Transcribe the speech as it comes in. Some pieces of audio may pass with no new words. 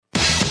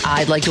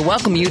I'd like to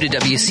welcome you to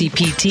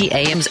WCPT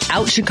AM's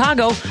Out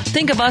Chicago.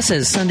 Think of us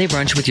as Sunday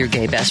brunch with your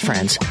gay best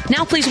friends.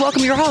 Now please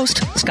welcome your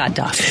host, Scott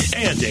Duff.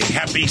 And a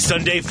happy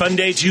Sunday fun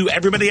day to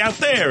everybody out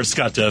there.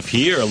 Scott Duff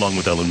here along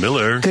with Ellen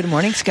Miller. Good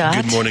morning, Scott.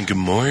 Good morning, good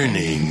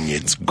morning.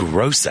 It's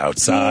gross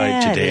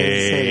outside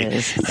today. It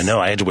is. I know,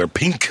 I had to wear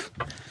pink.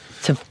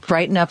 To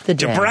brighten up the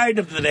day. To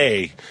brighten up the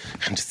day.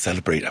 And to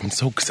celebrate. I'm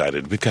so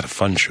excited. We've got a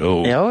fun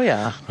show. Oh,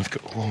 yeah.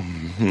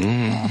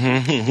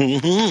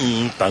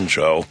 Fun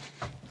show.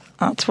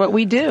 That's what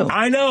we do.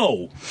 I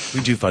know.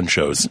 We do fun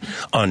shows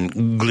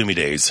on gloomy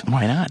days.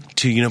 Why not?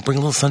 To, bring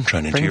a little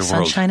sunshine into your world.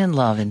 Bring sunshine and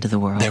love into the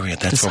world. There we go.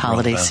 That's this what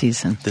holiday we're all about.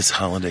 season. This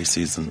holiday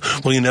season.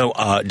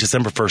 Well,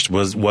 December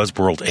 1st was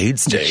World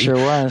AIDS Day. It sure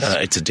was.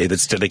 It's a day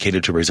that's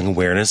dedicated to raising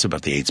awareness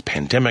about the AIDS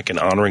pandemic and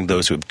honoring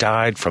those who have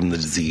died from the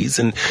disease.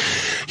 And,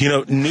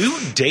 new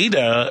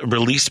data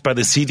released by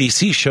the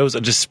CDC shows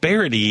a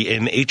disparity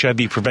in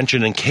HIV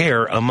prevention and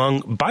care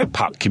among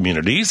BIPOC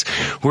communities.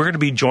 We're going to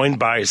be joined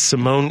by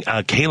Simone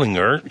Kalinger,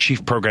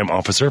 Chief Program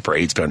Officer for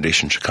AIDS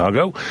Foundation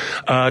Chicago,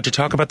 to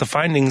talk about the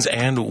findings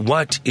and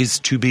what is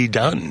to be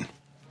done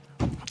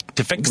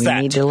to fix that.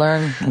 We need to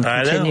learn and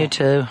continue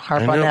to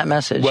harp on that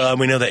message. Well,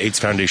 we know that AIDS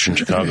Foundation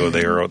Chicago,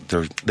 they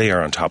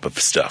are on top of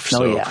stuff,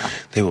 so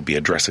they will be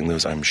addressing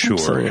those, I'm sure.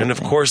 Absolutely. And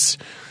of course,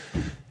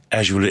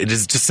 it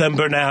is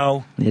December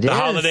now. The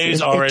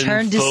holidays are in full. It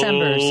turned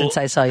December since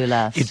I saw you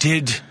last. It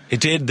did.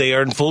 They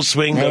are in full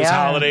swing, those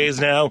holidays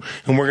now.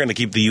 And we're going to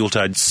keep the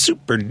Yuletide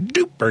super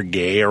duper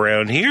gay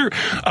around here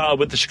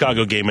with the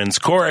Chicago Gay Men's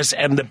Chorus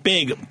and the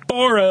big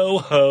Boro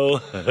Ho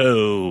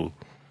Ho.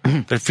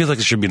 I feel like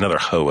there should be another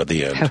ho at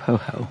the end. Ho, ho,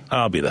 ho.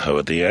 I'll be the ho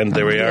at the end.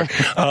 There we are.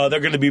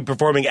 They're going to be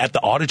performing at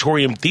the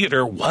Auditorium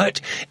Theater.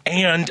 What?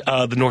 And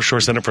the North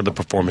Shore Center for the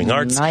Performing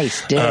Arts.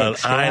 Nice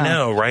digs. I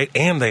know, right?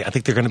 And I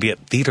think they're going to be at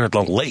Theater at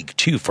the Lake,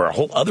 too, for a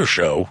whole other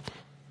show.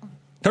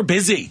 They're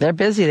busy. They're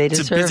busy.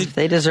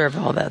 They deserve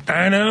all that.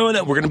 I know.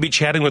 That we're going to be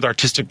chatting with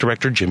Artistic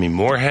Director Jimmy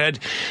Moorhead.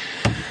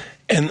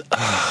 And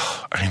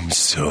I'm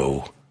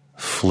so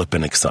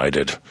flippin'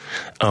 excited.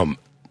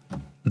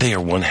 They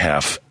are one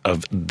half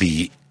of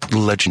the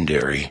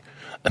legendary,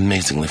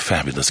 amazingly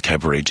fabulous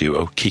cabaret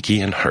duo, Kiki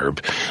and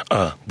Herb.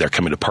 They're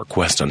coming to Park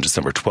West on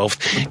December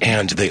 12th,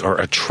 and they are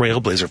a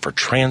trailblazer for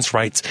trans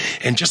rights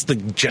and just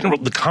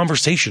the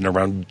conversation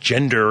around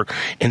gender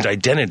and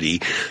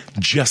identity.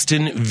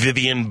 Justin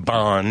Vivian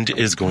Bond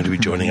is going to be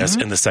joining us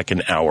in the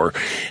second hour,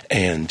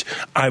 and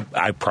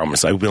I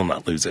promise I will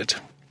not lose it.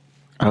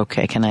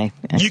 Okay, can I?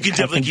 You can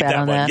definitely keep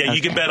that one. Yeah, okay.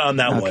 You can bet on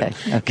that one. Okay,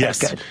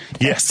 yes. Good.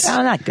 Yes.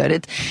 No, not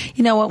good.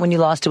 You know what? When you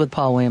lost it with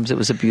Paul Williams, it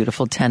was a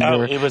beautiful,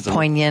 tender,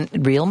 poignant,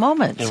 real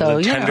moment. It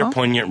was a tender,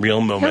 poignant, real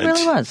moment. It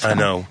really was. So I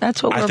know.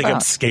 That's what we're about. I think I'm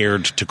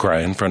scared to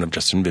cry in front of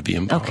Justin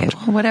Vivian Bond. Okay,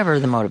 well,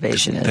 whatever the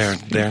motivation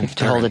is, you have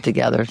to hold it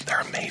together. They're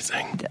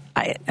amazing.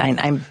 I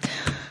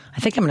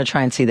think I'm going to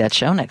try and see that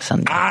show next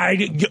Sunday.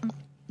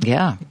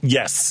 Yeah.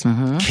 Yes.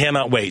 Mm-hmm.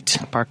 Cannot wait.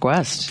 Park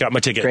West. Got my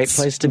tickets. Great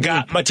place to be.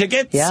 Got my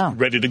tickets. Yeah.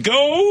 Ready to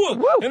go.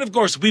 Woo. And of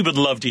course, we would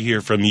love to hear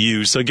from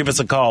you. So give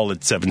us a call at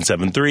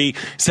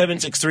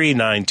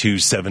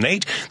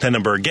 773-763-9278. That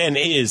number again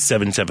is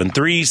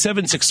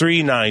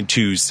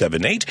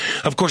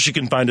 773-763-9278. Of course, you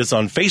can find us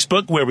on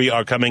Facebook where we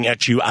are coming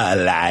at you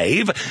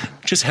live.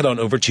 Just head on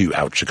over to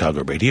Out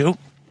Chicago Radio.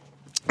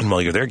 And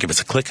while you're there, give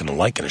us a click and a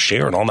like and a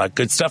share and all that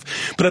good stuff.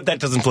 But if that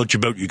doesn't float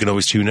your boat, you can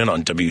always tune in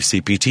on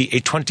WCPT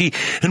 820.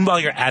 And while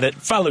you're at it,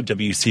 follow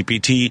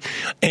WCPT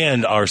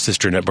and our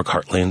sister network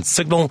Heartland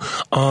Signal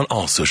on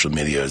all social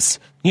medias.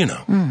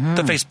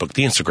 The Facebook,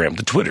 the Instagram,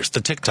 the Twitters, the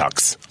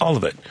TikToks, all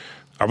of it.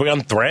 Are we on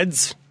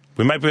Threads?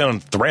 We might be on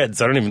Threads.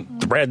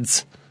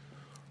 Threads.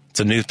 It's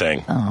a new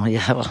thing. Oh,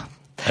 yeah, well.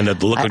 And the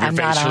look on your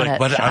face, you're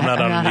like, what? I'm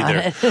not on it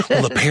either.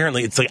 Well,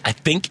 apparently, it's I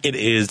think it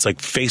is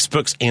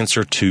Facebook's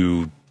answer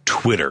to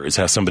Twitter is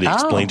how somebody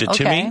explained it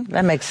to me.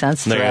 That makes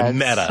sense. They're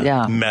meta.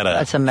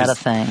 That's a meta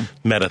thing.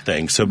 Meta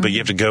thing. So, but you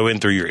have to go in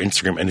through your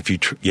Instagram, and if you,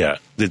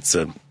 it's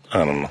I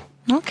don't know.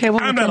 Okay,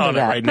 we'll I'm not on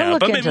it right now,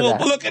 but maybe we'll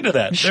look into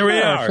that. Sure, there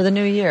we are for the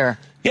new year.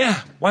 Yeah,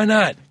 why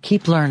not?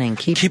 Keep learning.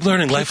 Keep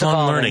learning.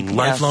 Lifelong learning. Yes.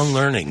 Lifelong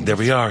learning. There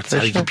we are. It's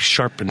how you can be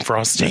sharp and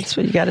frosty. That's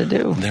what you got to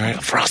do. There we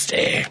are.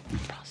 Frosty.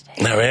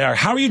 There we are.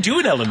 How are you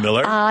doing, Ellen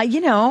Miller? I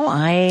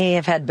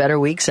have had better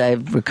weeks.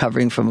 I'm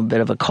recovering from a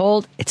bit of a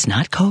cold. It's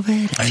not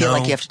COVID. I feel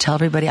like you have to tell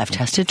everybody I've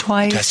tested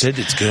twice. Tested.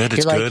 It's good.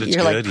 It's good.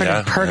 You're like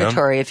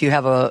purgatory if you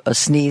have a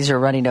sneeze or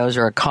runny nose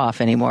or a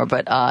cough anymore.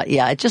 But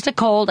it's just a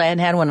cold. I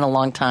hadn't had one in a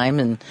long time,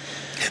 and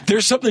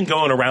there's something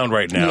going around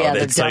right now. Yeah,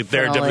 it's like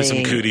there are definitely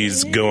some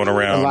cooties going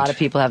around. A lot of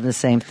people have the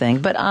same thing.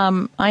 But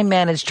I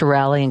managed to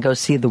rally and go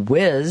see The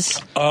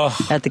Wiz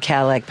at the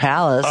Cadillac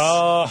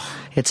Palace.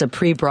 It's a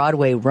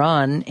pre-Broadway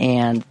run,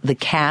 and the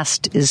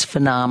cast is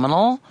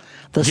phenomenal.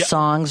 The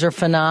songs are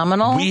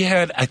phenomenal. We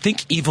had, I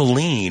think,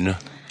 Eveline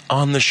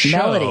on the show.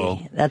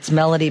 Melody. That's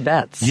Melody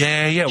Betts.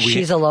 Yeah.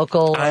 She's a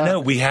local. I know.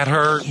 We had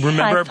her,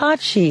 remember? I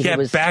thought she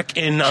was. Back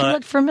in. She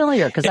looked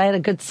familiar because I had a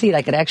good seat.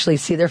 I could actually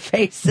see their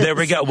faces. There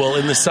we go. Well,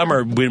 in the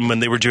summer, when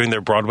they were doing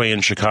their Broadway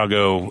in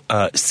Chicago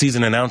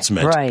season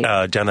announcement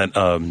down at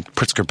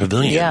Pritzker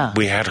Pavilion,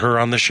 we had her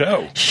on the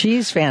show.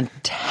 She's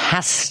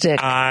fantastic.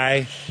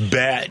 I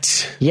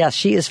bet. Yes,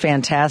 she is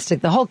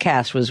fantastic. The whole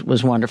cast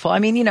was wonderful. I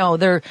mean, you know,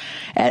 they're,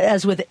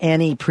 as with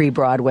any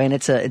pre-Broadway, and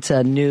it's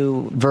a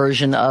new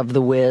version of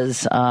The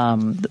Wiz,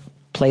 the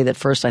play that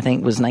first, I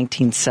think, was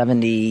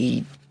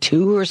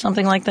 1972 or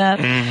something like that.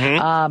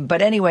 Mm-hmm.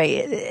 But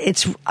anyway,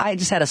 I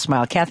just had a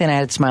smile. Kathy and I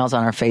had smiles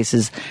on our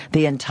faces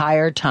the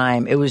entire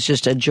time. It was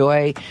just a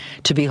joy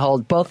to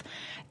behold, both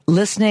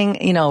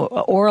listening, you know,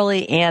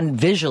 orally and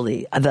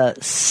visually, the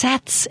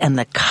sets and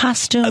the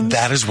costumes.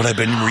 That is what I've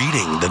been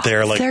reading, that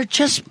they're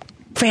just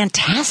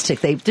fantastic.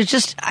 They're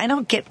just, I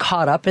don't get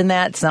caught up in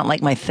that. It's not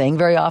like my thing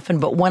very often,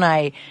 but when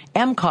I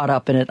am caught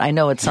up in it, I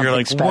know it's something You're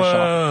like, special.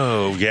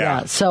 Whoa,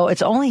 yeah. So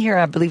it's only here,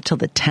 I believe, till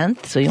the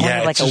 10th. So you only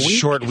have like a week. It's a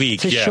short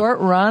week. It's a short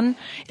run.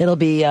 It'll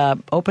be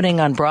opening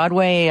on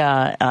Broadway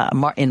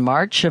in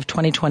March of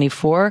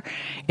 2024.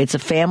 It's a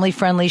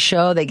family-friendly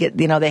show.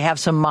 They have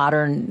some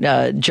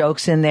modern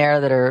jokes in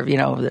there that are,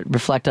 that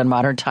reflect on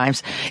modern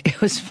times. It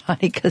was funny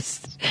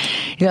because,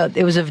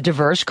 it was a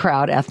diverse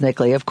crowd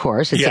ethnically, of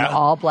course. It's an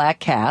all-black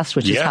cast,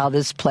 which is how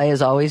this play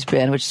has always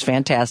been, which is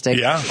fantastic.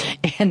 Yeah.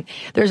 And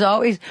there's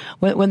always,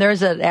 when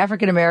there's an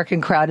African-American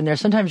crowd in there,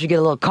 sometimes you get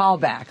a little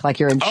callback, like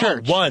you're in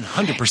church.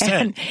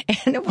 100%.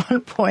 And at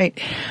one point,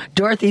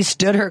 Dorothy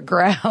stood her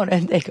ground,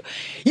 and they go,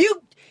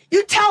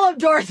 You tell him,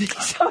 Dorothy.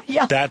 So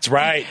yeah, that's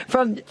right.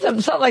 From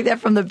something like that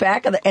from the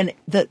back of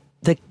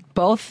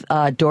both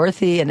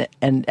Dorothy and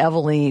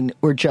Eveline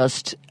were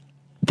just,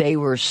 they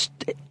were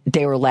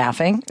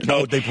laughing.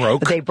 They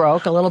broke. They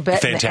broke a little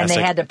bit. Fantastic. And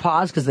they had to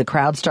pause because the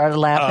crowd started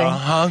laughing.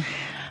 Uh-huh.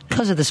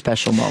 Those are the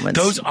special moments.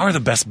 Those are the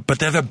best, but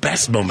they're the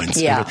best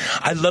moments. Yeah.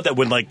 I love that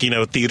when,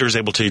 theater's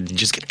able to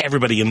just get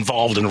everybody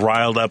involved and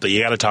riled up, that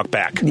you got to talk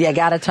back. Yeah,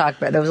 got to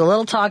talk back. There was a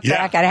little talk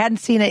back. I hadn't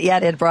seen it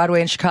yet at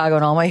Broadway in Chicago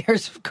in all my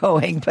years of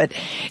going, but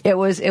it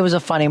was a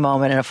funny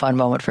moment and a fun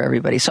moment for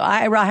everybody. So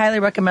I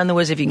highly recommend The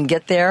Wiz if you can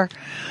get there.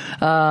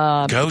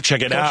 Go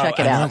check it out. Check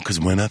it out.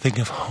 Because when I think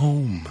of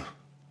home,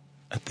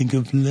 I think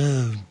of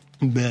love.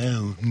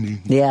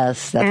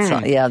 Yes,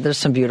 there's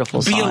some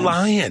beautiful songs. Be a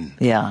lion.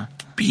 Yeah.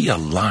 Be a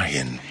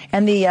lion.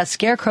 And the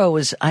Scarecrow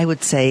was, I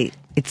would say,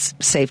 it's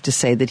safe to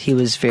say that he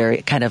was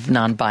very kind of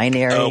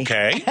non-binary.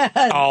 Okay.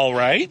 All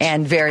right.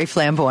 And very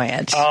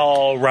flamboyant.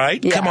 All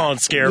right. Yeah. Come on,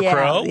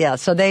 Scarecrow. Yeah.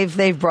 So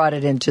they've brought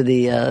it into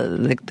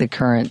the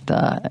current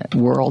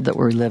world that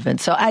we live in.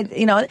 So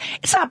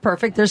it's not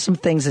perfect. There's some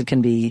things that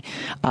can be,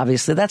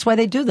 obviously. That's why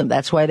they do them.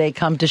 That's why they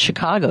come to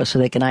Chicago, so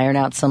they can iron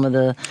out some of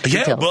the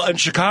details. Yeah. Well, in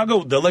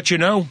Chicago, they'll let you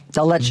know.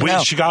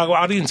 Chicago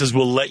audiences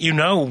will let you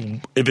know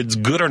if it's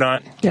good or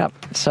not. Yep.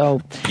 So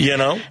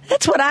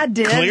that's what I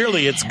did.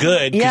 Clearly, it's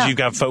good because you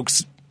got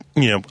folks,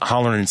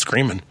 hollering and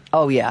screaming.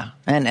 Oh, yeah.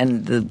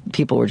 And the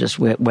people were just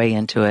way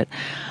into it.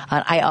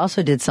 I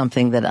also did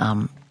something that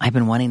I've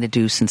been wanting to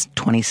do since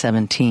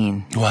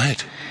 2017.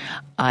 What?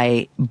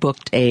 I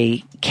booked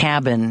a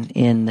cabin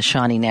in the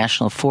Shawnee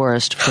National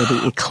Forest for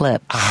the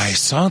eclipse. I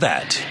saw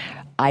that.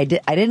 I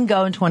didn't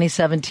go in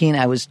 2017.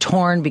 I was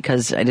torn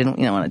because I didn't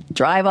want to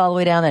drive all the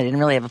way down there. I didn't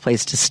really have a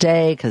place to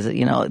stay because,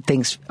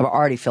 things are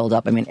already filled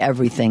up. I mean,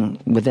 everything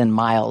within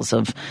miles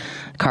of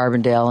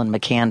Carbondale and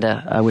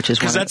McCanda, which is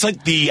because that's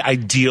like the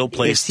ideal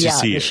place to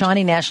see it. The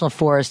Shawnee National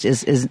Forest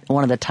is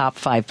one of the top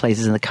 5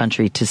 places in the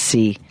country to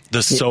see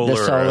the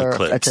solar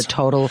eclipse. It's a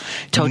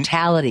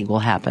totality will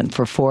happen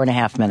for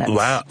 4.5 minutes.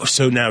 Wow!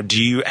 So now,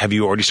 have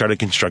you already started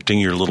constructing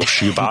your little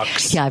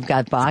shoebox? Yeah, I've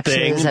got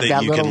boxes. I've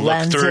got little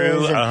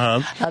lenses.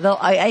 Although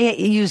I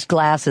used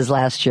glasses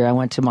last year, I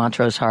went to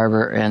Montrose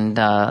Harbor and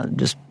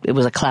it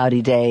was a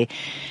cloudy day.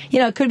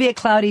 It could be a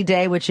cloudy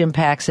day, which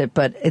impacts it,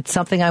 but it's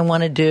something I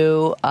want to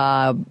do.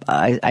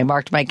 I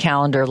marked my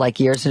calendar like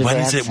years in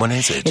advance. When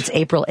is it? It's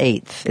April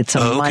 8th. It's a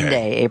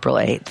Monday, April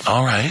 8th.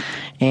 All right.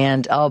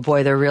 And, oh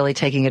boy, they're really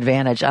taking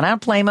advantage. And I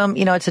don't blame them.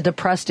 It's a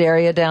depressed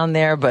area down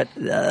there, but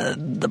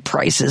the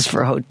prices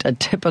for a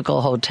typical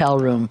hotel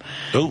room.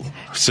 Oh,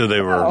 so they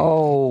were.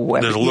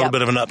 There's a little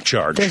bit of an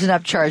upcharge. There's an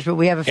upcharge, but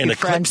we have a few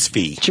friends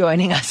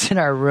joining us in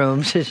our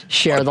room to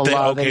share the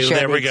love and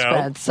share the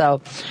expense.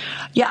 So,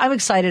 yeah, I'm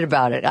excited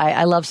about it.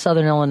 I love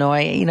Southern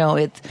Illinois.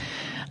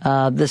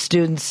 The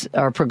students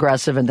are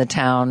progressive in the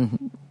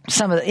town.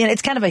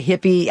 It's kind of a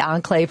hippie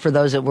enclave for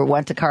those that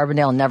went to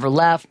Carbondale and never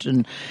left,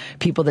 and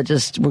people that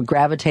just were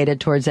gravitated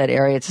towards that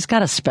area. It's just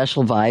got a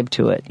special vibe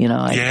to it,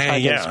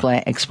 I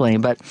can't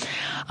explain, but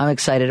I'm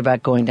excited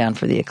about going down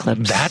for the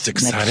eclipse. That's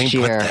exciting. Next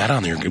year. Put that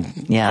on your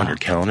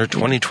calendar.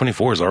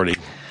 2024 is already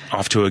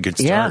off to a good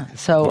start. Yeah,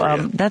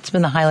 so that's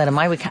been the highlight of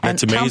my week.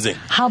 That's amazing.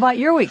 How about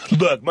your week?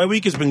 Look, my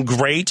week has been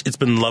great. It's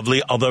been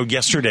lovely. Although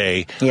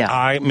yesterday,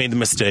 I made the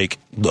mistake.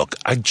 Look,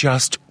 I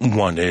just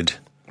wanted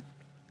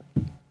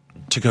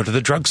to go to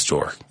the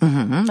drugstore.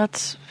 Mm-hmm,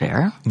 that's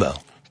fair.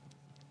 Well,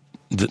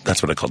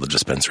 that's what I call the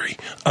dispensary.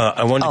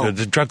 I wanted to go to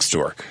the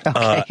drugstore.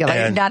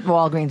 Okay, not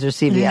Walgreens or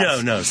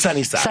CVS. No,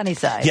 Sunnyside.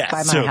 Sunnyside, yes,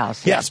 by my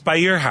house. Yes, by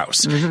your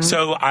house. Mm-hmm.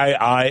 So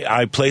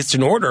I placed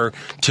an order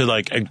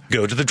to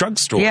go to the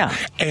drugstore. Yeah.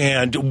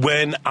 And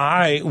when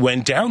I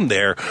went down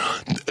there,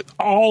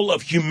 all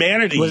of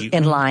humanity was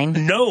in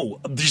line. No,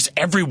 just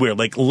everywhere.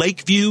 Like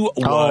Lakeview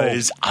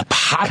was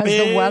popping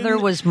because the weather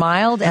was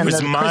mild and the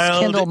Chris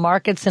Kindle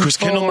Market's in Chris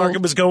Kindle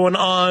Market was going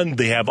on.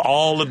 They have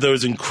all of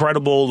those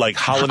incredible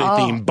holiday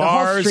themed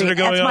bars that are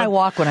going on. That's my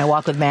walk. When I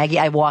walk with Maggie,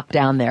 I walk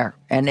down there,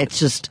 and it's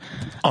just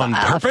on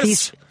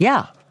purpose.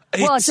 Yeah.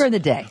 Well, it's during the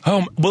day.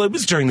 Well, it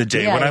was during the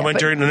day when I went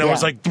during, and I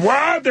was like,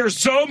 wow, there's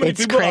so many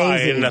people. Crazy. I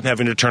ended up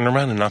having to turn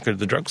around and not go to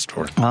the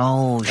drugstore.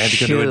 Oh, I had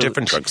to go to a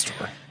different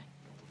drugstore.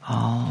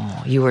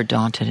 Oh, you were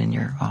daunted in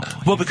your...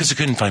 Well, because I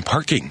couldn't find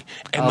parking.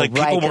 And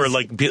people were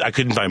I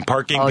couldn't find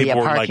parking.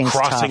 People were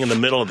crossing in the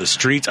middle of the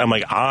streets. I'm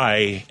like,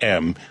 I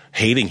am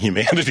hating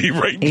humanity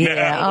right now.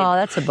 Yeah,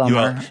 that's a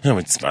bummer. No,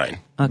 it's fine.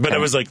 Okay. But it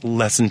was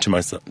lesson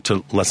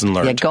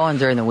learned. Yeah, go on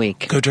during the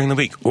week. Go during the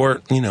week.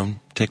 Or,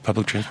 take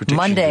public transportation.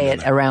 Monday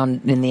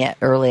around in the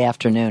early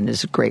afternoon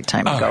is a great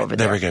time to go over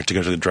there. There we go, to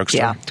go to the drugstore.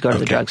 Yeah, to go to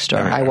the drugstore.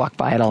 I walk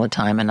by it all the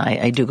time, and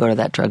I do go to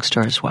that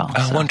drugstore as well.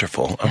 Oh,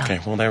 wonderful. Yeah. Okay,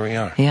 well, there we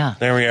are. Yeah.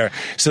 There we are.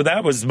 So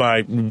that was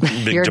my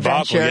big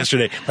debacle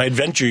yesterday, my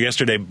adventure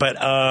yesterday. But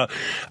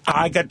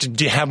I got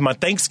to have my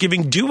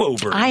Thanksgiving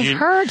do-over. I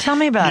heard. Tell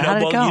me about it. How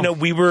did it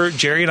go?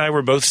 Jerry and I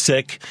were both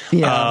sick.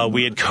 Yeah.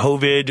 We had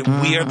COVID.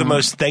 Mm. We are the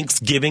most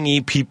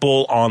Thanksgiving-y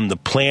people on the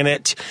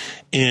planet.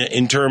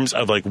 In terms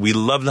of we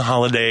love the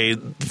holiday.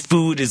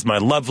 Food is my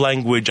love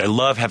language. I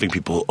love having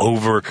people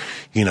over,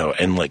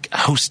 and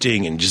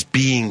hosting and just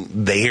being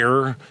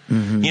there,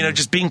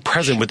 just being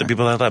present with the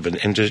people I love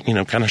and just,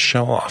 kind of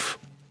show off.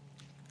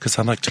 Because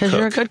I like to cook. Because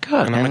you're a good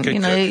cook. And I'm a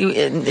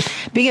good cook.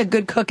 Being a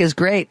good cook is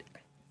great.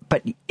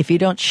 But if you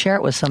don't share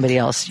it with somebody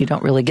else, you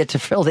don't really get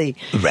to really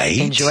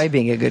enjoy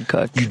being a good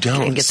cook. You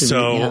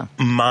don't.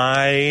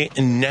 My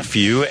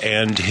nephew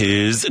and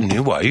his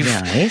new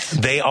wife,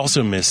 they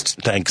also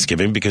missed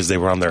Thanksgiving because they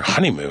were on their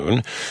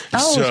honeymoon.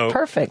 Oh, it's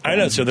perfect. I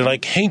know. So they're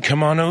like, hey,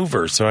 come on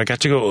over. So I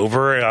got to go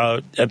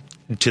over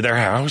to their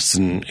house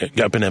and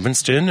up in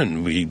Evanston,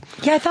 and we...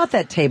 Yeah, I thought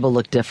that table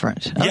looked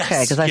different. Yes,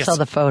 okay, because I saw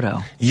the photo.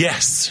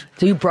 Yes.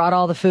 So you brought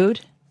all the food?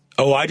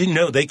 Oh, I didn't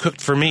know. They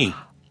cooked for me.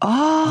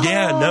 Oh.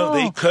 Yeah, no,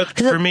 they cooked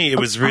for me. It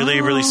was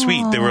really, really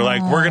sweet. They were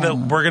like, we're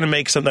gonna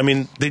make something. I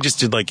mean, they just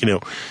did a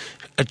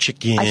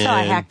chicken. I saw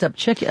a hacked up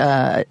chicken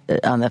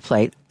on the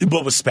plate.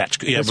 Well, it was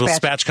spatchcocked. Yeah, it was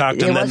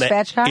spatchcocked. It was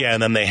spatchcocked? Yeah,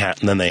 and then they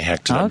hacked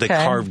it up. They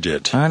carved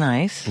it. Oh,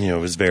 nice. It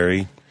was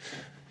very...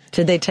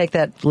 Did they take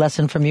that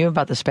lesson from you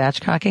about the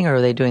spatchcocking, or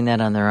are they doing that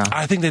on their own?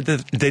 I think they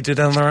did it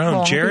on their own.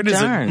 Well, Jared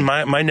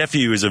my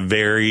nephew is a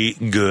very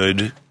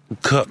good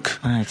cook.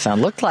 It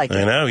looked like it.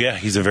 I know, yeah.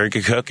 He's a very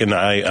good cook, and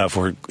I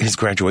for his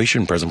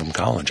graduation present from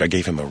college, I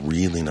gave him a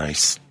really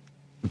nice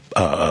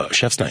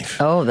chef's knife.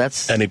 Oh,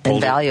 that's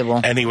invaluable.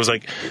 And he was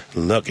like,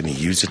 look, and he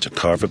used it to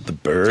carve up the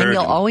bird. And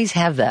you'll always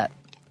have that.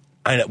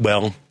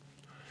 Well,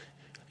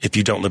 if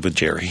you don't live with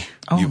Jerry,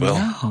 you will.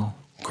 No.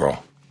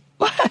 Girl.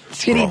 What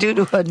did he do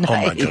to a knife?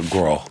 Oh, my God,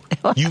 girl.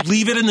 You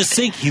leave it in the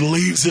sink. He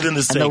leaves it in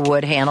the sink. And the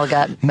wood handle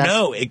got messed?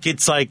 No, it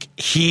gets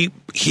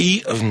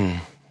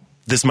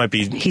this might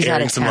be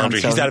airing some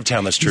laundry. He's out of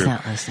town, that's true. He's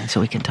not listening, so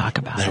we can talk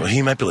about it. Well,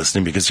 he might be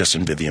listening because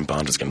Justin Vivian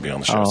Bond is going to be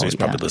on the show, so he's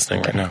probably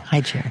listening right now.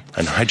 Hi, Jerry.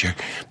 I know, hi, Jerry.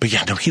 But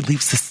yeah, no, he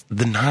leaves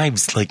the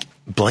knives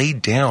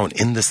blade down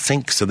in the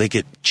sink so they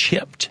get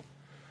chipped.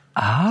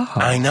 Oh.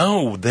 I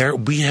know.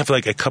 We have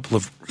a couple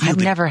of... I've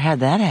never had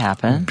that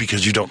happen.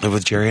 Because you don't live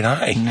with Jerry and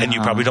I. No. And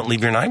you probably don't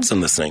leave your knives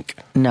in the sink.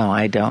 No,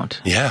 I don't.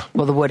 Yeah.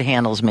 Well, the wood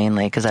handles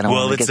mainly because I don't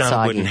want to get soggy. Well, it's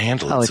not a wooden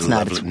handle. Oh, it's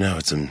not.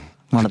 It's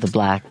one of the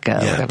black...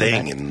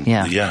 thing. And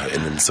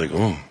then it's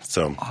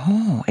so...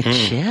 Oh, it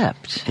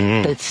chipped.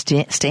 But it's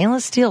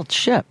stainless steel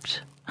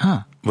chipped.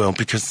 Huh. Well,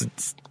 because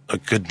it's a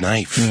good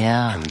knife.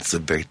 Yeah. And it's a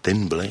very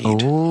thin blade.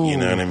 Ooh. You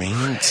know what I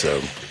mean? So...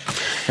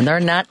 And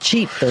they're not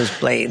cheap, those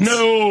blades.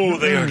 No,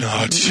 they are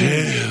not.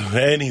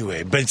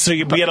 Anyway, but so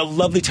we had a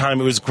lovely time.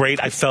 It was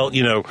great. I felt,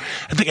 I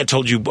think I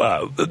told you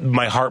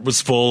my heart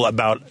was full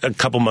about a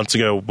couple months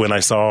ago when I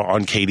saw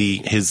on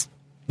Katie,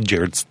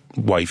 Jared's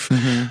wife,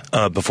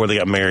 before they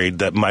got married,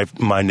 that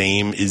my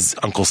name is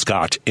Uncle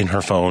Scott in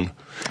her phone.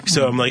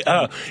 So I'm like,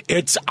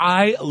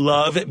 I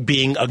love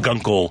being a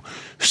gunkle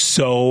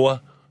so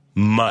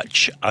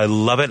much. I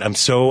love it. I'm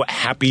so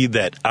happy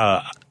that,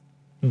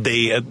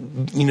 they,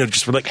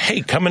 just were like,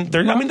 hey, come in.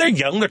 They're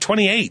young. They're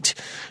 28.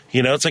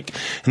 It's like,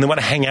 and they want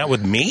to hang out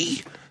with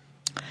me.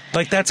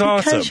 That's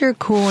awesome. Because you're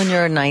cool and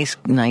you're a nice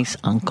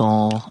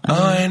uncle.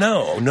 I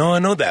know. No, I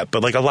know that.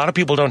 But a lot of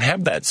people don't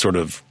have that sort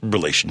of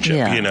relationship,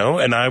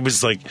 And I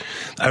was I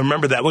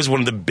remember that was one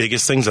of the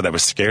biggest things that I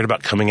was scared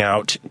about coming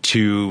out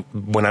to,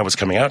 when I was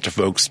coming out to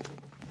folks,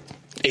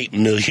 8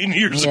 million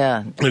years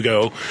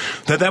ago,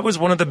 that was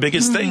one of the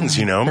biggest things,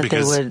 that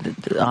because they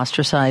would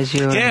ostracize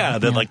you. Yeah,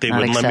 that like they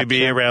wouldn't let me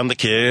be around the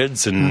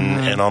kids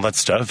and all that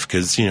stuff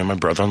because, my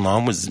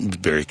brother-in-law was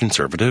very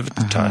conservative at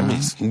the time.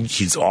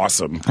 He's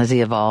awesome. Has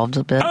he evolved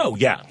a bit? Oh,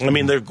 yeah. I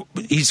mean,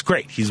 he's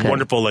great. He's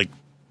wonderful. Like,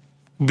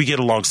 we get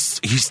along.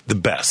 He's the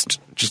best.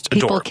 Just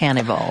adorable. People can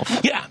evolve.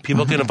 Yeah,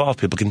 people can evolve.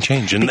 People can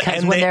change.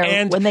 Because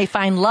when they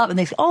find love and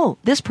they say, oh,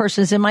 this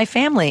person's in my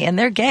family and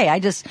they're gay. I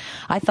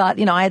thought,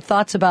 I had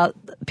thoughts about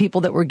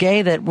people that were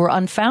gay that were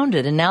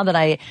unfounded. And now that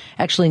I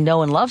actually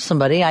know and love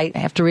somebody, I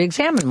have to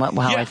re-examine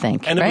how I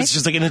think. And it was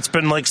just like, and it's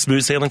been like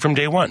smooth sailing from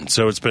day one.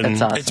 So it's been,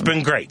 awesome. It's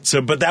been great.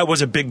 So, but that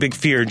was a big, big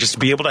fear, just to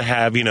be able to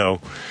have,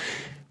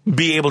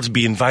 be able to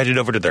be invited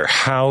over to their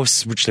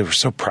house, which they were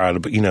so proud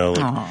of. But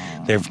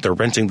they're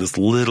renting this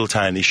little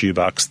tiny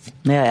shoebox,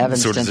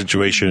 sort of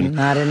situation.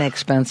 Not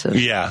inexpensive.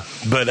 Yeah,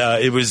 but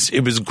it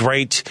was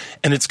great,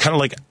 and it's kind of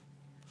like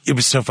it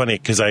was so funny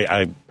because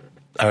I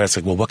was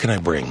like, well, what can I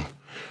bring?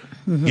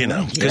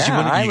 Because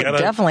I would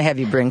definitely have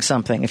you bring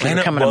something if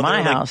you're coming to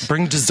my house. Like,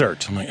 bring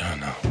dessert. I'm like, oh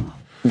no,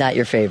 not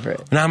your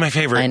favorite. Not my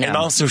favorite. And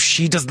also,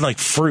 she doesn't like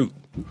fruit.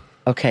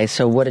 Okay,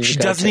 so what did you She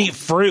doesn't eat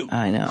fruit.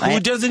 I know. Who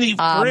doesn't eat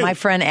fruit? My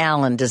friend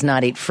Alan does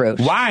not eat fruit.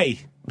 Why?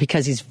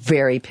 Because he's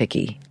very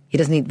picky. He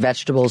doesn't eat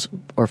vegetables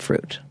or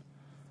fruit.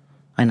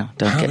 I know.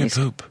 Don't get me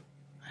poop.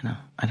 I know.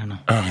 I don't know.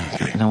 Oh,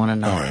 okay. I don't want to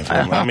know. All right.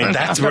 Well, I mean,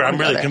 that's where I'm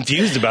really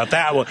confused about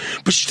that one.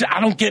 But I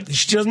don't get.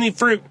 She doesn't eat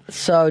fruit.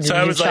 So do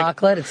you do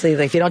chocolate? It's like,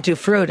 if you don't do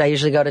fruit, I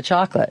usually go to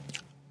chocolate.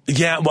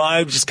 Yeah, well,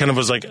 I just kind of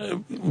was like,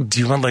 do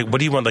you want, like, what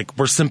do you want? Like,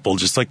 we're simple,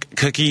 just like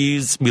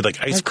cookies, we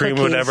like ice cream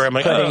or whatever. I'm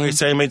like, pudding. Oh,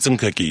 so I made some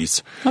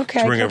cookies. Okay.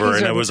 To bring over.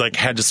 And I was like,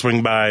 had to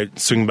swing by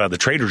the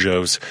Trader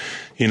Joe's,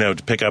 to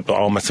pick up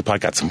all my supply.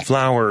 Got some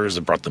flowers.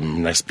 I brought them a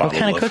nice bottle.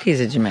 What kind of cookies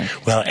did you make?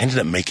 Well, I ended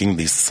up making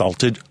these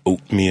salted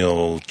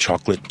oatmeal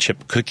chocolate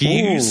chip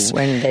cookies. Ooh,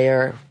 and they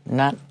are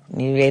not...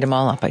 You ate them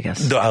all up, I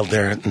guess. Oh,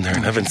 they're in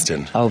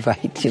Evanston. Oh,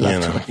 right. You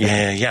love them.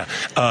 Yeah.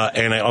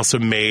 And I also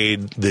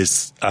made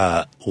this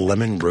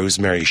lemon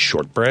rosemary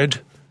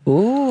shortbread.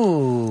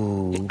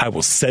 Ooh. I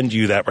will send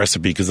you that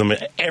recipe because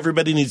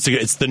everybody needs to go.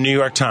 It's the New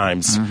York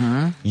Times.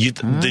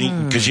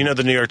 Because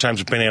the New York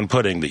Times banana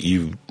pudding that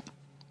you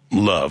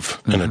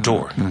love and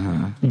adore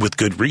with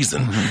good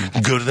reason.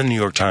 Go to the New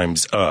York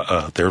Times.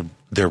 Their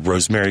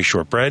rosemary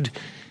shortbread.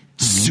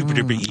 Super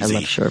duper easy. I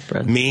love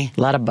shortbread. Me?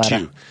 A lot of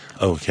butter.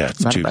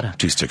 It's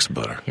two sticks of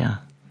butter. Yeah.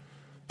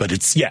 But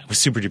it was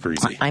super duper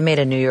easy. I made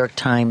a New York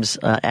Times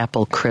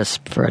apple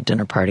crisp for a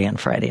dinner party on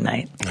Friday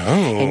night. Oh.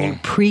 And you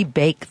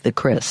pre-bake the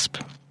crisp.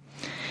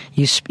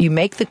 You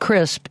make the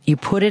crisp, you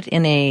put it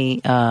in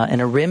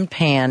a rim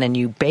pan, and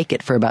you bake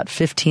it for about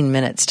 15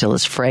 minutes till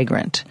it's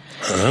fragrant.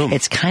 Oh.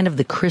 It's kind of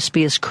the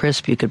crispiest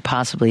crisp you could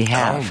possibly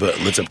have. Oh, but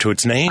it lives up to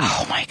its name.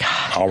 Oh, my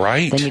God. All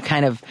right. Then you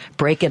kind of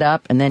break it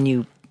up, and then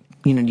you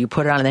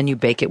put it on, and then you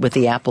bake it with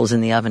the apples in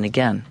the oven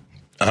again.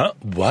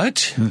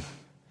 What?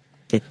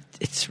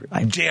 It's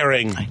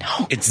daring. I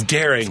know. It's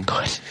daring. It's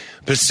good.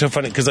 But it's so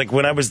funny because, like,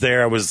 when I was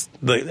there, I was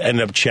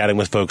ended up chatting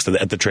with folks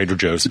at the Trader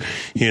Joe's,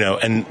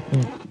 and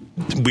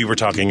we were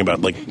talking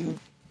about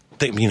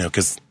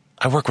because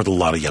I work with a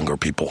lot of younger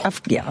people.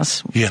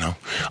 Yes.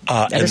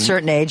 At a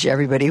certain age,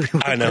 everybody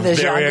I know. is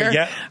there younger.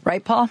 Yeah.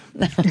 Right, Paul?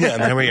 Yeah,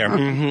 there we are.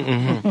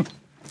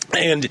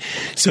 And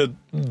so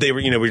they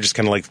were, we were just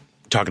kind of like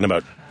talking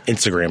about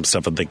Instagram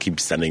stuff that they keep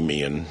sending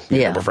me and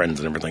we're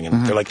friends and everything.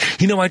 And they're like,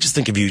 I just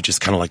think of you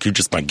just kind of like you're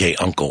just my gay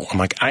uncle. I'm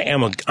like, I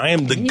am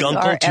the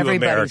gunkle to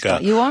America.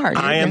 You are.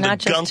 I am the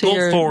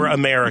gunkle for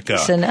America.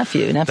 It's a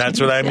nephew. That's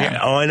what I'm.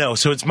 Yeah. Oh, I know.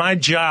 So it's my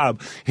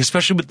job,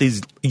 especially with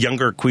these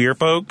younger queer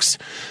folks,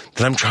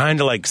 that I'm trying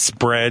to like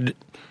spread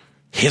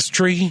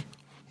history,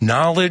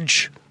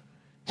 knowledge,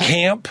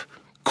 camp,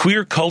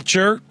 queer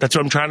culture. That's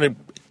what I'm trying to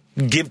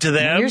give to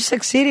them. You're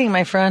succeeding,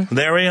 my friend.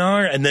 There we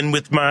are. And then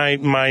with my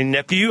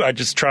nephew, I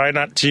just try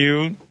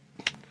to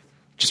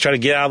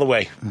get out of the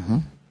way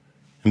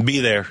and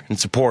be there and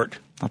support.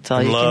 That's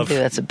all you can do.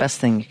 That's the best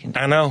thing you can do.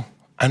 I know.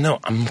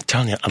 I'm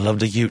telling you, I love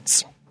the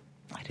Utes.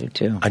 I do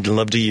too. I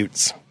love the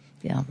Utes.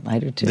 Yeah, I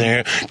do too.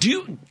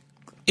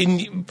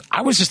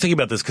 I was just thinking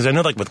about this because I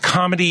know, like, with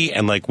comedy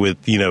and like with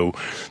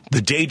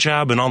the day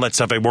job and all that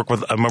stuff,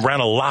 I'm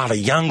around a lot of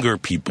younger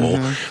people.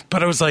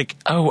 But I was like,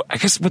 I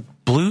guess with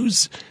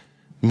blues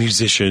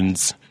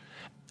musicians,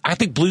 I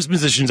think blues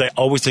musicians, I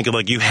always think of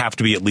like you have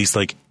to be at least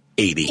like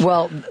 80.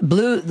 Well,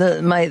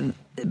 the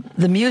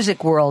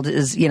music world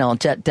is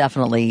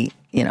definitely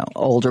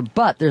older,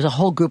 but there's a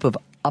whole group of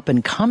up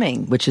and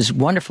coming, which is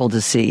wonderful to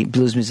see,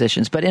 blues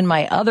musicians. But in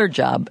my other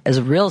job as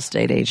a real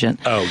estate agent,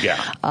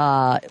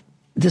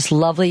 this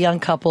lovely young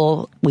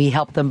couple, we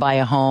helped them buy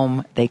a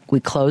home. We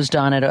closed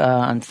on it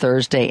on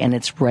Thursday, and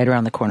it's right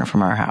around the corner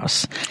from our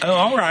house. Oh,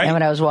 all right. And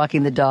when I was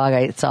walking the dog,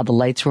 I saw the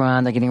lights were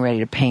on. They're getting ready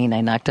to paint. I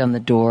knocked on the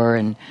door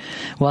and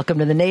welcome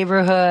to the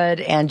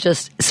neighborhood. And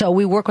I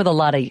work with a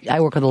lot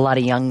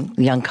of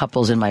young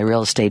couples in my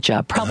real estate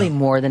job, probably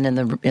more than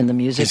in the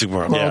music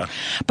world. Yeah.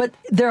 But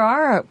there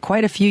are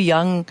quite a few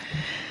young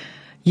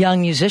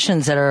young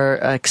musicians that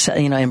are,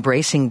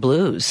 embracing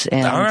blues,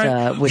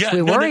 and which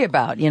we worry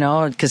about,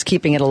 because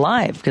keeping it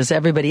alive, because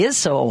everybody is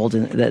so old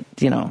that,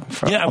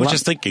 I was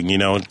just thinking,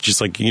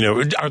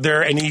 are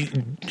there any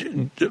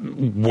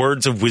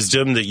words of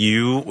wisdom that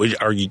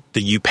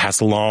you pass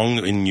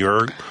along in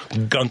your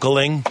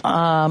gunkling?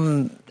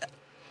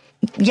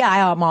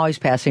 Yeah, I'm always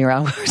passing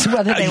around words,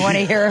 whether they want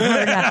to hear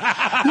them or not.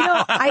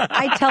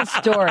 I tell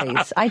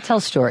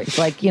stories.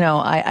 Like,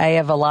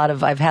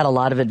 I've had a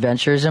lot of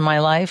adventures in my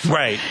life.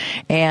 Right.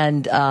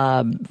 And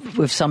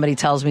if somebody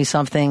tells me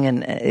something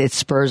and it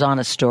spurs on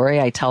a story,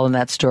 I tell them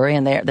that story,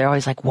 and they're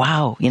always like,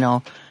 wow,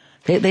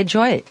 They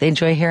enjoy it. They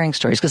enjoy hearing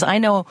stories. Because I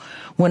know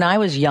when I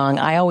was young,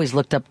 I always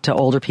looked up to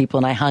older people,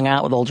 and I hung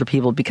out with older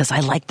people because I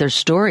liked their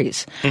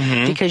stories.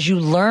 Mm-hmm. Because you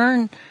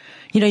learn...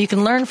 you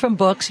can learn from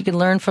books, you can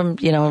learn from,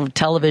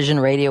 television,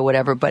 radio,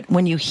 whatever, but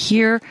when you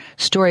hear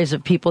stories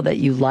of people that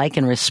you like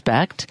and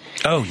respect,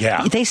 oh,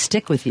 yeah, they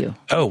stick with you.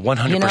 Oh,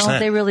 100%.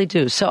 They really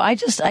do. So I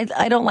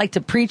don't like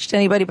to preach to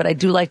anybody, but I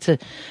do like to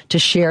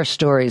share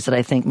stories that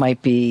I think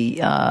might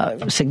be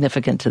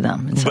significant to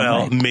them in some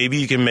way. Maybe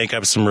you can make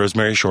up some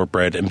rosemary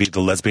shortbread and be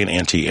the lesbian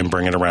auntie and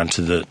bring it around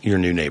to your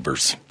new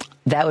neighbors.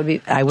 That would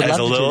be, I would love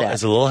to do that.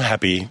 As a little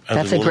happy.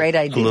 That's a great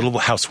idea. A little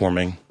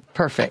housewarming.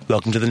 Perfect.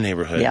 Welcome to the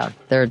neighborhood. Yeah,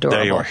 they're adorable.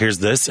 There you are. Here's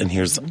this, and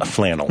here's a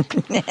flannel.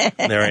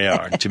 There you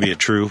are, to be a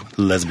true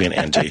lesbian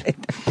auntie.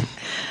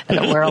 I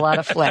don't wear a lot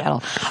of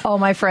flannel. Oh,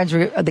 my friends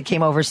that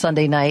came over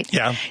Sunday night.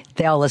 Yeah.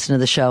 They all listen to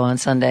the show on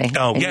Sunday.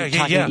 Oh,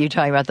 yeah. You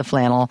talking about the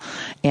flannel.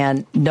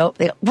 And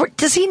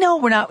does he know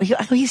we're not?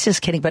 He's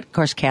just kidding. But, of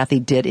course, Kathy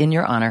did, in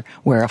your honor,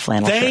 wear a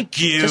flannel shirt.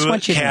 Thank you,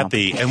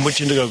 Kathy. And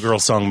which Indigo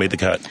Girls song made the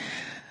cut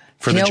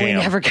for the jam? We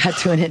never got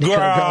to an Indigo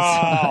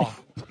Girls song.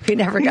 We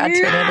never got to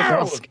an Indigo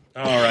Girls.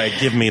 All right,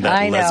 give me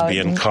that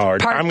lesbian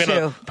card. I'm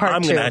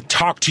gonna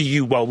talk to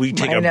you while we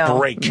take a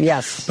break.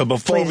 Yes. But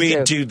before we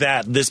do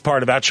that, this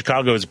part about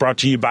Chicago is brought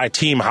to you by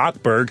Team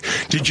Hochberg.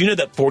 Did you know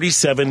that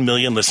 47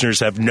 million listeners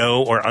have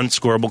no or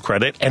unscorable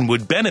credit and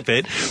would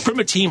benefit from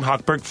a Team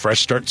Hochberg Fresh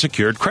Start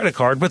secured credit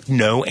card with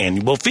no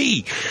annual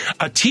fee?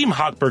 A Team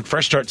Hochberg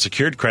Fresh Start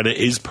secured credit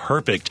is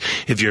perfect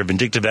if your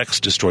vindictive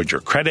ex destroyed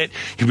your credit,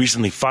 you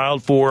recently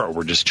filed for or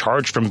were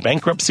discharged from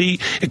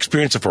bankruptcy,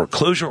 experienced a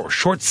foreclosure or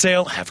short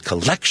sale, have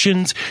collections,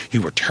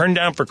 you were turned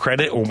down for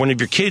credit, or one of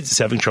your kids is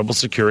having trouble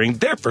securing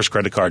their first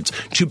credit cards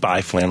to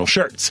buy flannel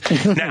shirts.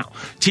 Now,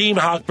 Team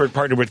Hochberg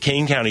partnered with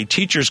Kane County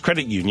Teachers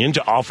Credit Union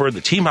to offer the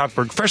Team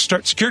Hochberg Fresh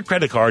Start secured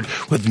credit card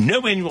with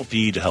no annual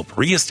fee to help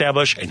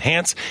reestablish,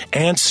 enhance,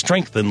 and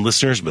strengthen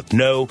listeners with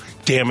no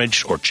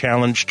damaged or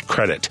challenged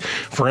credit.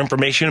 For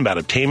information about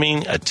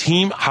obtaining a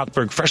Team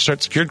Hochberg Fresh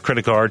Start secured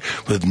credit card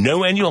with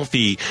no annual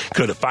fee,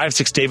 go to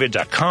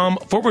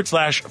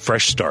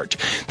 56david.com/fresh start.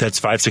 That's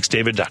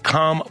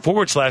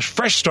 56david.com/fresh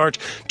start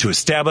to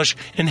establish,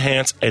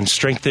 enhance, and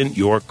strengthen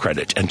your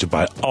credit, and to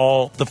buy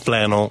all the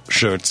flannel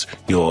shirts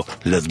your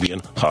lesbian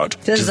heart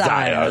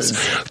desires.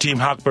 Team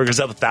Hochberg has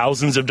helped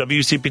thousands of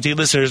WCPT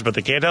listeners, but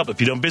they can't help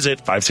if you don't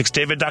visit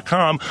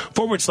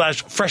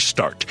 56david.com/fresh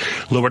start.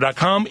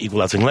 Lower.com,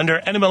 equal housing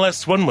lender,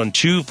 NMLS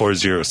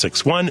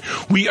 1124061.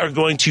 We are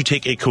going to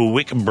take a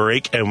quick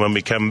break, and when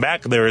we come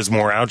back, there is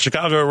more Out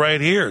Chicago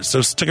right here,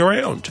 so stick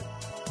around.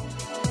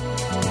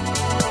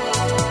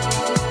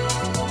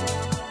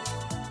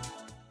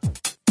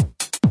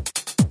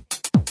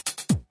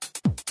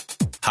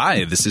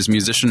 Hi, this is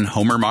musician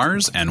Homer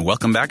Mars, and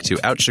welcome back to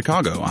Out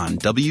Chicago on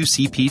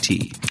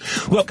WCPT.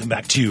 Welcome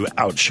back to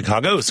Out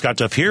Chicago. Scott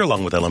Duff here,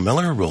 along with Ellen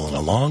Miller, rolling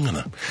along on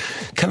a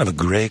kind of a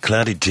gray,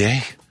 cloudy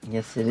day.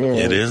 Yes, it is.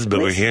 It is,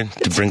 but we're here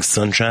to bring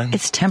sunshine.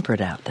 It's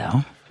temperate out,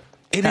 though.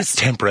 It is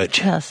temperate.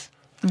 Yes.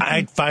 Mm-hmm.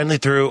 I finally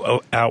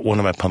threw out one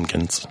of my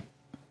pumpkins.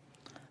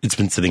 It's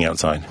been sitting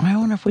outside. I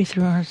wonder if we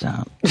threw ours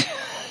out.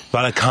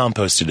 But I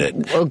composted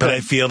it. Well, but I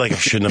feel like I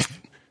shouldn't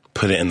have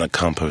put it in the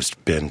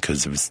compost bin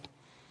because it was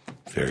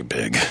very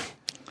big.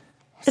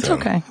 It's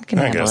okay. You can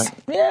handle it.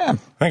 Yeah.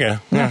 Okay.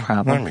 No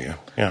problem. There we go.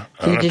 Yeah.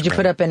 Did you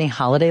put up any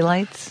holiday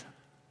lights?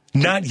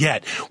 Not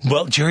yet.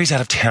 Well, Jerry's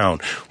out of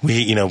town.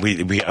 We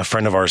a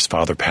friend of ours'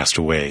 father passed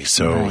away,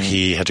 so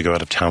he had to go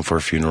out of town for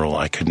a funeral.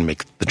 I couldn't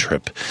make the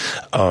trip.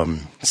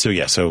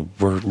 So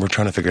we're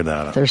trying to figure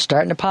that out. They're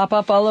starting to pop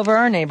up all over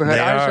our neighborhood.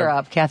 Ours are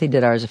up. Kathy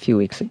did ours a few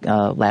weeks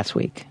last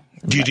week.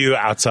 Do you do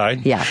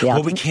outside? Yeah.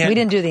 Well, we can't. We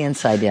didn't do the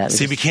inside yet.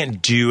 We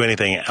can't do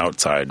anything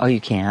outside. Oh, you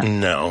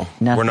can't? No.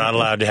 Nothing. We're not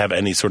allowed to have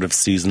any sort of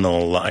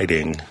seasonal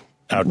lighting,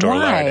 outdoor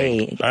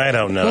lighting. I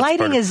don't know.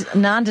 Lighting is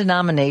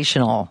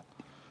non-denominational,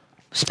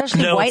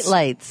 especially white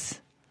lights.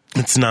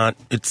 It's not.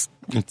 It's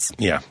a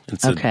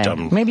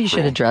dumb. Maybe you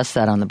should address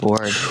that on the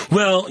board.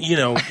 Well,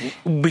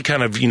 we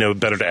kind of,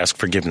 better to ask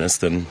forgiveness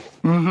than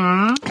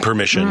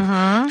permission.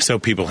 Mm-hmm. So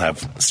people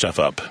have stuff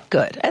up.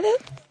 Good.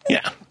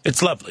 Yeah,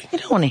 it's lovely. You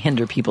don't want to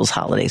hinder people's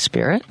holiday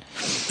spirit.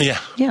 Yeah.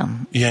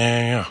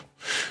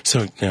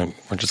 So,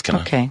 we're just going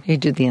to... Okay, you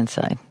do the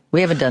inside.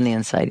 We haven't done the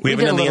inside. We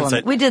haven't done the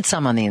inside. We did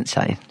some on the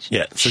inside.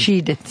 Yeah. So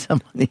she did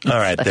some on the inside. All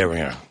right, there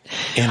we are.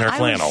 In her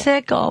flannel. I was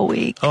sick all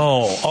week. I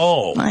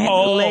had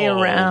to lay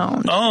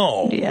around.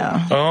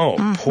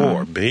 Yeah.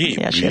 Poor baby.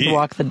 Yeah, she had to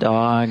walk the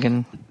dog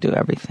and do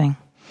everything.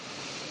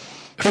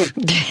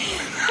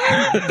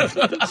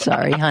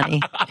 Sorry,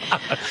 honey.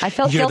 I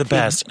felt You're guilty. the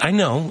best. I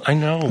know.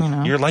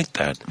 You're like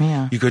that.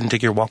 Yeah. You couldn't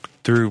take your walk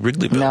through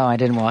Wrigleyville. No, I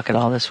didn't walk at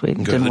all this week.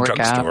 Didn't work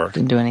out.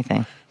 Didn't do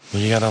anything.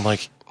 Well, you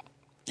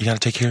gotta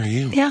take care of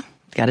you. Yeah.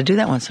 Got to do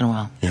that once in a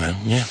while. Yeah.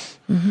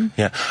 Mm-hmm.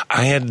 Yeah.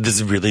 I had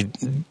this really,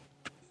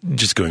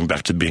 just going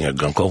back to being a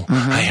gunkle,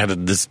 I had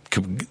this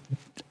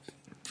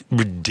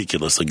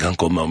ridiculously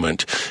gunkle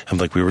moment. I'm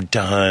like, we were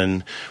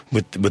done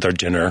with our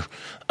dinner.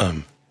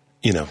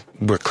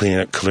 We're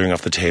clearing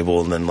off the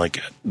table, and then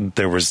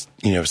there was,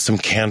 some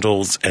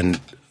candles and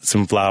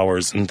some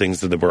flowers and things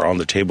that were on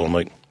the table. I'm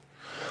like,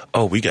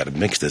 oh, we got to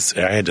mix this.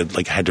 I had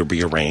to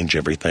rearrange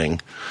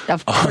everything on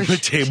the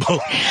table.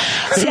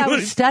 See, I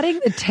was studying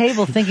the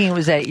table thinking it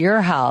was at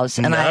your house,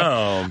 and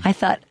I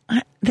thought,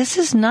 this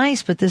is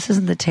nice, but this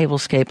isn't the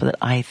tablescape that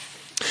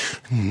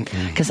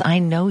because I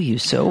know you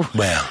so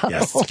well.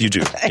 Yes, you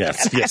do.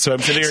 Yes. So I'm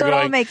sitting here so going,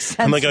 it all makes sense.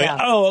 I'm going,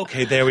 oh,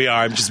 okay, there we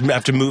are. I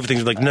have to move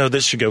things. No,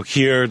 this should go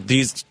here.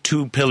 These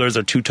two pillars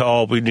are too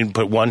tall. We need to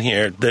put one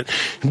here. That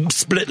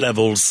split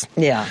levels.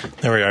 Yeah.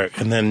 There we are.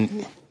 And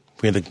then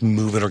we had to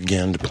move it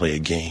again to play a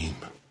game.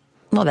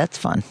 Well, that's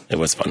fun. It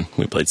was fun.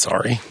 We played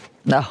Sorry.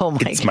 Oh, my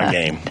God. It's my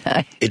game.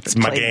 It's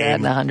my game. That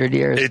in 100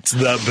 years. It's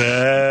the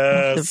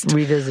best.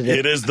 Revisit it.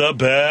 It is the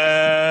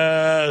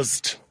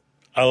best.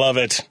 I love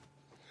it.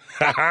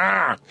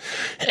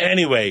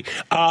 Anyway,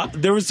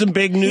 there was some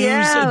big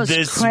news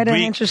this week. Quite an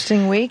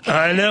interesting week.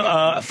 I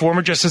know.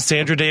 Former Justice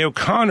Sandra Day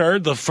O'Connor,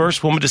 the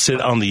first woman to sit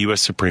on the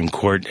U.S. Supreme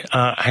Court,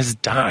 has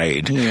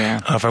died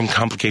from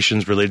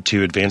complications related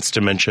to advanced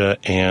dementia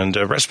and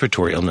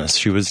respiratory illness.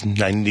 She was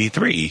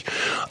 93.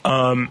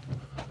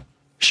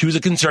 She was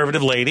a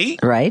conservative lady.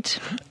 Right.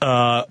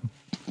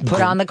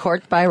 Put on the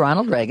court by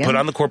Ronald Reagan.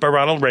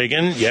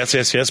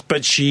 Yes.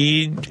 But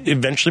she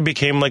eventually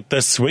became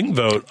the swing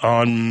vote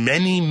on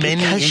many issues.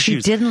 Because she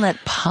didn't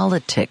let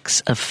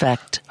politics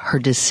affect her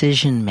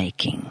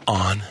decision-making.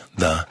 On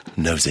the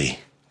nosy.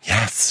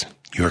 Yes,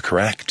 you're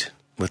correct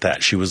with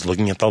that. She was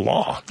looking at the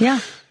law. Yeah.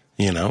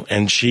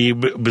 And she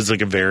was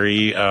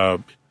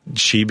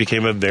she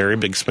became a very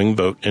big swing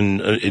vote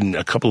in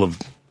a couple of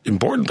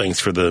important things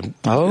for the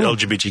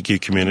LGBTQ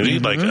community,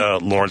 like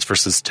Lawrence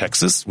versus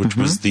Texas, which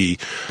was the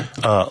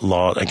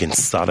law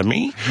against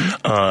sodomy.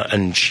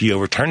 And she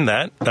overturned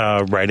that,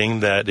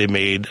 writing that it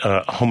made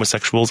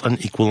homosexuals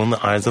unequal in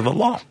the eyes of the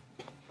law.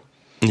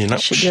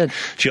 She did.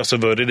 She also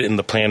voted in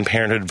the Planned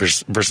Parenthood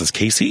versus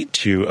Casey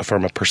to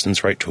affirm a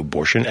person's right to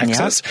abortion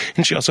access. Yep.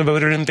 And she also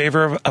voted in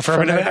favor of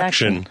affirmative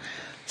action.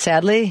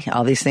 Sadly,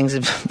 all these things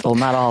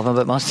not all of them,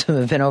 but most of them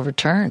have been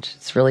overturned.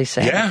 It's really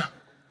sad. Yeah.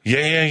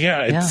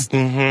 It's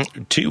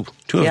two of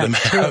them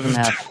have. Two of them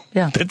have.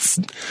 Yeah. That's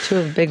two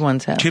of the big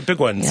ones have. Two big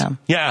ones.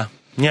 Yeah.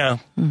 Yeah,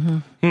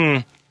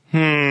 anyway.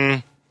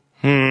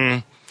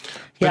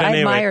 I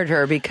admired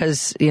her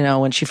because,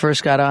 when she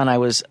first got on, I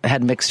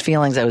had mixed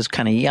feelings. I was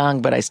kind of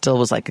young, but I still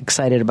was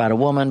excited about a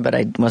woman, but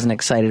I wasn't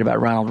excited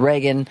about Ronald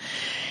Reagan.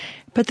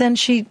 But then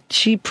she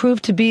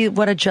proved to be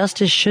what a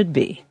justice should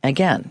be.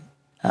 Again,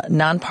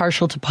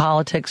 non-partial to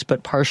politics,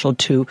 but partial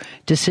to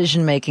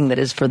decision-making that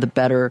is for the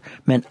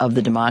betterment of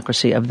the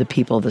democracy of the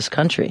people of this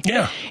country.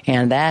 Yeah.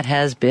 And that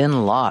has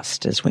been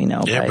lost, as we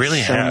know. It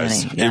really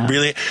has. Yeah. It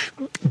really.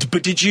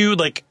 But did you,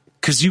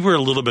 because you were a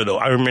little bit,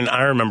 I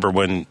remember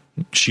when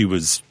she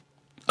was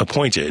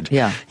appointed.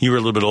 Yeah. You were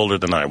a little bit older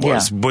than I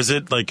was. Yeah. Was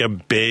it a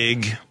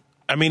big,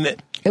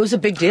 it was a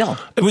big deal.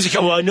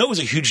 I know it was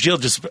a huge deal.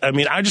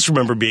 I just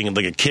remember being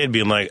a kid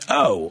being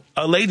oh,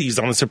 a lady's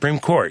on the Supreme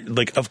Court.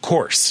 Of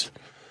course.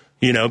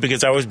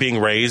 Because I was being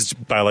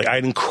raised by, I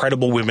had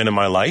incredible women in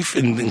my life,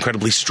 and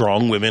incredibly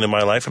strong women in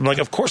my life. I'm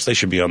of course they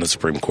should be on the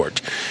Supreme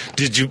Court.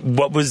 Do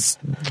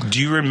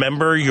you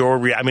remember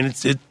your,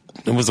 it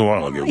was a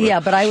while ago. Yeah,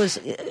 but I was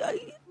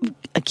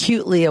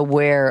acutely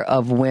aware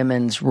of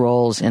women's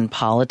roles in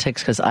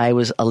politics because I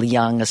was a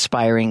young,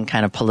 aspiring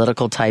kind of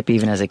political type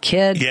even as a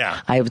kid. Yeah.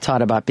 I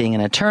thought about being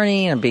an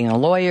attorney and being a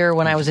lawyer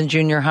when I was in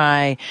junior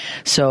high.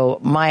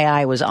 So my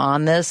eye was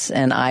on this,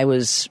 and I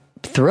was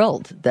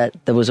thrilled that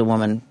there was a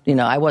woman.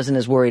 I wasn't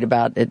as worried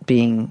about it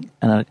being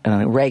a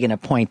Reagan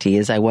appointee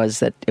as I was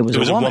that it was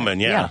a woman.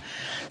 Yeah.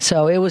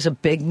 So it was a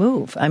big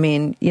move.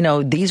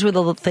 These were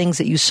the things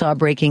that you saw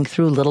breaking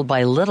through little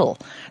by little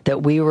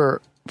that we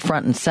were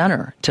front and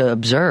center to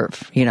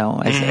observe,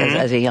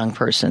 as a young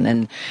person.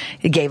 And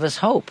it gave us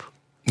hope.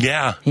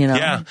 Yeah.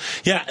 Yeah.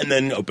 And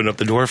then opened up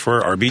the door for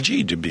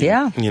RBG to be,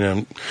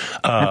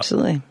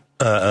 absolutely.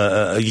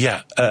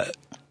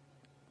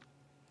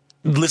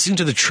 Listening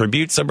to the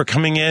tributes that were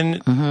coming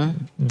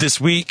in this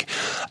week,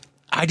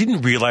 I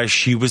didn't realize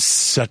she was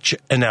such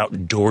an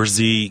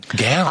outdoorsy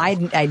gal. I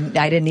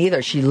didn't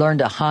either. She learned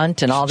to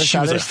hunt and all this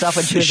other stuff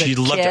when she was a kid. She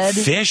loved to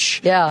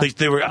fish. Yeah. Like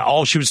they were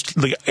all, she was,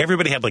 like,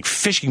 everybody had like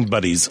fishing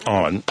buddies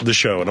on the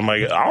show. And I'm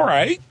like, all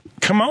right,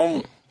 come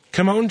on,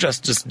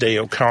 Justice Day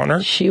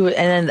O'Connor.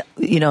 And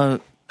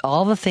then,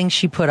 all the things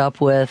she put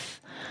up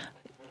with,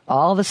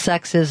 all the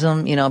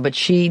sexism, but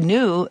she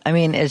knew,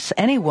 as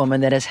any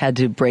woman that has had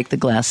to break the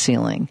glass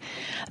ceiling,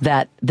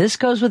 that this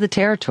goes with the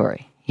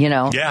territory.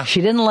 Yeah.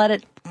 She didn't let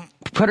it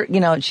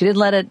she didn't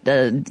let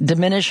it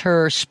diminish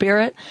her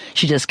spirit.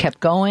 She just kept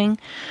going.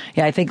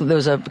 Yeah, I think there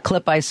was a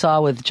clip I saw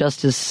with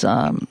Justice,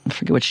 I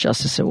forget which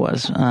justice it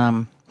was.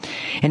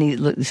 And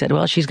he said,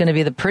 well, she's going to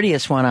be the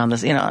prettiest one on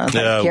this. I was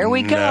like, here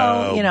we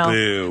go.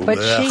 Boo. But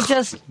she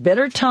just bit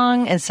her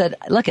tongue and said,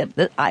 look,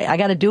 I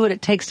got to do what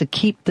it takes to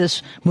keep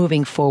this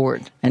moving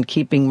forward and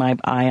keeping my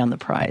eye on the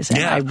prize.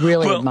 And I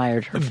really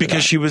admired her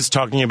because she was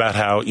talking about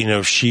how,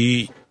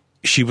 she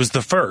was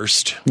the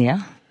first.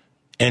 Yeah.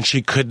 And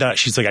she could not,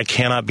 she's like, I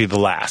cannot be the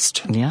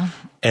last. Yeah.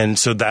 And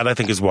so that, I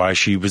think, is why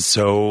she was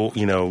so,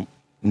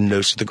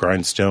 nose to the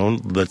grindstone.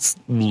 Let's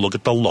look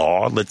at the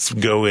law. Let's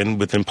go in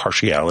with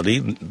impartiality.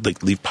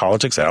 Like, leave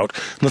politics out.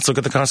 Let's look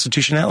at the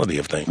constitutionality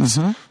of things.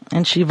 Mm-hmm.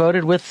 And she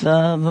voted with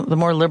the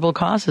more liberal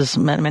causes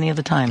many of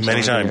the times.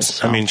 Many times.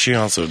 So. She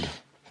also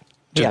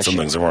did some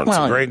things that weren't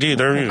so great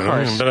either. Of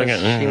course, but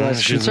again, she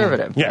was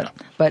conservative. Yeah.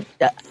 But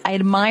I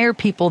admire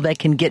people that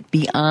can get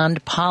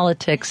beyond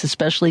politics,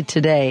 especially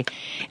today,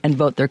 and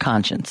vote their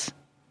conscience.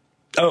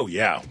 Oh,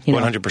 yeah.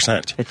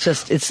 100%. It's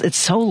just, it's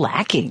so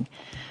lacking.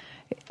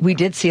 We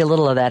did see a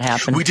little of that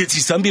happen. We did see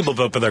some people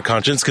vote for their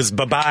conscience because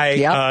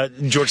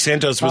George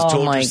Santos was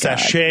told to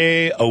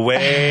sashay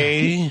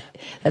away.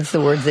 That's the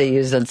words they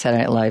used on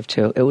Saturday Night Live,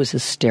 too. It was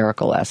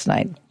hysterical last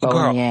night.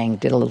 Bowen Yang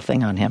did a little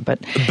thing on him. But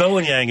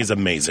Bowen Yang is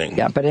amazing.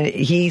 Yeah, but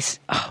he's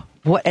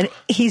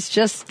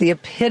just the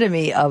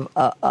epitome of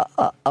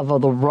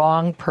the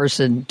wrong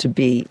person to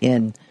be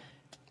in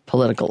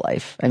political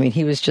life.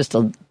 He was just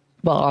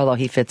although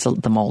he fits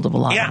the mold of a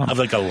lot of them. Yeah, of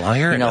like a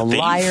liar and a thief.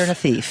 Liar and a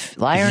thief.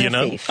 Liar and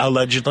a thief.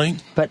 Allegedly.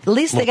 But at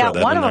least they got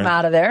one of them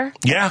out of there.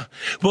 Yeah.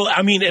 Well,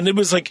 and it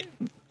was like,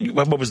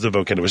 what was the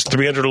vote count? It was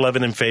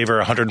 311 in favor,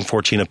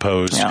 114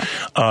 opposed. Yeah.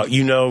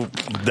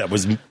 That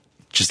was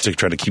just to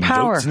try to keep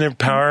votes in their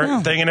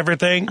power thing and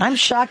everything. I'm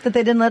shocked that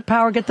they didn't let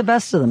power get the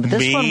best of them. But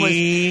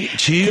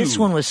this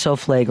one was so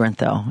flagrant,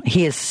 though.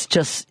 He is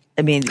just...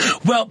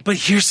 but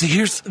here's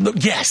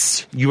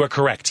yes, you are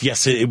correct.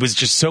 Yes, it was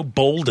just so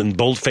bold and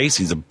bold-faced.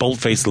 He's a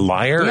bold-faced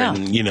liar,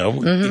 and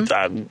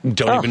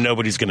don't even know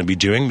what he's going to be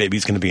doing. Maybe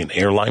he's going to be an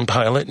airline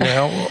pilot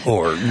now,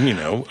 or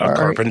a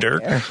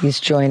carpenter. Or he's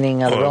joining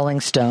the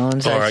Rolling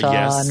Stones. I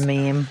saw a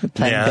meme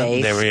playing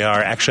bass. There we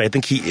are. Actually, I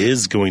think he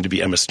is going to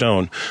be Emma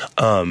Stone.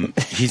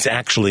 He's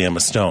actually Emma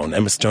Stone.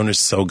 Emma Stone is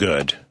so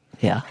good.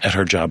 Yeah. At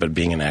her job at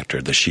being an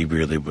actor, that she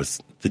really was.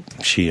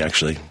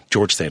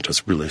 George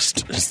Santos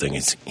released his thing.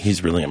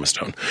 He's really Emma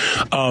Stone.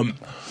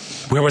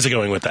 Where was he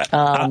going with that?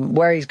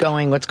 Where he's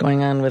going? What's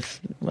going on with?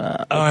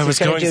 I was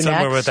going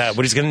somewhere next? with that.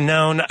 What he's going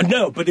to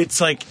no. But it's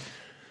like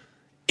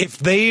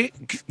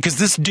because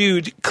this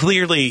dude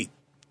clearly.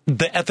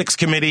 The ethics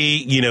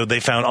committee, they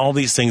found all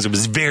these things. It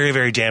was very,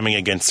 very damning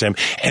against him.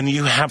 And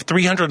you have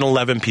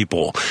 311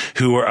 people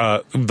who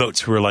are votes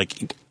who are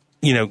like,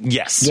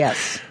 yes.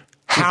 Yes.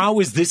 How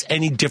is this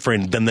any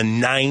different than the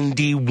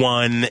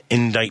 91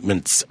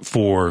 indictments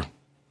for,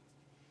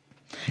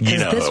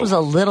 Because this was a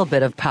little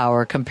bit of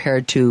power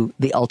compared to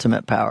the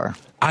ultimate power.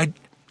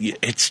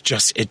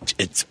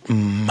 It's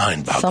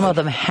mind-boggling. Some of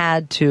them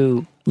had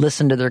to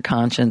listen to their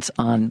conscience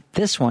on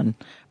this one,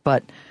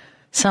 but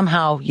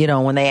somehow,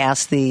 when they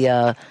asked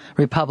the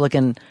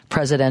Republican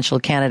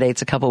presidential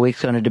candidates a couple of weeks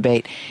ago in a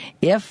debate,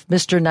 if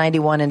Mr.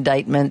 91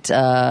 indictment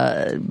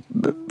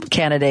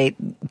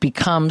candidate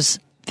becomes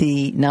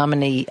the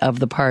nominee of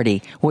the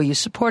party, will you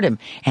support him?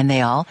 And they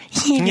all,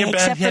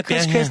 except for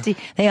Chris Christie,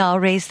 they all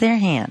raised their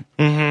hand.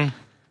 Mm-hmm.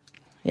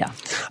 Yeah.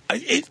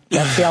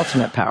 That's the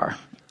ultimate power.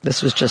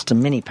 This was just a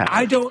mini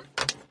power.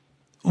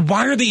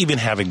 Why are they even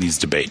having these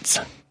debates?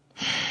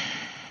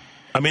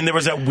 There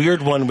was that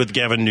weird one with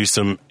Gavin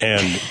Newsom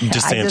and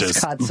DeSantis. I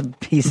just caught some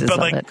pieces of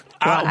it.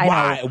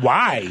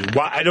 Why?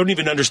 I don't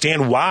even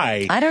understand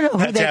why. I don't know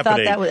who they thought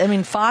that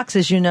was. Fox,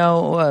 as you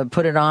know,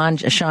 put it on.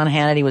 Sean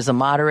Hannity was the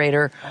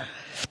moderator.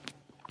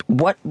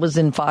 What was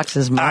in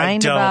Fox's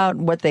mind about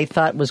what they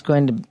thought was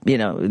going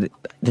to,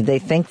 did they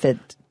think that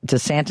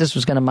DeSantis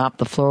was going to mop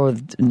the floor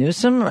with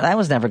Newsom? That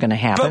was never going to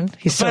happen.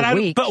 He's so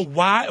weak. But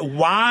why?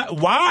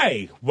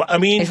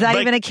 He's not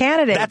even a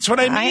candidate. That's what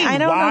I mean. I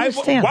don't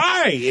understand.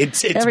 Why?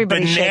 It's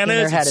Everybody's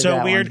bananas. It's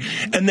so weird.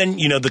 One. And then,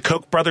 the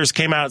Koch brothers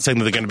came out saying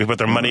that they're going to put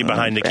their money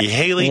behind Nikki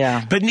Haley.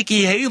 Yeah. But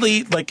Nikki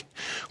Haley,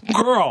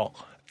 girl,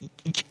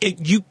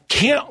 you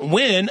can't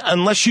win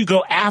unless you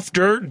go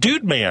after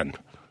Dude Man.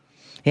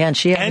 Yeah, and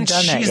she hasn't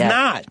done that yet. And she's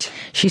not.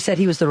 She said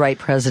he was the right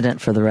president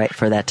for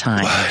that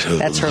time.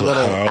 That's her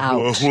little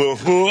out.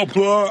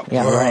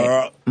 Yeah,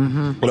 right.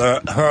 Mm-hmm.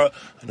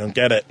 I don't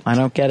get it. I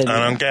don't get it.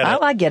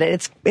 I get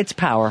it. It's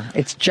power.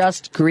 It's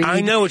just greed.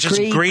 I know, it's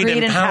just greed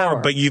and power.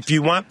 But if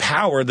you want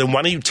power, then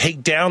why don't you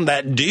take down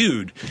that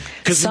dude?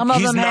 Because some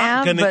of them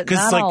have, but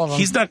not all of them.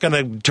 He's not going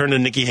to turn to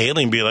Nikki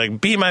Haley and be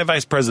like, be my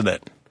vice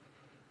president.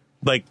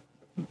 Like,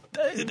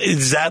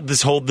 is that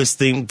this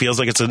thing feels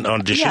like it's an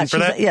audition for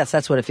that? Yes,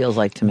 that's what it feels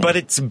like to me. But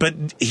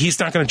he's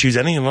not going to choose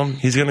any of them.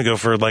 He's going to go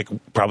for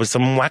probably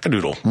some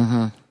wackadoodle.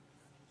 Mm-hmm.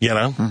 You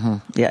know? Mm-hmm.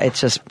 Yeah,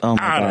 it's just, oh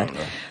my God.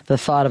 The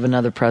thought of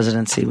another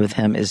presidency with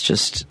him is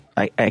just,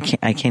 I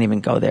can't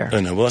even go there.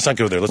 I know. Well, let's not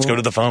go there. Let's go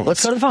to the phones.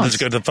 Let's go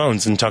to the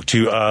phones and talk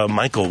to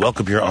Michael.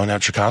 Welcome. You're on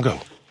Out Chicago.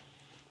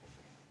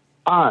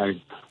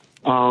 Hi.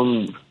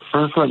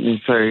 First, let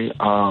me say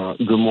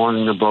good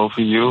morning to both of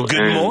you.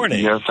 Good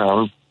morning. Yes,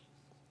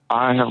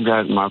 I have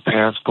gotten my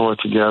passport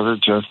together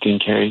just in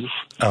case.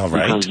 All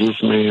right. Because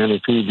this man,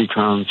 if he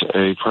becomes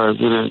a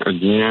president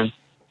again,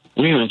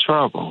 we're in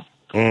trouble.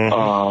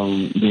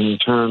 Mm-hmm. The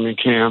internment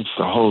camps,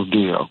 the whole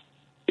deal.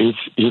 It's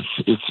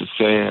a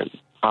sad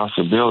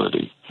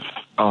possibility.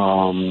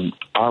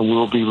 I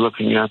will be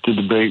looking at the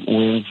debate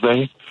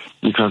Wednesday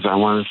because I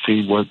want to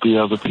see what the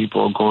other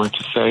people are going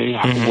to say.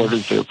 Mm-hmm. What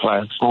is their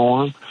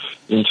platform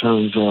in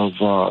terms of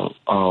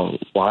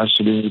why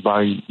should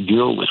anybody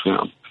deal with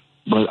them?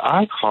 But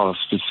I call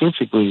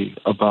specifically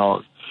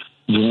about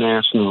the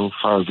National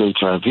SARS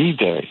HIV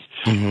Day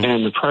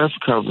and the press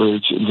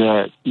coverage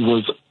that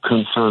was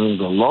concerning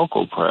the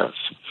local press.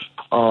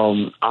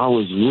 I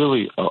was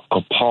really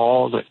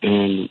appalled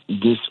and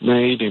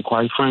dismayed and,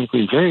 quite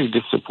frankly, very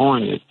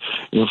disappointed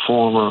in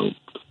former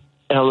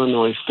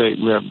Illinois State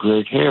Rep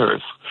Greg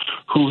Harris,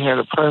 who had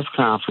a press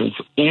conference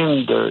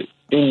in the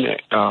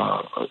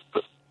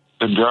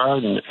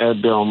garden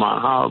at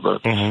Belmont Harbor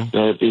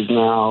that is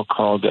now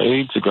called the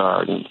AIDS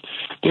Garden.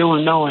 There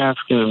were no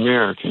African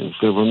Americans.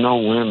 There were no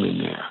women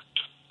there.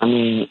 I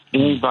mean,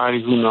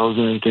 anybody who knows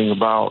anything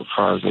about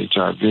SARS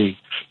HIV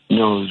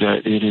knows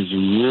that it is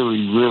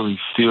really, really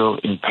still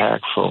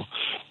impactful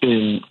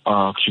in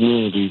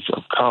communities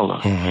of color.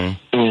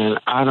 And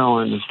I don't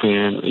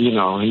understand,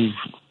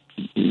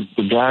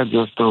 the guy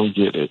just don't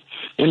get it.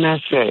 And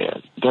that's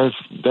sad.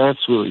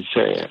 That's really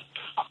sad.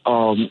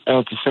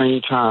 At the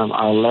same time,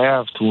 I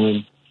laughed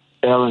when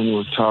Ellen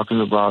was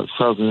talking about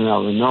Southern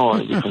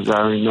Illinois because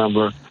I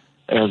remember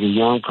as a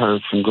young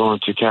person going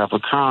to Kappa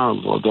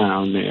Carnival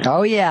down there.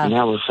 Oh, yeah. And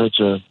that was such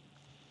a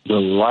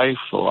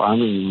delightful,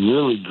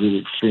 really good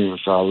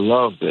experience. I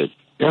loved it.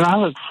 And I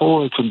look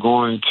forward to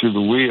going to the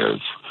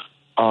Weirs.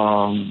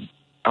 One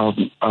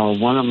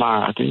of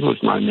I think it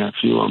was my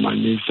nephew or my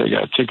niece, they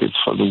got tickets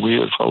for the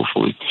Weirs,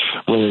 hopefully,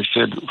 where they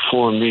said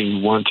for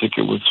me, one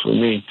ticket was for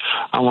me.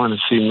 I want to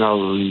see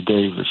Melody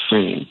Davis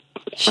sing.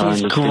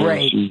 She's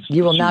great.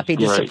 You will not be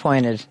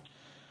disappointed.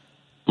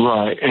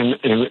 Right.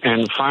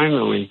 And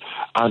finally,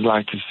 I'd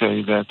like to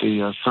say that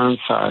the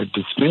Sunside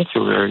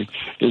Dispensary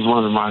is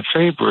one of my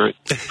favorite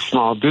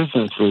small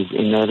businesses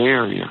in that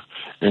area.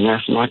 And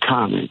that's my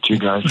comment. You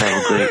guys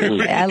have a great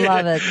week. I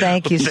love it.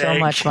 Thank you so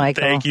much,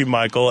 Michael. Thank you,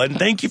 Michael. And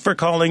thank you for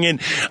calling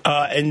in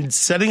and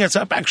setting us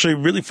up, actually,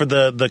 really for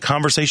the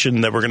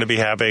conversation that we're going to be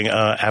having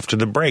after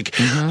the break.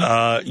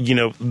 The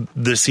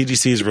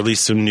CDC has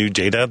released some new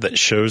data that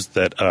shows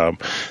that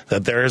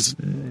there's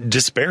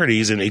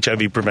disparities in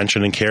HIV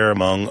prevention and care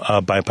among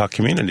BIPOC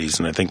communities.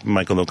 And I think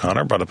Michael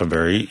O'Connor brought up a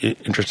very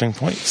interesting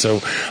point.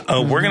 So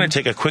we're going to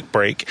take a quick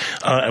break.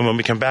 And when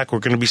we come back, we're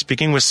going to be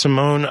speaking with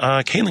Simone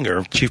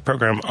Kalinger, Chief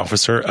Program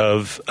Officer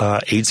of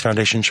AIDS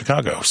Foundation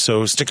Chicago.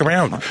 So stick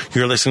around.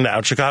 You're listening to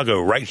Out Chicago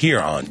right here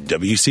on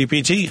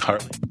WCPT.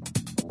 Hartley.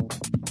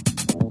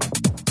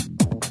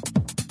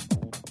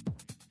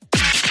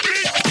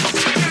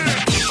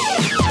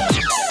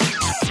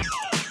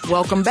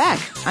 Welcome back.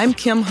 I'm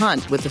Kim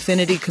Hunt with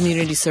Affinity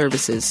Community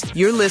Services.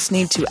 You're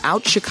listening to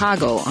Out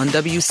Chicago on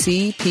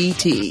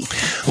WCPT.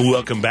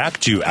 Welcome back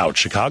to Out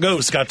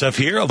Chicago. Scott Duff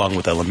here, along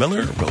with Ellen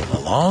Miller, rolling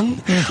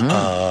along.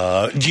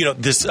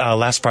 This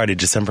last Friday,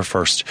 December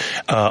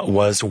 1st,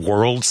 was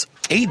World's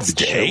AIDS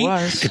Day. Sure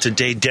was. It's a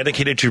day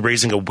dedicated to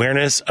raising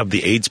awareness of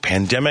the AIDS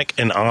pandemic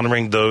and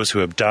honoring those who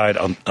have died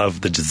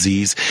of the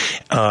disease.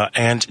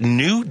 And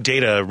new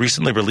data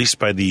recently released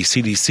by the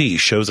CDC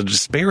shows a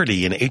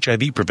disparity in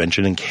HIV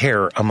prevention and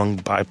care among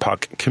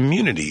BIPOC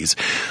communities.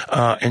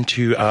 And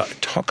to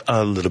talk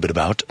a little bit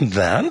about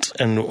that,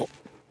 and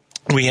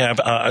we have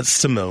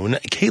Simone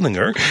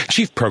Kalinger,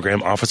 Chief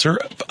Program Officer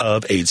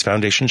of AIDS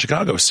Foundation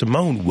Chicago.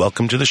 Simone,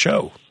 welcome to the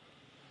show.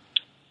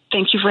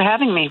 Thank you for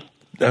having me.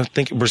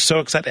 We're so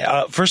excited.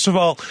 First of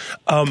all,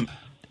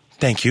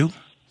 thank you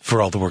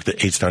for all the work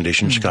that AIDS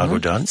Foundation Chicago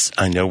does.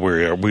 I know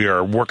we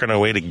are working our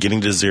way to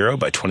getting to zero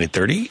by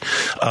 2030.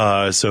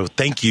 So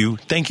thank you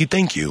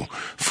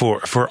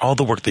for all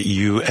the work that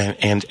you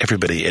and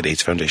everybody at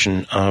AIDS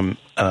Foundation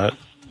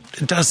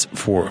does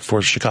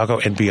for Chicago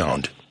and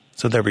beyond.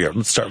 So there we are.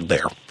 Let's start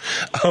there.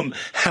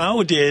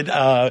 How did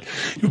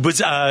was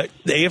the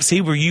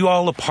AFC? Were you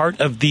all a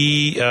part of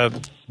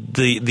the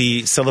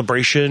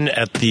celebration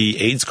at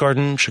the AIDS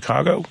Garden,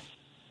 Chicago?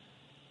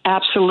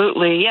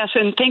 Absolutely, yes,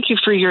 and thank you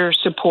for your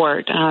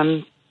support.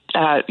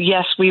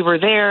 Yes, we were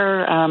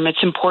there.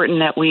 It's important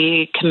that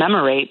we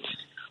commemorate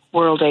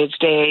World AIDS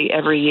Day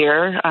every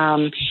year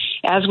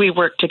as we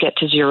work to get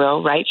to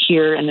zero right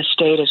here in the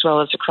state as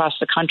well as across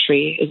the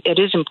country. It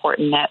is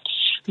important that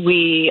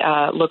we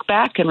look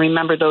back and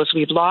remember those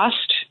we've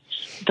lost,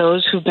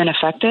 those who've been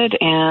affected,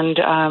 and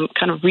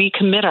kind of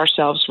recommit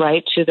ourselves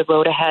right to the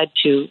road ahead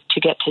to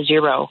get to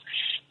zero.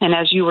 And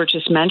as you were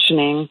just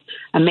mentioning,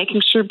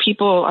 making sure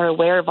people are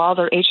aware of all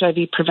their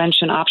HIV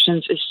prevention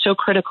options is so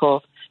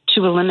critical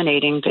to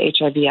eliminating the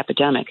HIV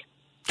epidemic.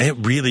 It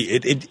really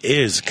it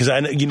is, because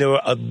I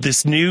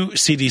this new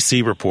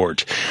CDC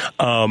report.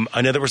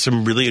 I know there were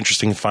some really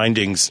interesting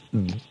findings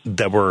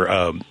that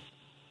were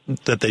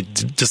that they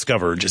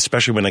discovered,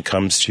 especially when it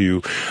comes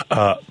to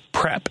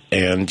PrEP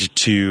and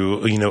to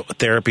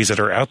therapies that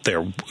are out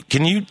there.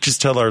 Can you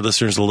just tell our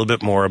listeners a little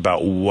bit more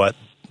about what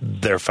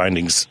their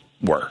findings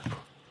were?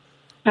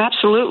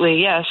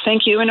 Absolutely, yes.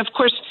 Thank you. And of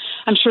course,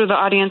 I'm sure the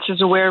audience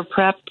is aware of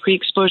PrEP,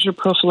 pre-exposure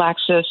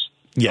prophylaxis.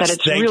 Yes, that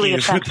it's really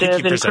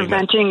effective in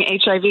preventing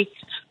HIV.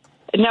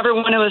 Never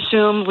want to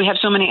assume, we have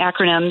so many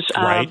acronyms,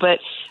 right. But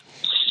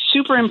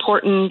super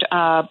important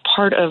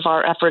part of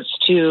our efforts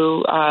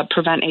to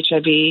prevent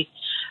HIV.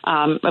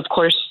 Of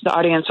course, the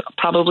audience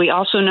probably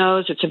also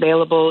knows it's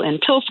available in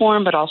pill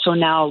form, but also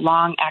now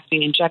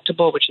long-acting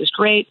injectable, which is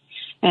great,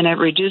 and it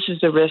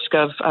reduces the risk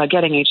of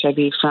getting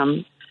HIV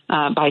from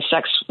by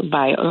sex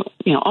by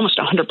almost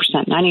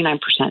 100%, 99%.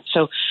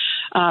 So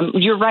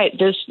you're right.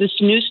 This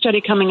new study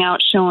coming out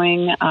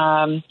showing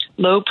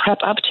low PrEP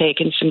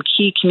uptake in some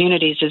key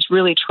communities is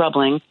really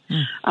troubling.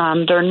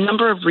 There are a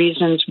number of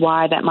reasons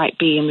why that might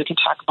be, and we can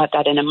talk about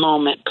that in a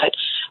moment. But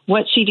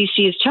what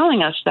CDC is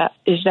telling us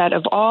is that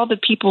of all the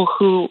people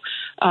who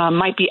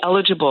might be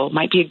eligible,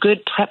 might be a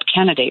good PrEP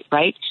candidate,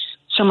 right?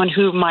 Someone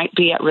who might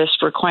be at risk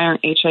for acquiring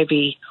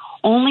HIV,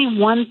 only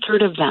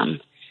 1/3 of them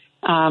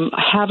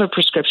have a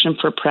prescription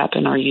for PrEP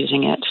and are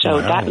using it. So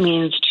that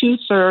means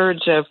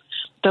 2/3 of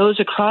those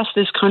across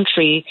this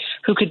country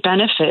who could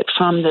benefit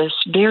from this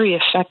very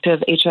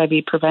effective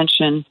HIV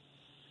prevention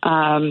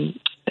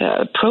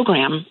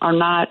program are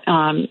not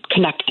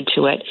connected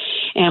to it.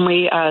 And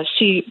we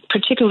see,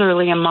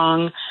 particularly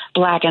among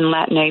Black and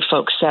Latina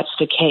folks, that's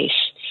the case.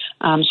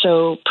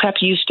 So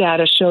PrEP use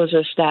data shows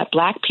us that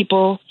Black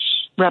people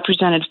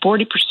represented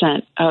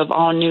 40% of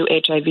all new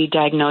HIV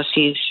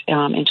diagnoses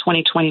in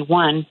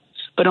 2021,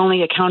 but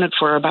only accounted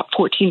for about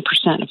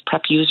 14% of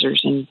PrEP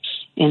users in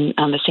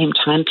the same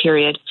time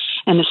period.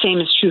 And the same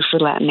is true for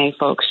Latina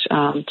folks.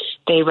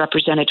 They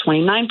represented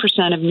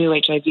 29% of new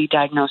HIV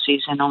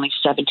diagnoses and only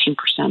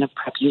 17% of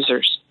PrEP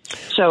users.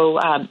 So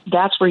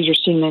that's where you're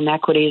seeing the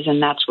inequities,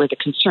 and that's where the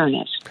concern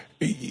is.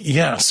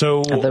 Yeah.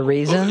 So the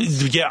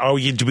reasons? Yeah. Oh,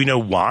 do we know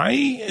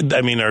why?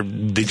 I mean, are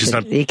they just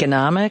not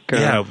economic? Or?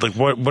 Yeah. Like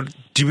what?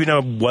 Do we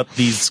know what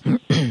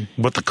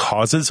the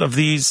causes of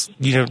these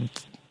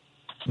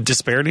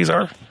disparities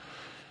are?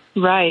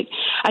 Right.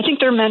 I think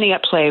there are many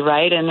at play,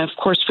 right? And of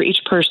course, for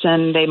each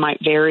person, they might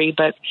vary.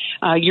 But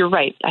you're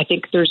right. I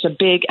think there's a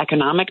big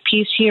economic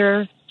piece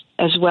here,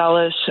 as well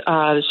as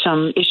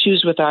some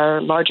issues with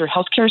our larger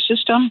healthcare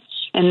system.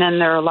 And then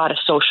there are a lot of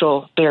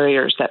social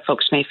barriers that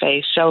folks may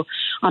face. So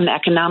on the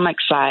economic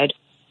side,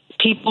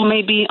 people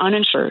may be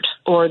uninsured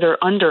or they're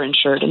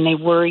underinsured, and they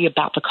worry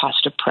about the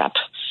cost of PrEP.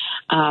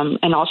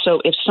 And also,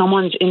 if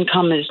someone's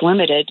income is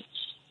limited,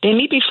 they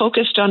may be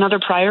focused on other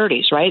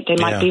priorities, right? They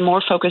might be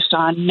more focused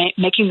on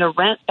making the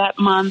rent that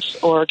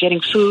month or getting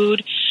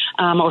food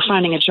or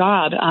finding a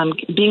job.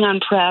 Being on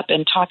PrEP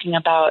and talking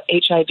about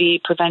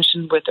HIV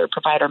prevention with their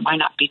provider might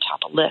not be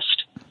top of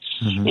list.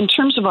 Mm-hmm. In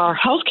terms of our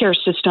healthcare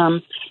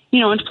system,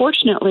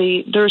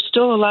 unfortunately, there's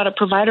still a lot of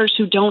providers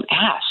who don't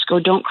ask or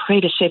don't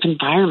create a safe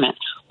environment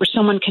where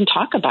someone can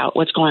talk about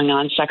what's going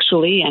on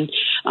sexually and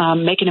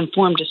make an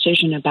informed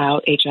decision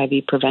about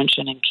HIV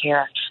prevention and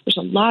care. There's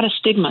a lot of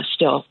stigma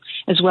still,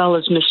 as well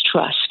as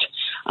mistrust.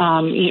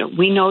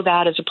 We know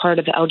that as a part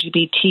of the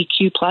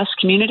LGBTQ plus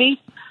community.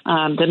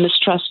 The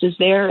mistrust is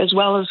there, as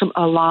well as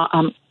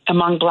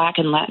among Black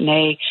and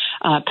Latina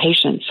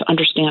patients,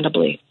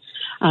 understandably.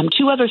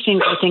 Two other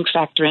things I think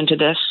factor into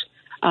this.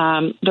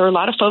 There are a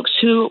lot of folks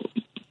who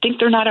think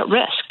they're not at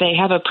risk. They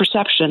have a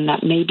perception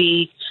that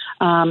maybe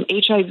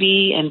HIV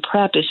and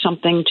PrEP is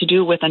something to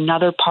do with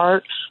another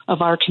part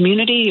of our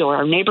community or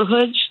our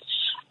neighborhoods.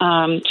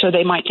 So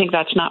they might think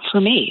that's not for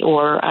me,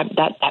 or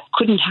that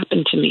couldn't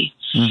happen to me.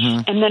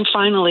 Mm-hmm. And then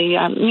finally,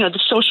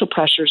 the social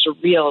pressures are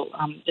real.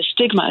 The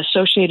stigma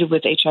associated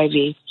with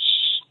HIV,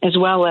 as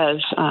well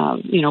as,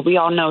 we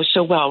all know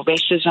so well,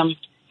 racism,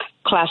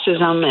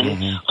 classism,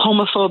 and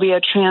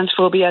homophobia,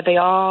 transphobia, they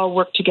all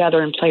work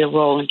together and play a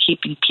role in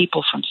keeping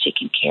people from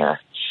seeking care,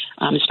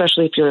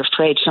 especially if you're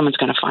afraid someone's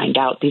going to find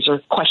out. These are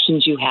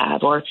questions you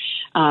have or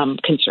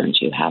concerns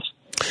you have.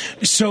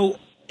 So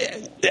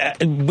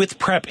with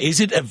PrEP, is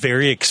it a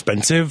very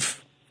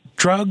expensive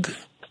drug,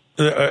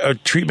 a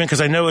treatment?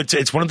 Because I know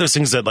it's one of those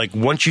things that, like,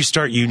 once you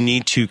start, you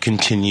need to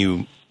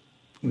continue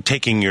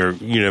taking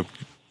you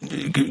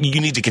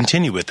need to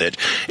continue with it.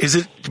 Is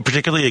it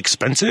particularly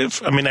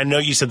expensive? I mean, I know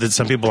you said that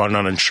some people are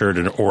not insured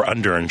or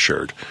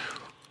underinsured.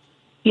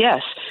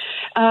 Yes.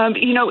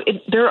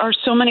 There are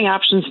so many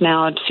options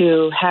now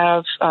to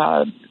have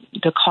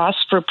the cost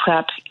for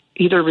PrEP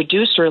either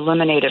reduced or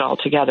eliminated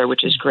altogether,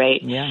 which is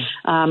great. Yeah.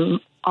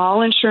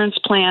 All insurance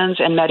plans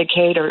and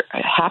Medicaid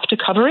have to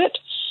cover it,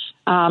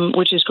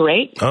 which is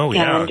great. Oh,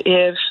 yeah.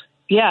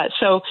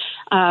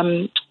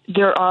 And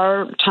there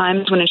are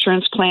times when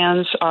insurance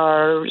plans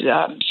are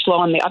slow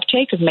on the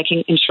uptake of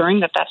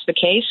ensuring that that's the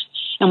case.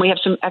 And we have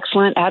some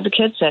excellent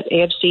advocates at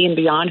AFC and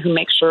beyond who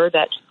make sure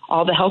that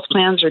all the health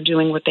plans are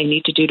doing what they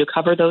need to do to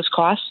cover those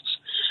costs.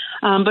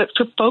 But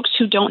for folks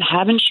who don't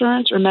have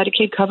insurance or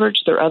Medicaid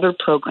coverage, there are other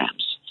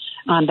programs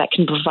that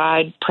can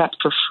provide PrEP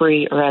for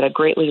free or at a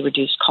greatly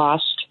reduced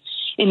cost.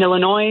 In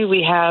Illinois,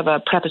 we have a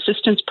PrEP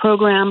assistance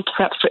program,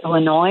 PrEP for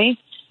Illinois.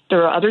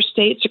 There are other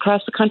states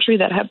across the country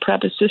that have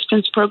PrEP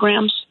assistance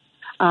programs.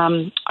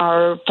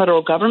 Our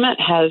federal government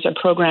has a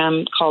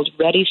program called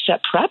Ready,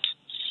 Set, PrEP,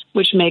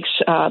 which makes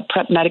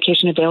PrEP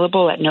medication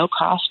available at no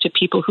cost to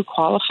people who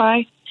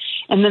qualify.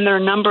 And then there are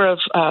a number of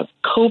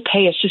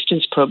co-pay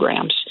assistance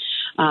programs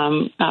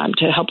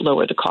to help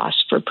lower the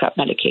cost for PrEP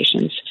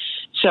medications.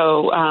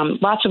 So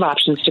lots of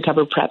options to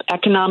cover PrEP.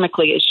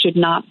 Economically, it should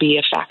not be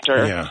a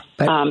factor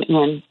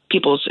in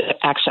people's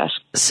access.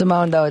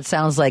 Simone, though, it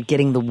sounds like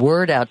getting the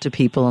word out to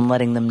people and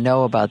letting them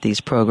know about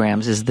these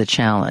programs is the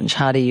challenge.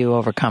 How do you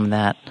overcome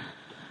that?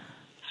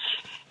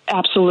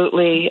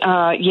 Absolutely.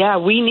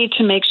 We need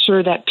to make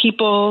sure that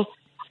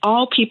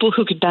all people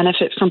who could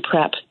benefit from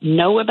PrEP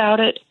know about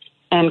it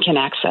and can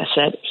access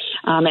it.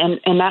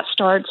 And that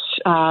starts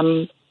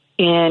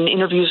in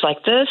interviews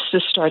like this.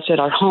 This starts at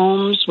our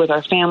homes with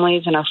our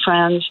families and our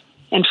friends,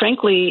 and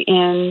frankly,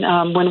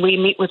 when we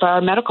meet with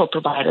our medical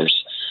providers.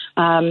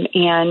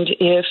 And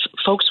if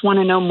folks want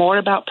to know more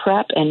about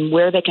PrEP and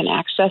where they can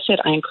access it,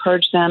 I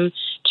encourage them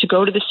to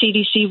go to the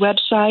CDC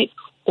website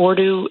or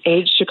to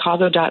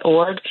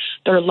aidschicago.org.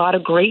 There are a lot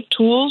of great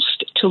tools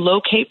to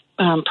locate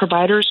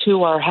providers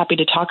who are happy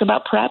to talk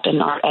about PrEP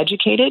and are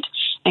educated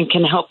and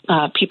can help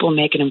people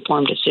make an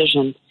informed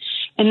decision.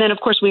 And then, of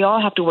course, we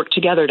all have to work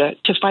together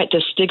to fight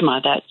this stigma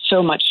that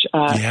so much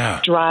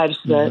drives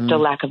the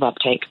lack of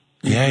uptake.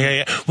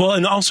 Yeah. Well,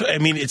 and also, I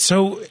mean, it's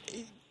so,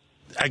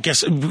 I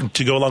guess,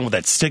 to go along with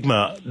that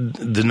stigma,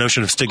 the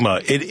notion of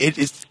stigma, it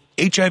is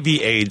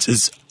HIV/AIDS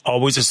is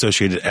always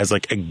associated as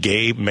like a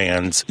gay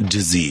man's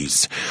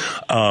disease.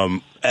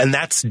 And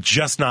that's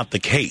just not the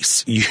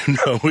case.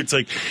 It's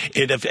like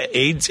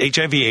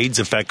HIV/AIDS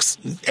affects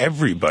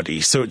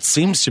everybody. So it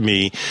seems to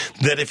me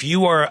that if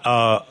you are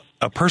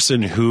a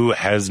person who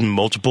has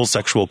multiple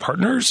sexual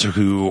partners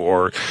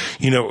that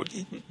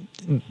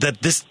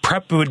this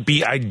PrEP would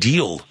be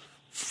ideal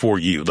for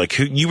you. Like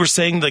you were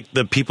saying, like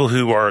the people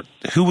who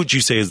would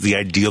you say is the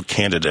ideal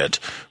candidate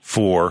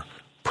for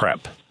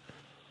PrEP?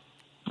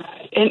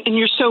 And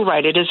you're so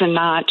right. It is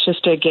not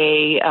just a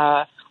gay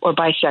or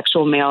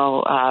bisexual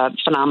male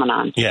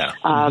phenomenon. Yeah.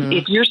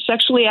 If you're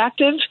sexually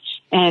active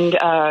and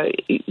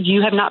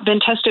you have not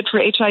been tested for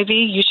HIV,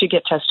 you should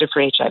get tested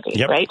for HIV,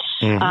 right?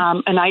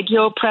 Mm-hmm. An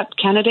ideal PrEP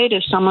candidate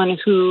is someone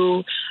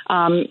who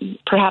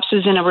perhaps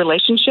is in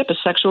a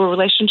sexual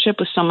relationship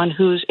with someone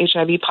who's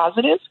HIV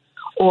positive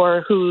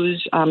or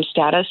whose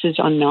status is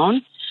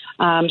unknown.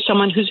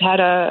 Someone who's had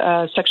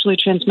a sexually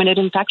transmitted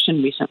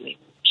infection recently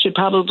should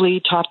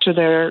probably talk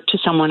to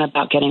someone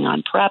about getting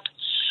on PrEP.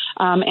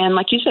 And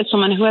like you said,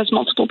 someone who has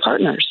multiple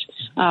partners.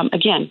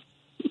 Again,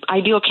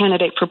 ideal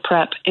candidate for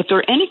PrEP. If there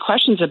are any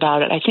questions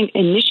about it, I think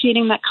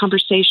initiating that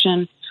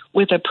conversation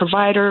with a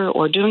provider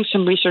or doing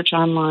some research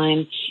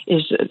online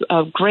is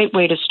a great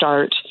way to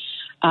start.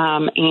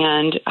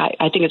 And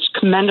I think it's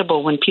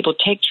commendable when people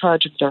take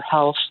charge of their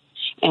health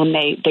and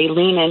they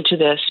lean into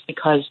this,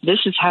 because this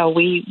is how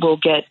we will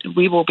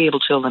be able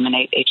to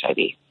eliminate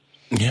HIV.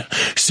 Yeah.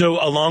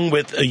 So along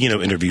with,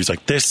 interviews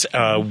like this,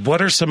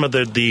 what are some of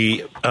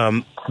the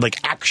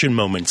action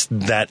moments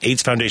that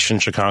AIDS Foundation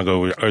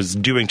Chicago is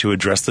doing to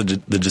address the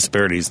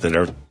disparities that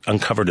are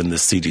uncovered in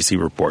this CDC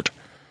report?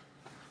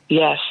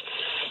 Yes.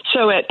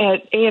 So at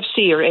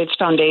AFC, or AIDS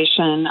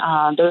Foundation,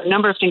 there are a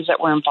number of things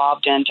that we're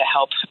involved in to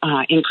help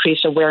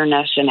increase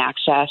awareness and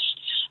access.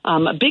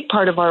 A big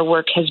part of our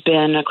work has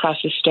been across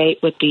the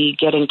state with the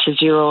Getting to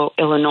Zero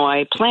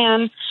Illinois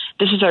plan.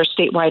 This is our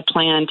statewide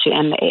plan to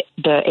end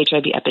the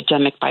HIV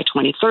epidemic by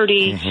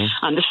 2030.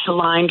 Mm-hmm. This is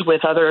aligned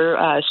with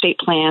other state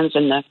plans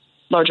and the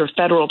larger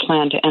federal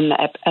plan to end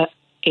the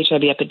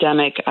HIV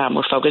epidemic.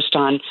 We're focused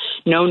on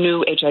no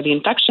new HIV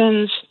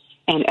infections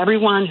and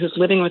everyone who's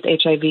living with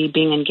HIV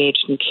being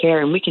engaged in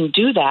care. And we can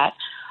do that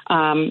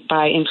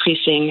by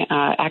increasing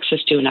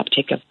access to and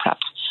uptake of PrEP.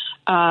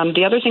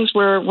 The other things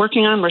we're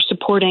working on, we're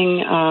supporting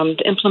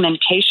the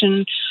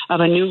implementation of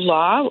a new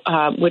law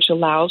which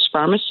allows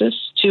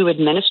pharmacists to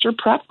administer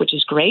PrEP, which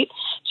is great.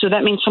 So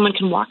that means someone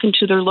can walk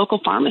into their local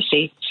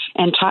pharmacy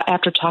and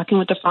after talking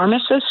with the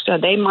pharmacist,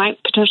 they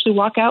might potentially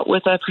walk out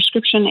with a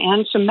prescription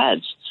and some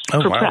meds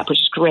for PrEP, which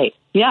is great.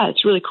 Yeah,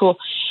 it's really cool.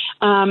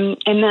 And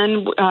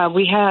then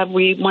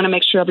we want to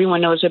make sure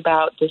everyone knows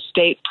about the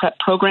state PrEP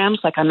programs,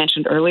 like I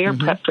mentioned earlier,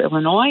 PrEP for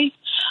Illinois.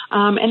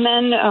 And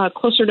then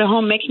closer to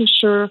home, making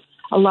sure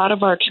a lot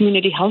of our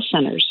community health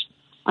centers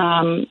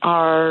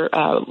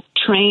are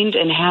trained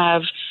and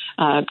have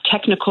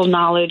technical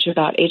knowledge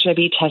about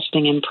HIV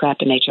testing and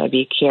PrEP and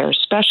HIV care,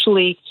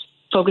 especially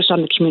focused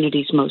on the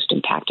communities most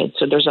impacted.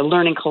 So there's a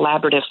learning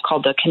collaborative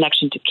called the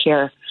Connection to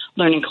Care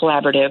Learning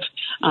Collaborative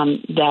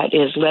that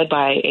is led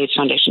by AIDS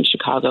Foundation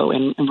Chicago,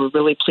 and we're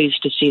really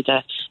pleased to see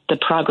the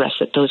progress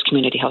that those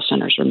community health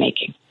centers are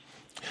making.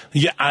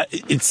 Yeah,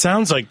 it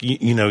sounds like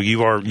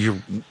you're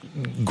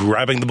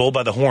grabbing the bull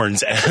by the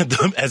horns,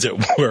 as it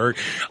were,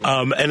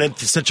 and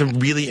it's such a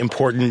really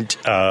important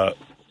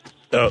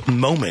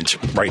moment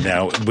right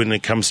now when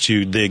it comes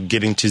to the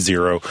getting to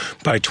zero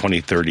by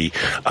 2030.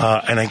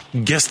 And I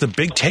guess the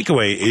big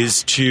takeaway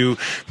is to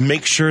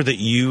make sure that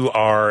you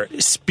are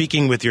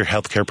speaking with your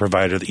healthcare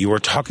provider, that you are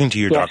talking to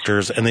your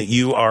doctors, and that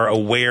you are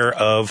aware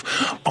of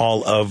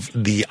all of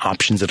the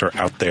options that are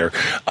out there.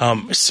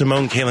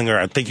 Simone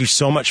Kalinger, thank you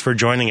so much for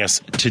joining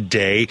us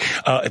today.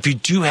 If you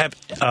do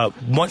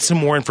want some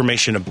more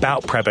information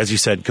about PrEP, as you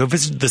said, go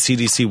visit the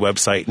CDC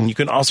website, and you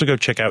can also go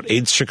check out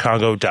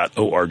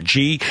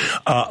aidschicago.org.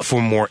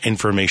 For more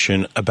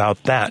information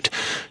about that.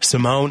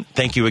 Simone,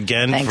 thank you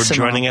again for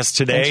joining us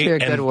today. Thanks for your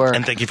good work.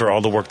 And thank you for all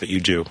the work that you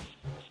do.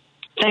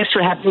 Thanks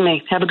for having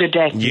me. Have a good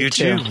day. You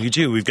too. You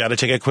too. We've got to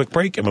take a quick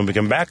break, and when we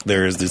come back,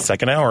 there is the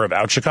second hour of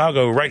Out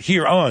Chicago right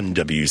here on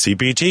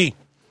WCPT.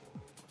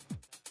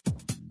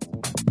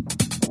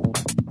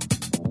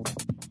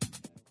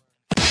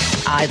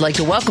 I'd like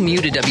to welcome you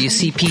to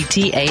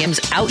WCPT AM's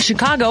Out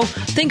Chicago.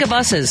 Think of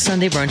us as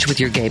Sunday brunch with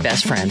your gay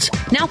best friends.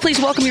 Now please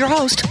welcome your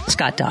host,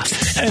 Scott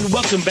Duff. And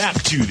welcome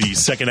back to the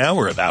second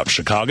hour of Out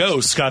Chicago.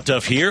 Scott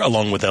Duff here,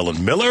 along with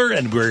Ellen Miller,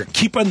 and we're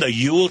keeping the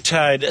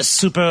Yuletide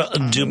super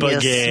duper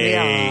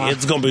gay.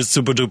 It's going to be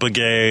super duper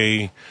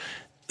gay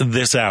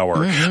this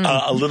hour.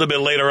 A little bit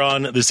later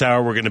on this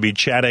hour, we're going to be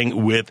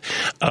chatting with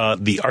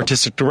the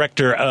artistic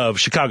director of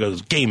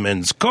Chicago's Gay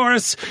Men's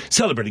Chorus,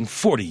 celebrating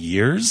 40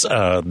 years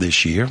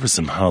this year with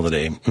some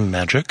holiday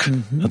magic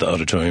at the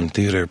Auditorium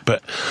Theater.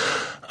 But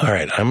all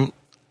right,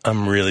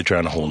 I'm really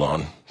trying to hold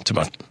on to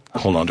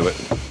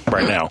it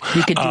right now.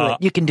 You can do it.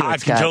 You can do it, I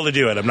can totally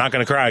do it. I'm not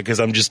going to cry because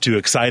I'm just too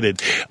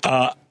excited.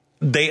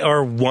 They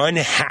are one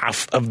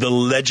half of the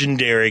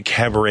legendary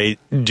cabaret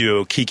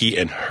duo Kiki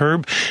and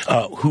Herb,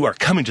 who are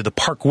coming to the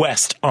Park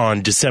West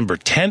on December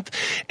 10th,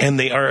 and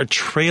they are a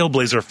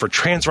trailblazer for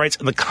trans rights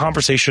and the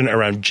conversation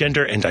around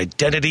gender and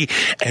identity,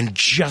 and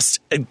just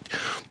a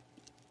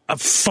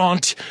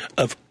font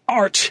of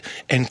art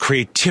and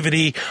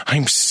creativity.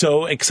 I'm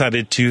so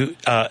excited to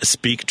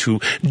speak to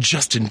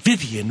Justin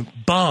Vivian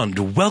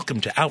Bond. Welcome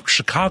to Out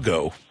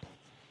Chicago.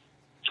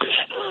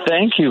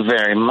 Thank you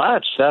very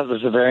much. That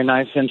was a very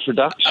nice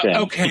introduction.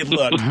 Okay,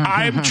 look,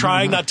 I'm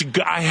trying not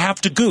to. I have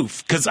to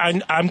goof because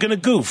I'm going to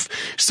goof.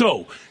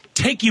 So,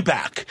 take you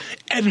back,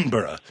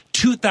 Edinburgh,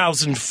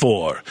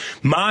 2004.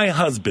 My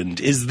husband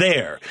is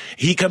there.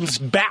 He comes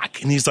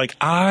back and he's like,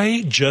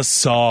 I just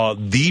saw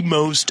the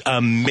most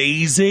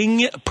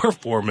amazing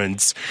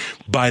performance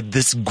by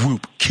this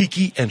group,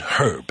 Kiki and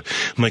Herb.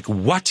 I'm like,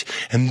 what?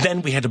 And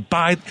then we had to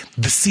buy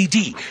the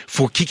CD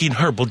for Kiki and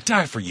Herb Will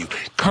Die For You,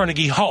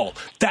 Carnegie Hall.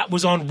 That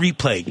was on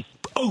replay.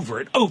 Over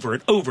and over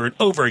and over and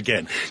over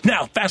again.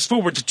 Now, fast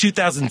forward to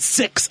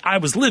 2006. I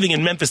was living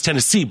in Memphis,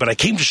 Tennessee, but I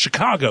came to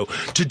Chicago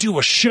to do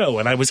a show,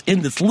 and I was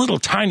in this little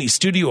tiny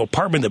studio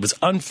apartment that was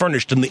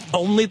unfurnished, and the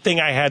only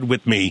thing I had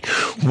with me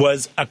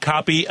was a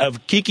copy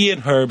of Kiki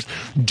and Herb's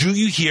Do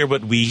You Hear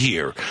What We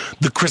Hear,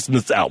 the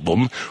Christmas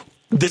album.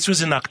 This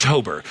was in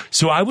October,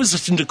 so I was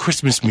listening to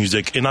Christmas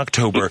music in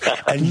October,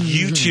 and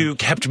you two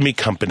kept me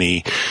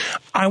company.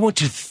 I want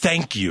to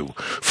thank you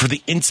for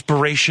the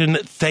inspiration.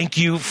 Thank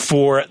you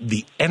for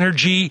the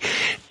energy.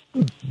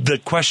 The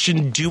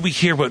question, do we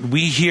hear what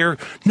we hear?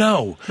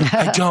 No,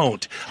 I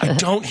don't. I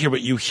don't hear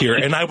what you hear,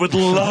 and I would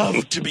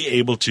love to be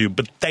able to,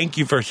 but thank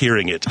you for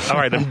hearing it. All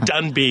right, I'm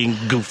done being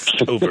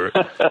goofed over.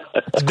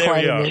 There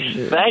we are.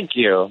 Thank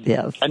you.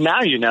 Yes. And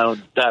now you know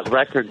that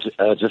record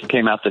just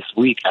came out this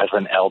week as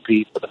an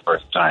LP for the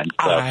first time.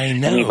 So I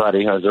know.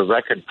 Anybody who has a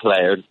record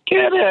player,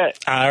 get it.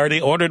 I already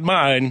ordered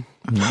mine.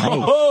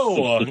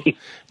 Oh,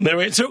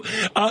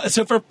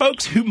 so for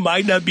folks who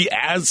might not be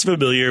as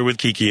familiar with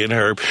Kiki and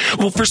Herb,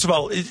 well, first of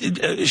all,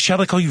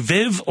 shall I call you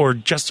Viv, or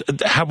just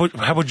how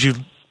would you?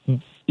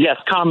 Yes,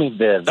 call me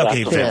Viv.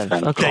 Okay, Viv.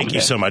 Okay. Thank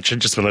you so much. I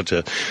just wanted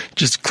to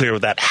just clear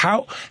with that.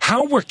 How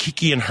were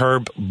Kiki and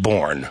Herb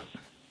born?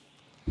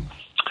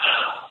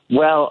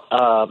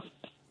 Well,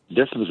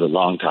 this was a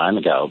long time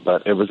ago,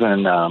 but it was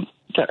in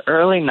the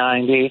early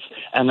 90s,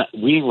 and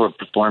we were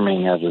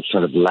performing as a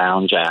sort of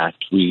lounge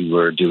act. We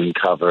were doing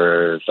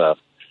covers of,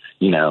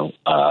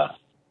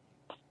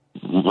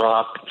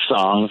 rock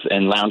songs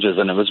in lounges,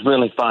 and it was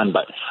really fun.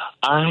 But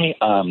I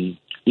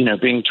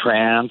being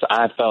trans,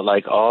 I felt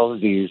like all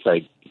of these,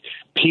 like,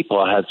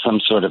 people had some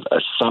sort of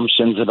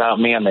assumptions about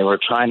me, and they were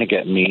trying to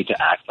get me to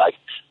act like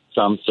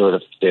some sort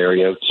of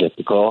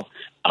stereotypical,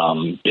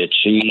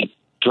 bitchy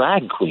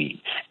drag queen.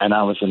 And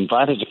I was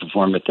invited to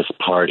perform at this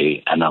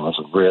party, and I was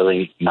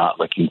really not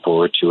looking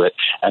forward to it.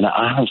 And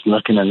I was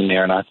looking in the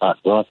mirror, and I thought,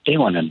 well, if they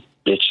want a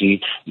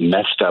bitchy,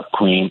 messed up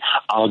queen,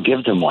 I'll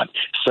give them one.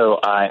 So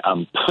I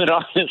put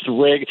on this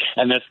wig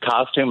and this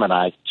costume, and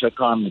I took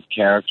on the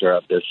character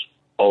of this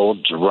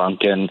old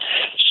drunken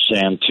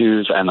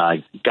chanteuse, and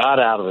I got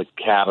out of the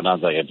cab, and I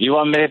was like, if you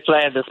want me to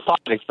play at this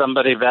party,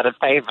 somebody better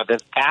pay for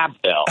this cab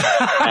bill.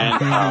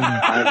 And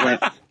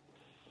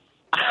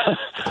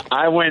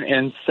I went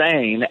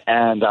insane,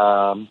 and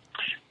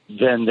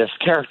then this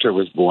character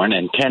was born,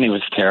 and Kenny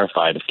was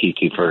terrified of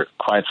Kiki for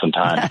quite some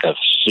time because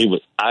she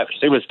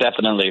was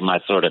definitely my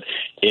sort of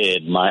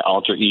id, my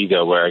alter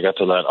ego, where I got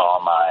to let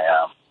all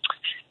my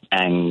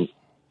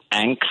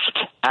angst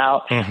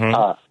out.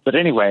 Mm-hmm. But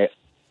anyway,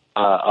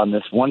 on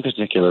this one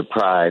particular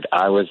Pride,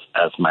 I was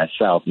as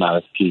myself, not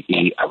as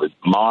Kiki. I was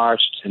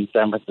marched in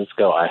San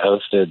Francisco. I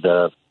hosted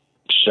the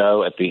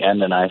show at the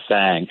end, and I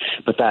sang.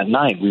 But that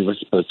night, we were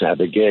supposed to have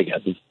a gig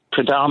at this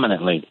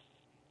predominantly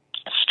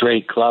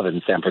straight club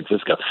in San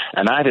Francisco,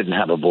 and I didn't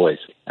have a voice.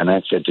 And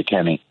I said to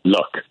Kenny,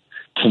 look,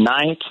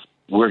 tonight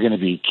we're going to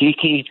be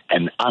Kiki,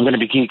 and I'm going to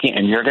be Kiki,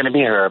 and you're going to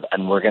be Herb,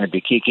 and we're going to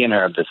be Kiki and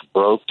Herb, this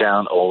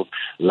broke-down old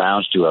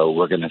lounge duo.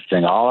 We're going to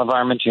sing all of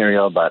our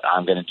material, but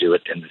I'm going to do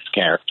it in this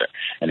character.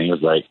 And he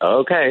was like,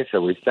 okay.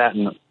 So we sat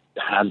and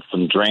had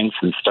some drinks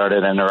and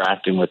started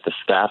interacting with the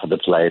staff of the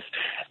place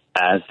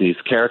as these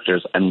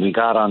characters, and we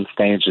got on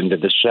stage and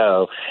did the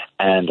show,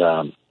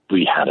 and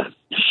we had a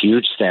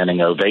huge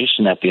standing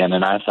ovation at the end,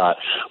 and I thought,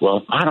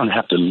 well, I don't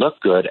have to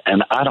look good,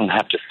 and I don't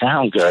have to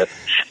sound good,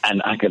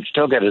 and I can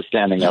still get a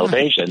standing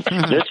ovation.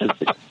 This is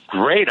a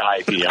great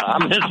idea.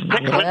 I'm going to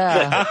stick with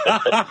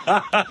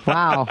it.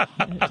 Wow.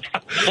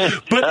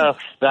 But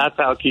that's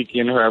how Kiki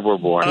and Herb were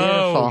born.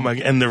 Oh, my,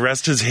 and the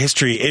rest is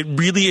history. It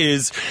really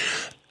is.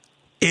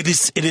 It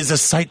is a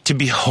sight to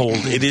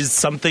behold. It is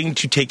something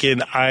to take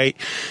in. I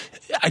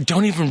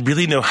don't even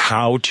really know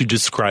how to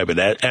describe it.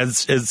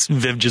 As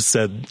Viv just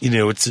said,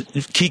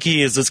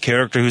 Kiki is this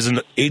character who's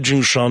an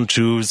aging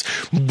chanteuse,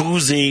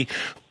 boozy,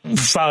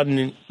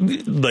 fun.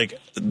 Like,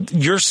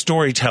 your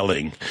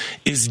storytelling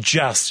is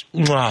just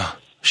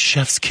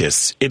chef's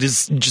kiss. It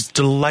is just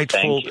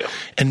delightful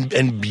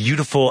and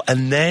beautiful.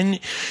 And then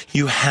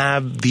you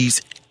have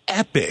these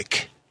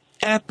epic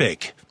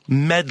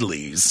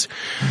medleys.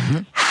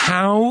 Mm-hmm.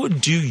 How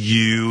do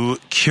you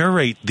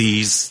curate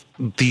these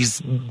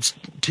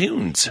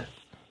tunes?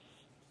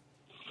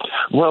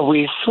 Well,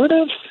 we sort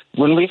of,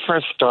 when we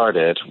first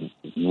started,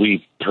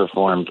 we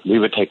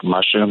would take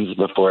mushrooms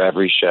before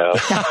every show.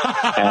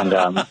 And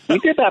we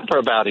did that for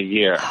about a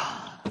year.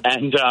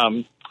 And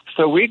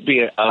so we'd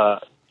be,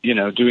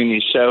 doing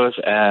these shows,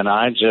 and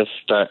I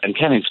just, and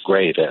Kenny's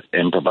great at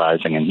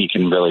improvising, and he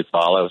can really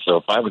follow. So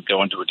if I would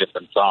go into a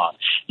different song,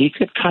 he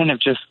could kind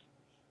of just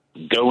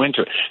go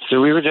into it.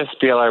 So we would just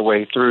feel our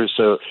way through.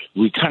 So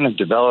we kind of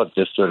developed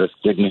this sort of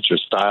signature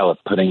style of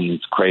putting these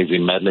crazy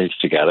medleys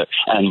together.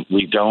 And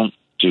we don't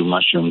do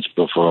mushrooms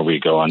before we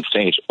go on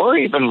stage or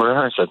even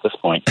rehearse at this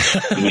point.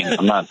 I mean,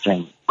 I'm not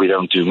saying we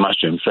don't do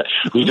mushrooms.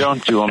 We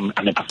don't do them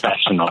in a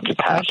professional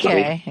capacity.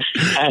 Okay.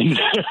 And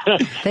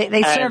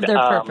they serve their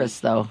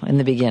purpose, though, in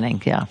the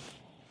beginning. Yeah.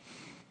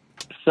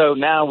 So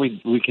now we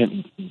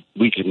can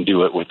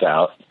do it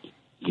without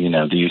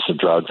the use of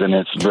drugs, and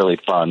it's really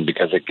fun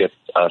because it gets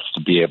us to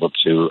be able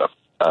to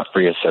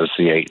free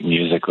associate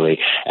musically,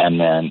 and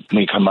then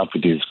we come up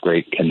with these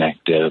great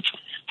connective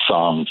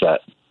songs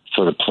that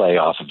sort of play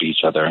off of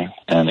each other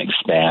and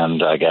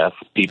expand, I guess,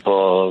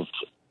 people's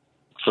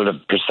sort of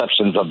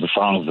perceptions of the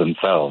songs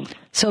themselves.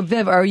 So,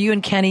 Viv, are you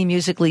and Kenny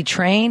musically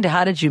trained?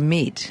 How did you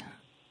meet?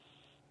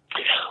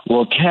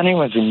 Well, Kenny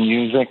was a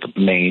music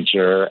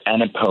major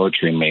and a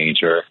poetry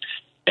major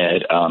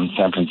at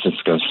San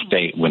Francisco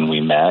State when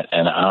we met,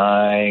 and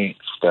I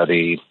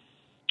studied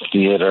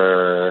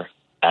theater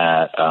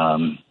at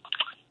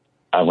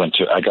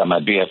I got my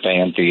BFA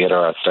in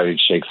theater. I studied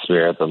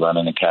Shakespeare at the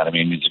London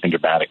Academy of Music and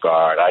Dramatic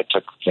Art. I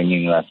took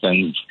singing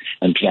lessons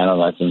and piano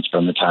lessons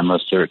from the time I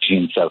was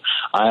 13. So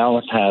I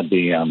always had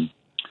the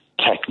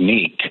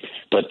technique,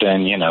 but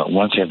then,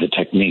 once you have the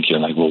technique, you're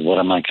like, well, what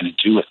am I going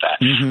to do with that?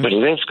 Mm-hmm. But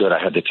it is good I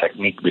had the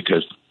technique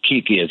because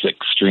Kiki is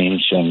extreme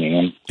singing,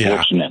 and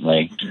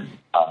fortunately,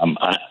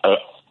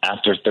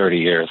 after 30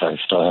 years, I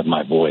still have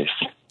my voice.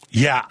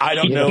 Yeah, I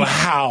don't know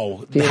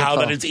how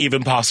that is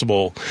even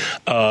possible,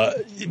 but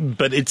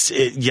I'm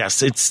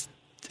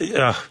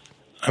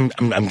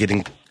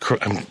getting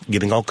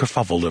all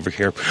kerfuffled over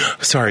here.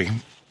 Sorry.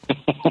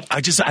 I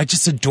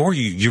just adore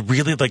you. You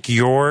really like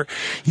your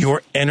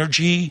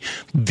energy,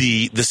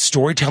 the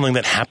storytelling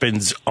that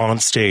happens on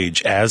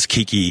stage as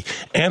Kiki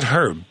and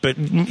Herb. But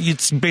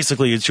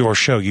it's your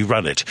show. You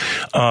run it.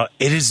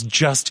 It is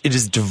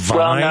divine.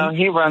 Well, no,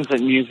 he runs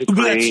it musically.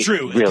 Well, that's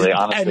true. Really,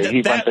 honestly,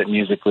 he runs it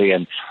musically,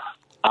 and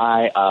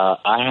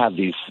I have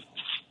these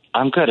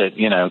I'm good at,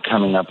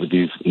 coming up with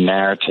these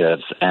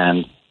narratives,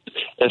 and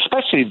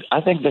especially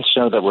I think the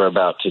show that we're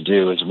about to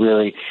do is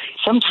really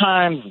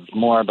sometimes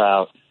more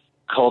about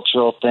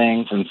cultural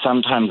things, and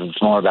sometimes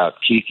it's more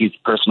about Kiki's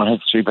personal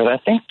history. But I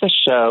think the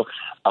show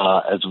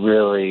is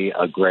really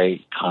a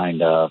great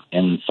kind of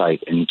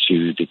insight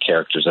into the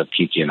characters of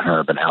Kiki and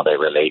Herb and how they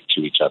relate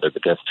to each other,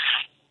 because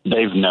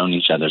they've known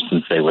each other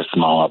since they were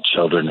small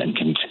children and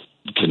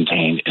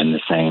contained in the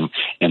same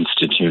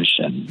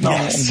institution.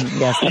 Yes,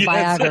 the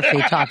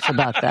biography talks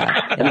about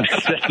that.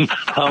 Yes.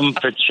 Home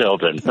for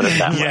children, put it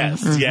that way.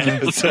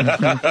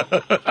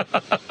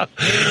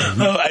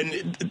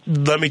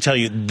 And let me tell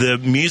you, the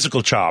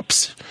musical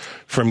chops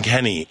from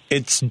Kenny,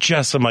 it's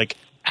just, I'm like,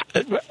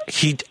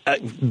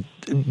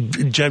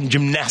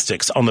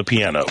 gymnastics on the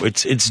piano.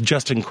 It's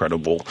just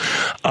incredible.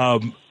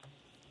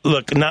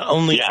 Look, not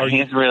only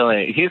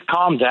he's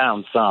calmed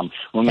down some.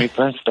 When we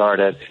first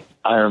started,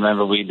 I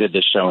remember we did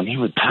the show, and he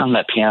would pound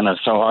that piano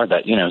so hard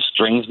that,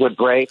 strings would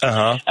break.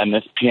 And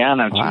this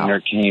piano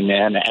tuner came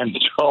in and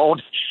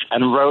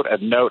wrote a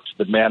note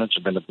to the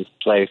management of this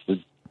place that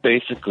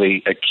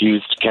basically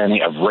accused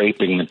Kenny of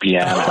raping the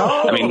piano.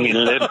 I mean, he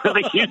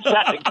literally used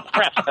that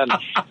expression.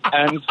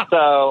 And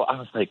so I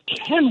was like,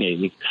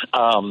 Kenny.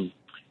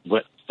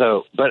 But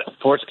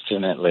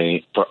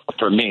fortunately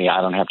for me,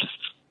 I don't have to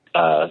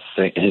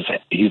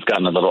he's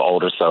gotten a little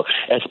older, so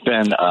it's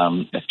been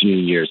a few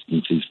years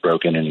since he's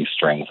broken any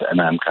strings, and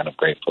I'm kind of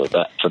grateful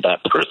for that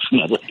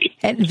personally.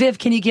 And Viv,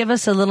 can you give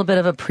us a little bit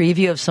of a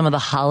preview of some of the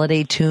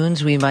holiday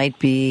tunes we might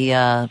be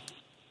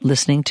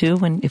listening to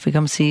if we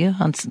come see you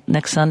on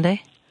next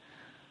Sunday?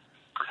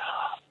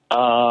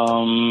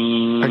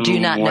 Or do you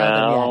not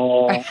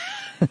know them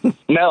yet?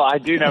 No, I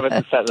do know what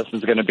the set list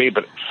is going to be,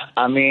 but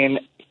I mean,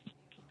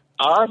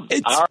 Our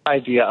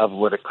idea of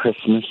what a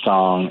Christmas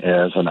song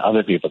is and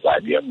other people's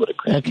idea of what a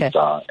Christmas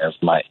song is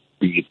might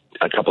be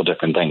a couple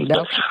different things.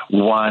 But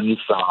one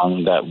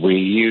song that we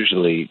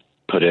usually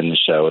put in the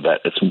show,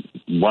 that it's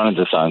one of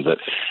the songs that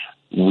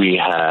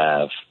we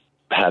have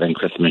had in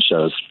Christmas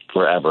shows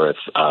forever. It's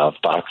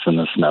Fox in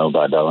the Snow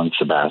by Belle and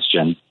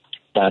Sebastian.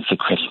 That's a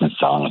Christmas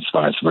song as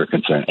far as we're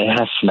concerned. It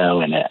has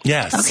snow in it.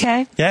 Yes.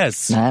 Okay.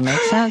 Yes. That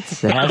makes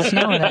sense. It has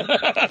snow in it.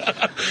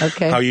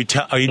 Okay. Are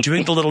you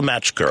doing the little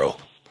match girl?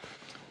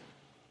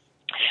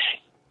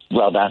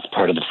 Well, that's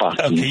part of the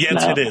Fox. Okay,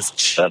 yes, it is.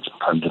 That's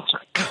part of the.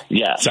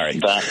 Yeah, sorry.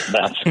 That's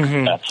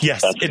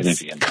yes.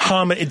 It's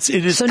common. It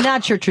is. So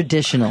not your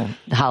traditional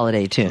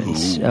holiday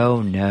tunes. Ooh.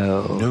 Oh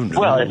no.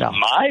 Well, it's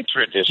my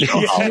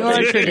traditional.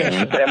 Your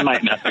tradition. That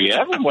might not be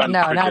everyone's.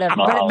 No, not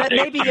everyone. But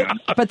maybe.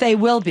 But they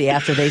will be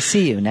after they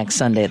see you next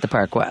Sunday at the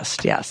Park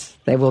West. Yes,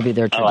 they will be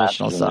their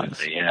traditional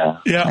songs. Yeah.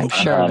 I'm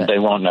sure of it. They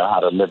won't know how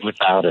to live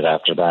without it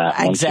after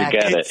that. Exactly. Once you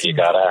get it, you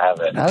gotta have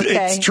it.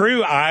 Okay. It's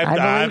true. I've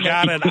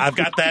got it. I've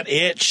got that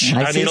itch.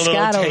 I need a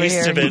little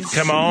taste of it.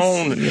 Come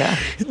on. Yeah.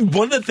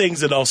 One of the things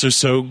that also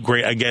so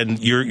great, again,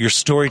 your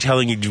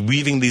storytelling, you're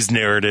weaving these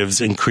narratives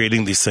and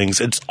creating these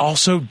things. It's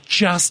also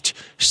just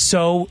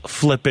so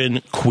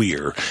flippin'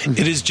 queer. Mm-hmm.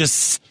 It is just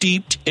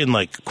steeped in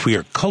like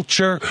queer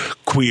culture,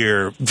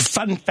 queer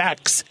fun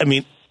facts. I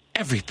mean,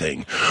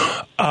 everything.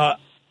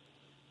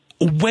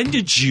 When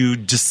did you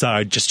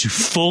decide just to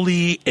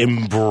fully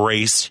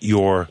embrace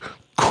your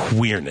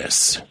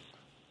queerness?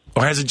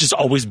 Or has it just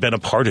always been a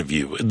part of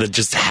you that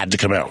just had to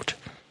come out?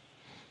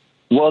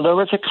 Well, there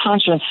was a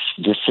conscious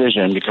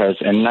decision because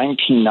in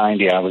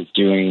 1990 I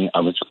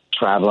was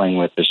traveling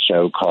with a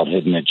show called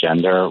Hidden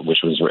Agenda, which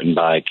was written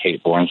by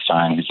Kate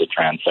Bornstein, who's a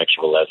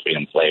transsexual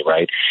lesbian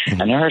playwright.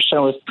 Mm-hmm. And her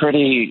show was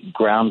pretty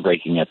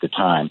groundbreaking at the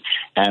time.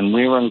 And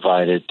we were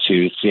invited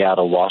to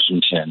Seattle,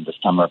 Washington, the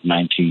summer of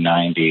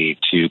 1990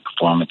 to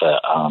perform at the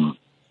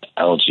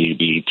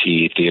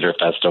LGBT Theater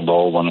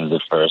Festival, one of the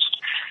first,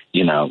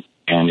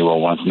 annual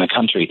ones in the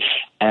country.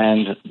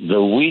 And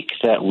the week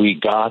that we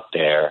got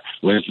there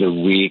was the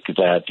week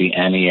that the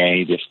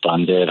NEA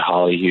defunded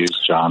Holly Hughes,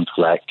 John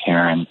Fleck,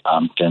 Karen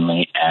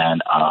Finley,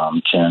 and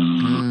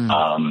Tim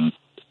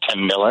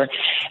Miller.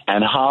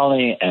 And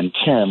Holly and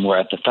Tim were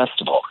at the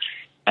festival.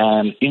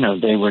 And,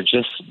 they were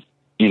just,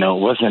 it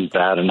wasn't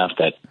bad enough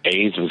that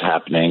AIDS was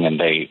happening and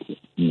they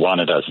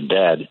wanted us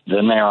dead.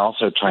 Then they're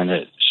also trying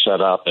to shut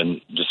up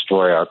and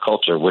destroy our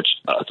culture, which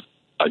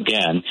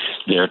again,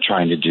 they're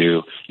trying to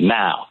do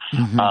now.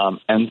 Mm-hmm.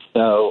 And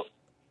so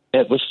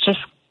it was just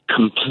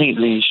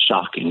completely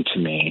shocking to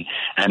me.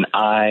 And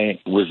I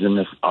was in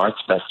this arts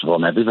festival,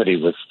 and everybody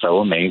was so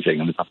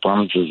amazing, and the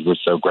performances were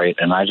so great.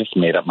 And I just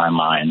made up my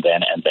mind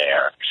then and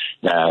there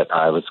that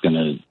I was going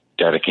to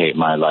dedicate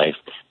my life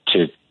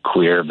to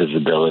queer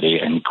visibility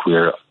and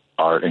queer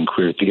art and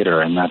queer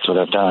theater, and that's what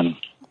I've done.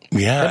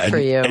 Yeah, good for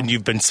you. And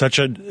you've been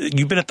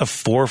at the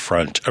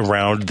forefront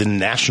around the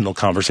national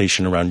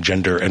conversation around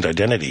gender and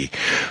identity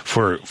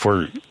for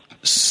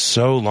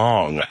so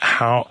long.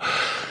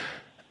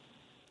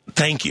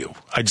 Thank you.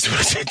 I just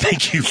want to say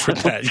thank you for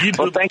that.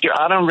 Well, thank you.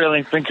 I don't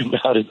really think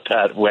about it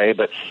that way,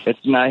 but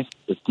it's nice.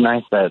 It's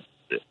nice that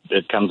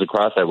it comes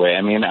across that way.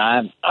 I mean,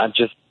 I've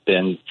just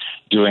been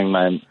doing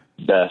my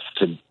best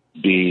to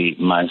be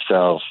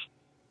myself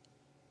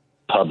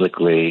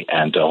publicly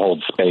and to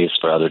hold space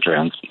for other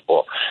trans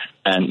people.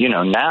 And,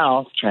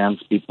 now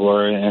trans people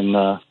are in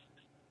a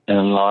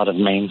lot of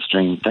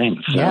mainstream things.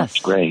 So yes. It's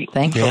great.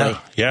 Thankfully.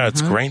 Yeah,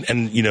 it's great.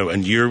 And,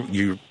 and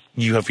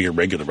you have your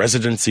regular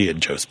residency at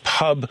Joe's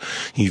Pub.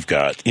 You've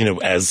got,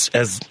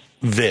 as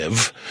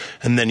Viv,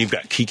 and then you've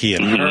got Kiki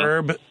and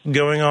Herb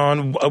going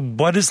on.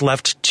 What is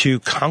left to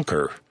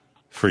conquer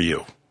for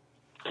you?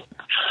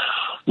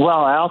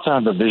 Well, I also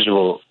have a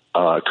visual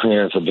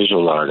career as a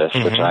visual artist,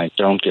 which I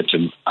don't get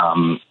to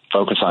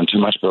focus on too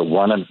much. But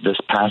this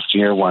past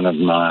year, one of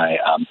my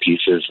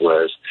pieces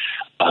was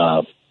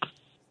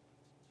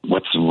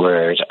what's the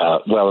word? It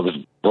was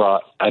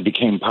brought. I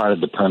became part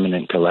of the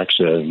permanent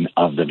collection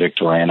of the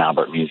Victoria and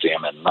Albert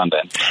Museum in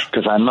London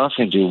because I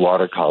mostly do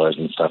watercolors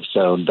and stuff.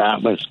 So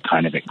that was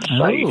kind of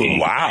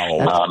exciting. Oh, wow!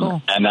 That's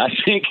cool. And I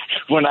think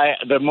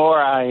the more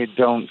I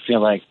don't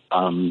feel like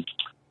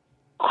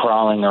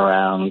crawling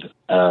around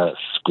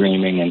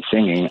screaming and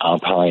singing, I'll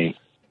probably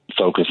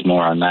focus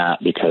more on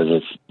that because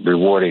it's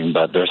rewarding,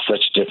 but there's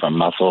such different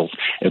muscles,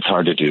 it's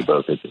hard to do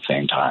both at the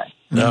same time.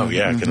 Oh,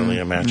 yeah, I can only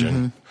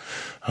imagine.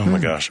 Oh, my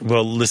gosh.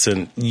 Well,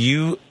 listen,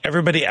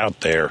 everybody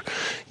out there,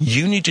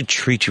 you need to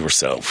treat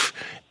yourself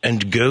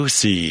and go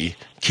see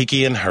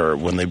Kiki and Her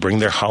when they bring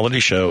their holiday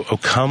show, Oh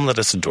Come Let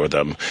Us Adore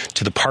Them,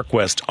 to the Park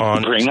West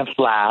on... Bring a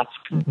flask.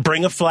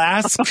 Bring a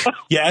flask.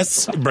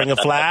 Yes, bring a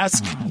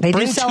flask. They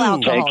bring do sell two.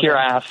 alcohol. Take your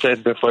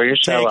acid before you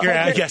show up.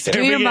 Yes,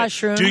 do your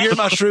mushrooms. Do your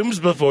mushrooms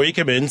before you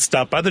come in.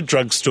 Stop by the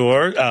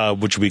drugstore,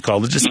 which we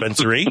call the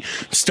dispensary.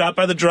 Stop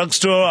by the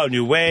drugstore on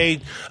your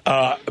way.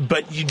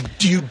 But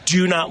you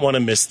do not want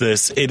to miss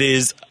this. It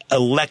is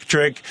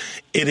electric.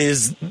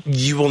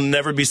 You will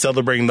never be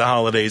celebrating the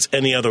holidays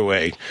any other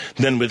way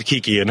than with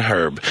Kiki and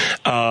Herb.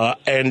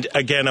 And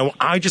again,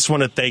 I just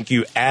want to thank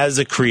you as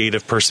a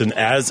creative person,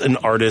 as an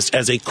artist,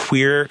 as a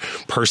queer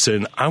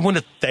person. I want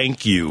to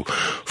thank you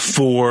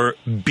for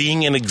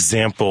being an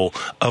example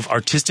of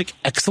artistic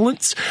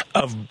excellence,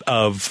 of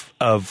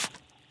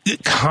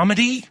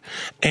comedy,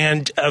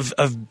 and of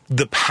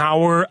the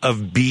power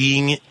of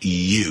being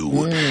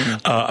you,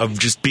 of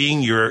just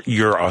being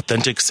your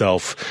authentic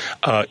self.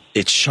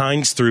 It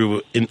shines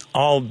through in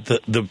all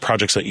the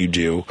projects that you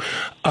do.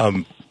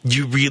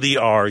 You really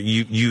are.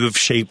 You have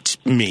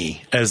shaped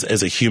me as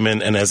a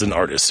human and as an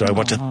artist. So I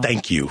want to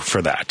thank you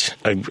for that.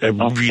 I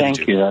really thank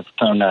do. you. That's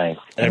so nice.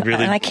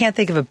 And I can't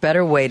think of a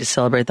better way to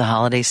celebrate the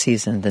holiday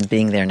season than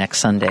being there next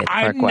Sunday at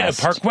Park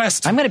West. Park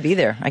West. I'm going to be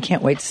there. I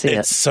can't wait to see it.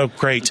 It's so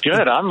great.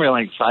 Good. I'm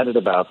really excited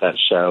about that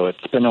show.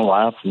 It's been a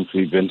while since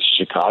we've been to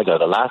Chicago.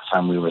 The last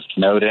time we were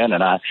snowed in,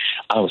 and I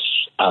was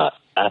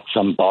at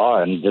some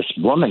bar, and this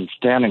woman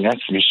standing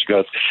next to me, she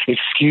goes,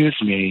 "Excuse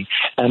me,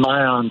 am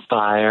I on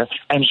fire?"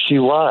 And she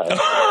was.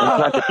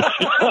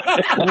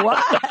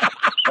 What?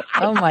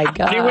 Oh, my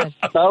God. She was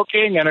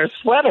smoking, and her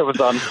sweater was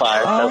on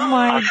fire. Oh,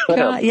 my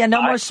God. Yeah,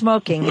 no more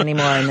smoking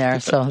anymore in there.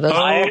 So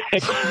I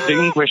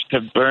extinguished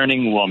a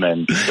burning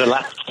woman the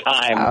last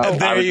time.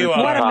 There you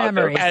are. What a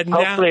memory. And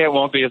hopefully it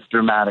won't be as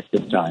dramatic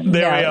this time.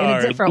 There we are.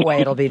 In a different way,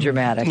 it'll be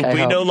dramatic.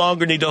 We no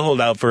longer need to hold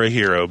out for a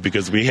hero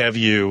because we have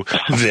you,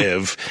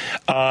 Viv.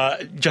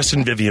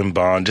 Justin Vivian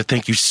Bond,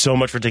 thank you so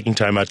much for taking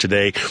time out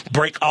today.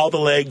 Break all the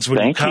legs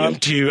when you come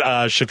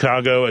to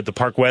Chicago at the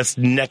Park West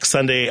next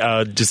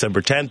Sunday,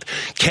 December 10th.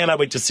 Cannot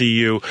wait to see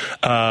you.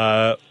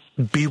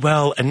 Be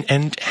well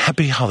and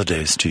happy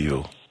holidays to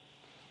you.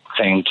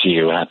 Same to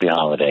you. Happy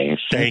holidays.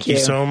 Thank you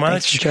so much.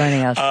 Thanks for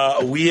joining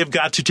us. We have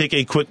got to take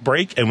a quick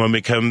break, and when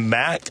we come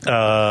back,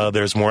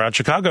 there's more Out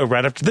Chicago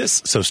right after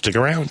this, so stick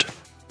around.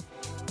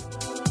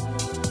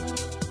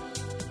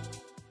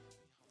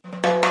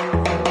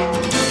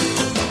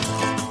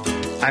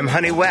 I'm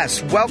Honey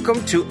West.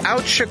 Welcome to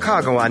Out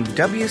Chicago on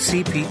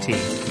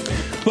WCPT.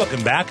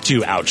 Welcome back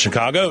to Out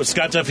Chicago.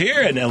 Scott Duff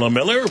here and Ella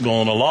Miller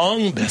rolling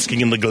along,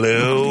 basking in the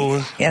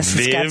glow. Yes,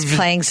 Scott's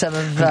playing some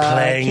of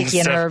Kiki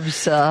and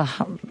Herb's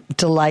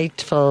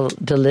delightful,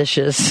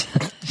 delicious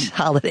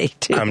holiday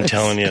tunes. I'm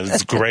telling you,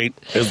 it's great.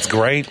 It's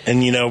great.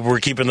 And, we're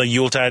keeping the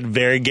Yuletide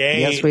very gay.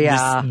 Yes, we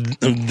are.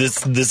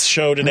 This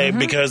show today Mm-hmm.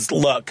 because,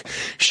 look,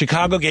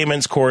 Chicago Gay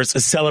Men's Chorus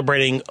is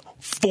celebrating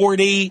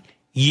 40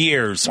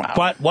 years.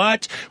 Wow.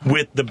 What?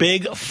 With the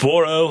big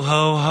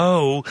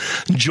 4-0-ho-ho.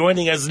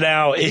 Joining us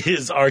now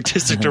is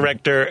artistic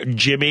director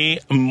Jimmy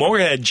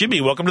Moorhead. Jimmy,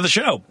 welcome to the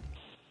show.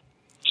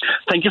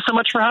 Thank you so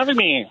much for having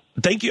me.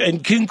 Thank you.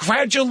 And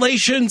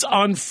congratulations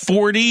on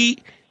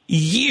 40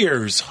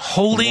 years.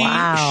 Holy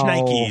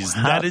shnikes.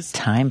 That is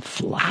time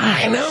flies.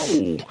 I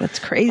know. That's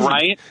crazy.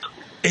 Right?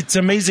 It's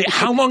amazing.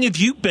 How long have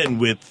you been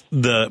with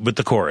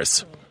the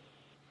chorus?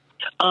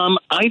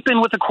 I've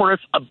been with the chorus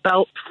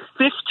about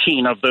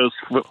 15 of those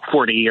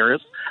 40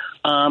 years.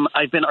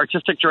 I've been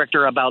artistic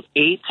director about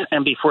 8,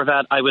 and before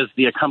that, I was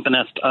the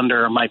accompanist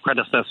under my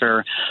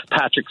predecessor,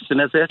 Patrick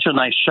Sinizich, and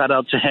I shout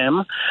out to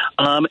him.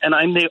 And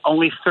I'm the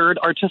only third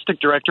artistic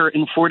director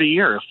in 40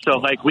 years.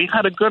 So, we've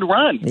had a good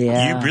run.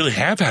 Yeah. You really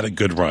have had a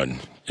good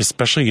run,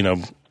 especially,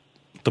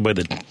 the way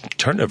the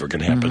turnover can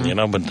happen, you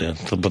know, with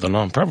the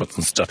non-profits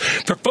and stuff.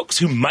 For folks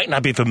who might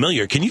not be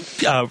familiar, can you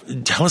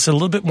tell us a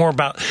little bit more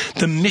about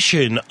the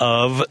mission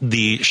of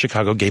the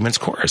Chicago Gay Men's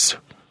Chorus?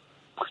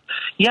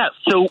 Yeah,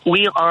 so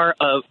we are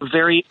a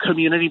very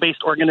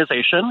community-based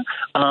organization.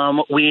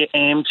 We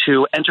aim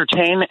to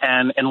entertain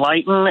and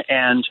enlighten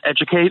and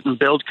educate and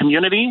build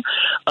community.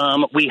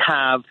 We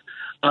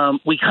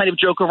kind of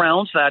joke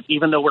around that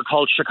even though we're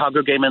called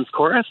Chicago Gay Men's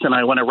Chorus, and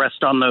I want to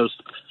rest on those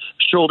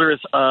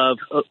shoulders of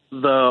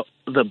the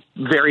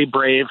very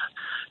brave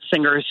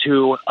singers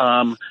who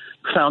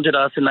founded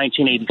us in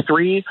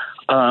 1983.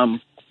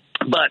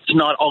 But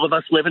not all of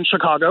us live in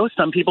Chicago.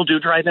 Some people do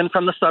drive in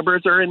from the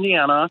suburbs or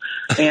Indiana,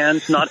 and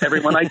not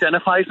everyone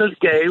identifies as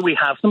gay. We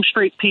have some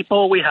straight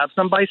people. We have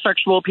some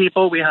bisexual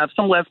people. We have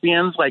some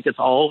lesbians. Like, it's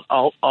all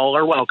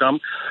are welcome.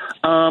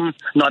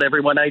 Not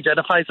everyone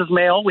identifies as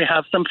male. We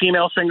have some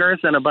female singers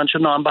and a bunch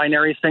of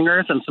non-binary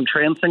singers and some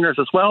trans singers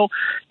as well.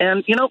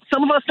 And, you know,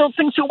 some of us don't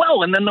sing too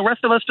well, and then the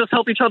rest of us just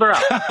help each other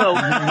out. So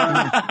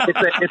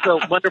it's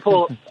a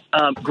wonderful,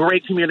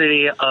 great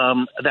community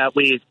that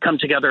we come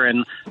together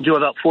and do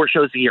about 4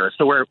 shows a year.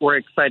 So we're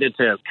excited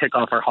to kick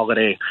off our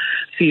holiday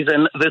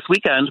season this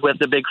weekend with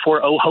the big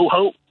 4-0 ho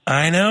ho.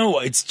 I know,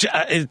 it's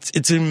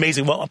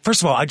amazing. Well,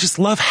 first of all, I just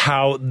love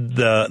how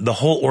the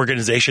whole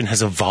organization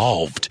has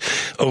evolved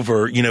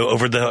over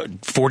the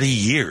 40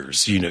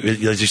 years. You know,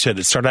 as you said,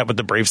 it started out with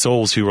the brave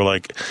souls who were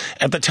like,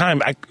 at the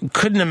time, I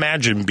couldn't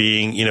imagine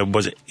being,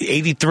 was it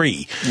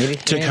 83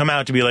 to come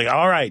out to be like,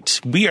 all right,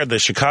 we are the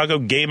Chicago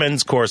Gay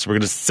Men's Chorus. We're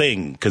going to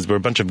sing because we're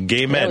a bunch of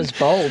gay men. That was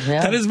bold.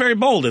 Yeah. That is very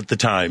bold at the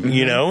time,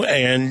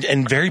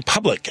 and very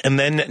public. And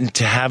then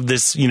to have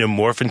this,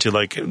 morph into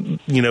like,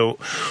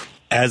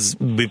 as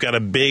we've got a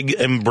big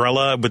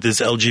umbrella with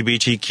this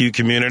LGBTQ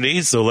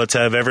community, so let's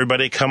have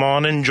everybody come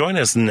on and join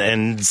us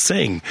and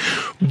sing.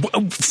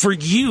 For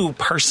you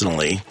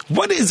personally,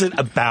 what is it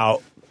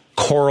about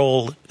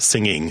choral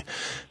singing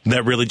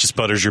that really just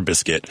butters your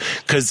biscuit?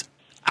 Because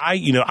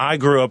I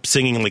grew up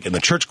singing like in the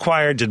church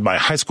choir, did my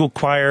high school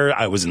choir,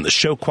 I was in the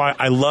show choir.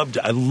 I loved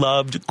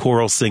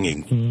choral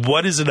singing.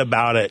 What is it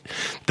about it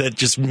that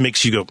just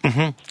makes you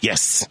go,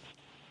 yes?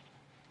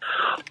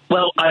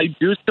 Well, I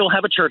do still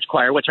have a church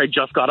choir, which I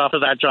just got off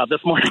of that job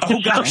this morning.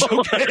 Oh, gosh,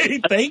 okay.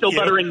 Thank still you.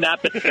 Buttering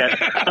that biscuit.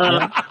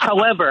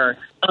 However,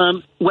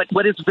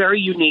 what is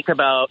very unique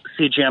about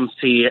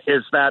CGMC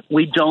is that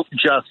we don't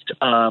just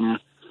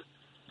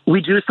we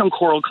do some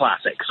choral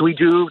classics. We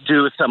do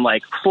some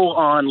like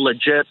full-on,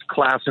 legit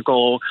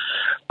classical,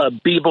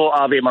 Bibel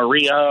Ave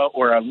Maria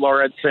or a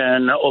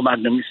Lauritsen O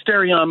Magnum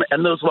Mysterium,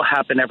 and those will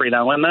happen every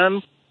now and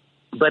then.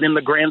 But in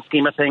the grand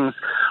scheme of things,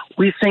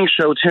 we sing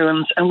show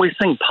tunes and we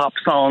sing pop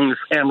songs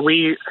and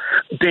we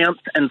dance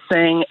and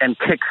sing and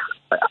kick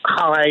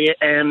high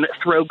and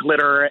throw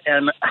glitter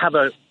and have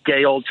a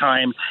gay old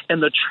time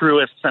in the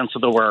truest sense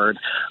of the word.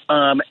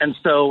 And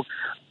so,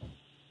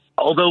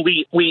 although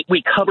we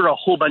cover a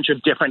whole bunch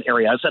of different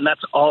areas, and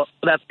that's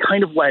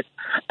kind of what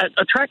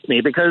attracts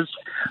me, because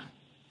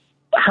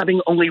having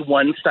only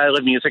one style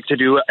of music to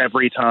do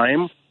every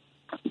time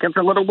gets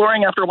a little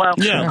boring after a while.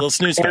 Yeah, a little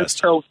snooze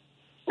fest.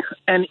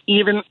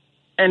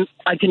 And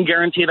I can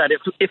guarantee that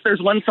if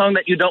there's one song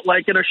that you don't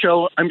like at a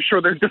show, I'm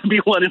sure there's going to be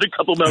one in a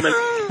couple moments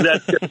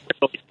that's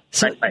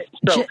just right.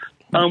 So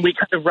we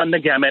kind of run the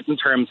gamut in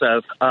terms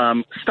of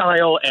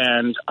style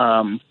and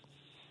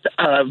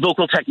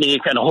vocal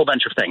technique and a whole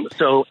bunch of things.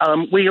 So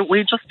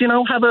we just,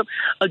 have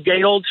a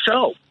gay old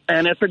show,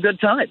 and it's a good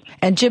time.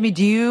 And Jimmy,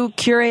 do you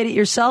curate it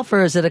yourself,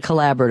 or is it a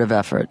collaborative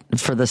effort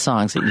for the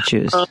songs that you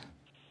choose?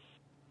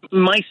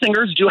 My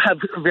singers do have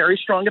very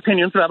strong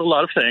opinions about a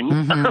lot of things.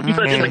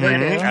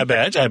 I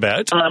bet.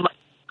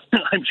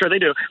 I'm sure they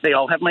do. They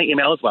all have my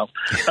email as well.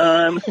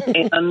 And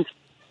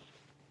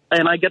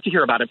I get to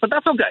hear about it, but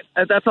that's all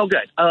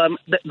good.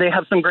 They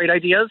have some great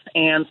ideas,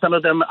 and some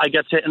of them I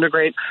get to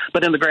integrate.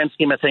 But in the grand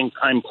scheme of things,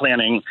 I'm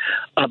planning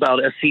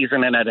about a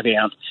season in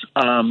advance,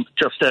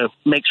 just to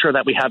make sure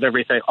that we have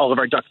everything, all of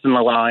our ducks in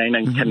the line,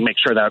 and can make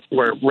sure that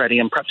we're ready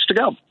and prepped to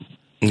go.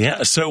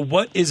 Yeah. So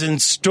what is in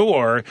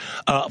store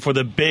for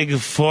the big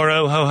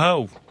 4-0 ho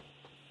ho?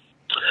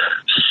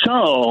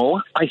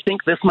 So I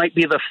think this might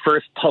be the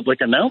first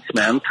public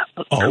announcement.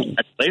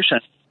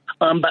 Congratulations.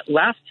 But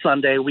last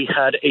Sunday, we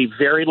had a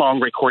very long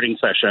recording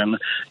session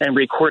and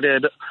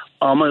recorded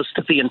almost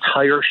the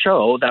entire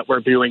show that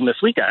we're doing this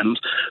weekend.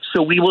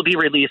 So we will be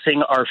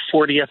releasing our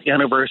 40th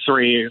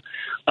anniversary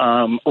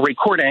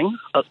recording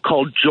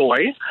called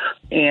Joy,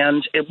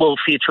 and it will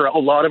feature a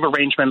lot of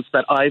arrangements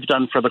that I've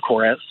done for the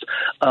chorus,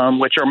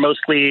 which are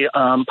mostly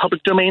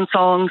public domain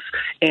songs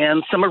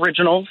and some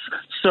originals.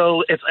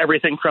 So it's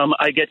everything from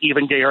I Get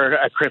Even Gayer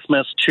at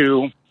Christmas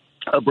to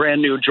a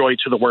brand new joy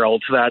to the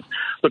world that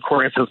the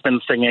chorus has been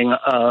singing,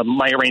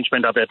 my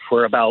arrangement of it,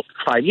 for about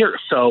 5 years.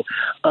 So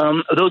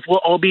those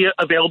will all be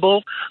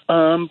available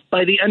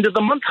by the end of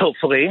the month,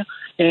 hopefully.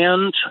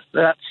 And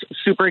that's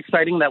super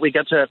exciting that we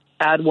get to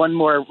add one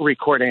more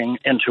recording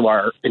into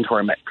our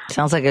mix.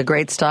 Sounds like a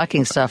great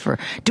stocking stuffer.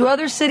 Do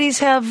other cities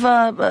have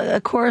a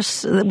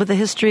chorus with a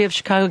history of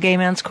Chicago Gay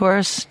Men's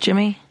Chorus,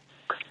 Jimmy?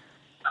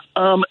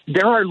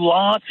 There are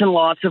lots and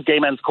lots of gay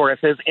men's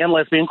choruses and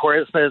lesbian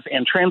choruses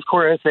and trans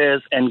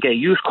choruses and gay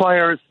youth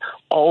choirs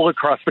all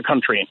across the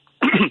country.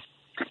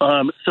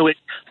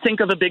 Think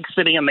of a big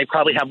city, and they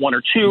probably have one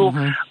or two,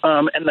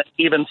 and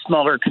even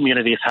smaller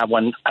communities have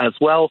one as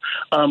well.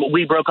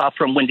 We broke off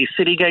from Windy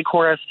City Gay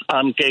Chorus,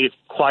 gay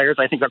choirs.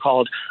 I think they're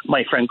called.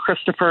 My friend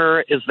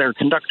Christopher is their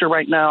conductor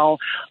right now,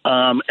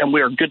 and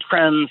we're good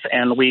friends,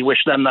 and we wish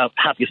them the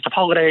happiest of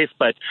holidays.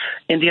 But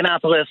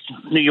Indianapolis,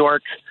 New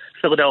York,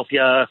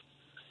 Philadelphia,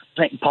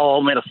 St.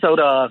 Paul,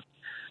 Minnesota,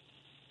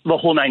 the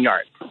whole 9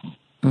 yards.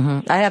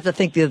 I have to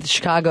think the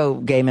Chicago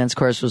Gay Men's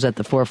Chorus was at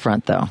the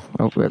forefront, though,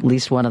 or at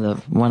least one of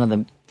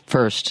the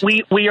first.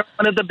 We are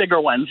one of the bigger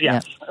ones,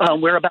 yes. Yeah.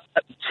 We're about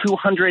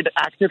 200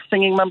 active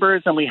singing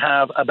members, and we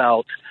have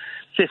about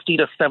 50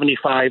 to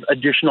 75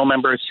 additional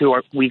members who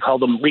are, we call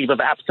them leave of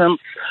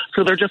absence.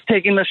 So they're just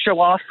taking the show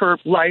off for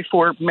life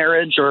or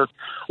marriage or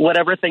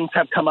whatever things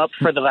have come up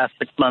for the last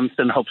 6 months,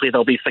 and hopefully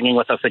they'll be singing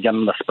with us again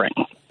in the spring.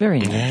 Very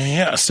nice.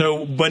 Yeah,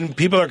 so when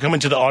people are coming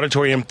to the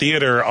Auditorium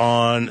Theater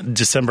on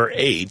December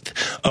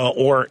 8th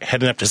or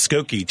heading up to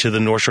Skokie to the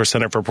North Shore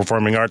Center for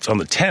Performing Arts on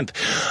the 10th,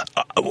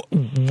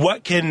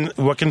 what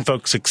can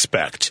folks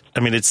expect? I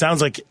mean, it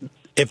sounds like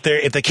if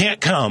they can't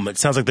come, it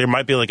sounds like there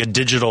might be like a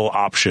digital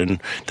option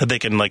that they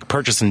can like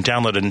purchase and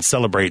download and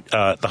celebrate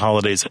the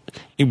holidays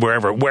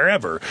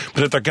wherever.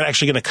 But if they're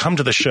actually going to come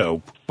to the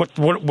show,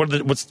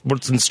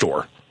 what's in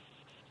store?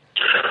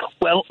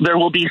 Well, there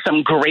will be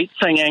some great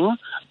singing.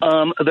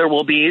 There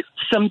will be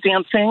some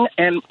dancing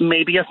and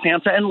maybe a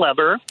Santa in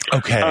leather.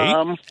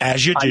 Okay,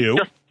 as you do.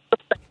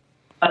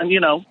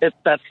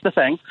 That's the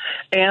thing.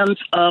 And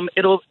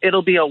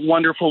it'll be a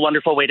wonderful,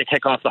 wonderful way to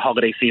kick off the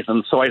holiday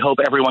season. So I hope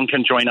everyone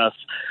can join us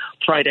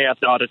Friday at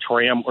the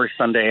Auditorium or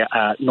Sunday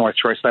at North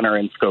Shore Center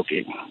in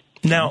Skokie.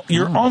 Now,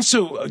 you're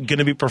also going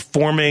to be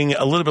performing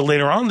a little bit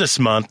later on this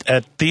month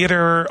at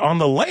Theater on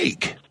the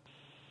Lake.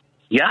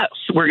 Yes,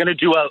 we're going to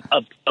do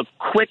a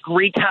quick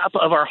recap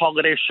of our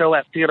holiday show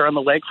at Theater on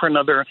the Lake. For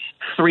another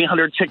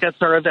 300 tickets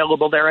are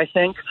available there, I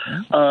think.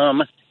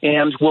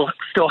 And we'll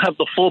still have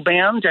the full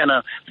band and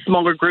a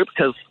smaller group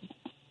because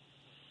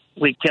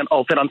we can't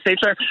all fit on stage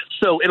there.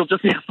 So it'll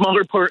just be a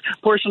smaller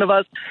portion of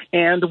us,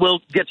 and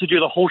we'll get to do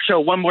the whole show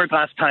one more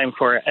last time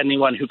for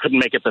anyone who couldn't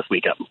make it this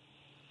weekend.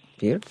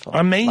 Beautiful.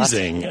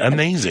 Amazing. And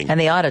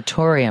the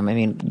auditorium, I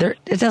mean,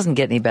 it doesn't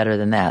get any better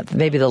than that.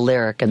 Maybe the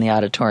Lyric and the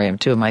auditorium,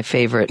 two of my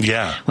favorite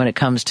when it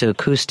comes to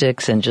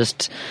acoustics and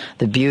just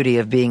the beauty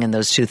of being in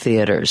those two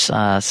theaters.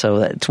 So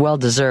it's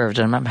well-deserved,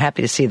 and I'm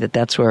happy to see that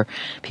that's where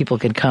people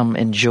can come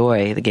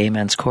enjoy the Gay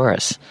Men's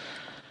Chorus.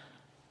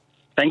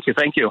 Thank you.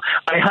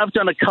 I have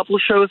done a couple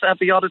of shows at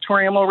the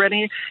auditorium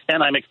already,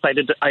 and I'm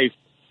excited. I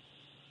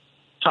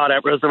taught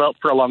at Roosevelt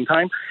for a long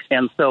time,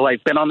 and so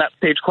I've been on that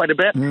stage quite a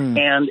bit,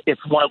 and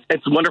it's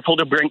wonderful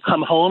to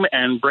come home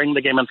and bring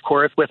the Gay Men's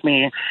Chorus with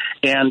me,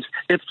 and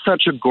it's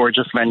such a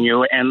gorgeous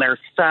venue, and their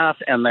staff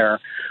and their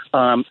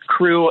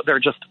crew, they're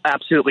just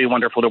absolutely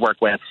wonderful to work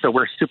with, so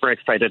we're super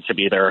excited to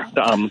be there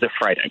this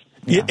Friday.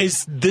 Yeah.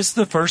 Is this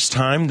the first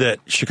time that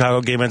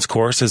Chicago Gay Men's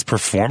Chorus has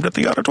performed at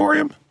the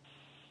auditorium?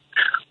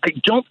 I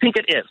don't think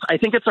it is. I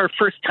think it's our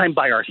first time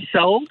by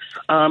ourselves,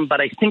 but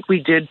I think we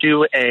did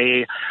do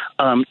a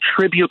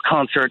tribute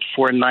concert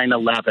for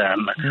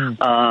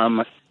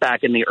 9/11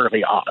 back in the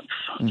early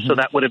aughts. So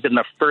that would have been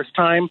the first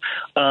time.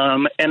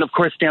 And, of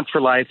course, Dance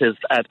for Life is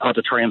at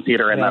Auditorium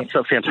Theater, and that's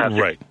so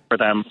fantastic for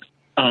them.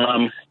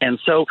 And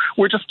so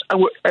we're just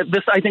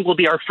this, I think, will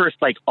be our first,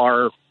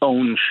 our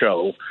own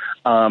show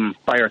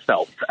by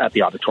ourselves at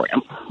the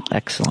auditorium.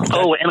 Excellent.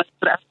 Oh, and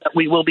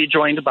we will be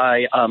joined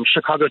by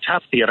Chicago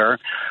Tap Theater.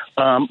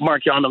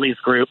 Mark Yonley's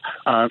group,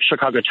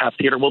 Chicago Tap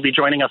Theater, will be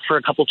joining us for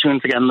a couple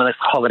tunes again this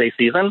holiday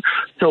season.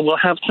 So we'll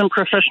have some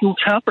professional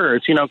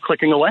tappers,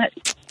 clicking away.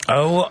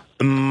 Oh,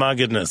 my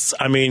goodness.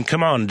 I mean,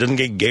 come on. Doesn't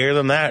get gayer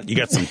than that. You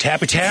got some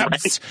tappy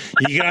taps.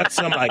 You got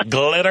some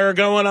glitter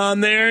going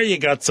on there. You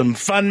got some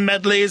fun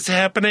medleys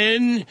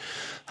happening.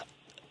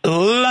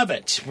 Love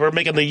it. We're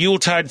making the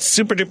Yuletide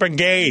super duper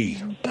gay.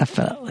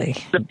 Definitely.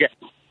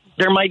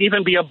 There might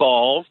even be a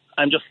ball.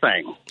 I'm just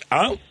saying.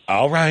 Oh,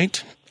 all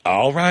right.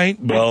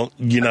 Well,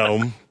 you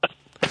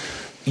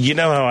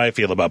know how I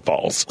feel about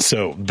balls,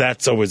 so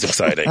that's always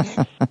exciting.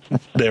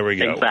 There we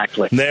go.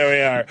 Exactly. There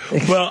we are.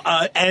 Well,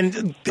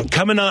 and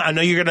coming on, I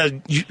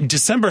know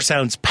December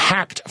sounds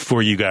packed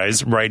for you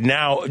guys right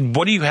now.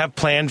 What do you have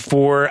planned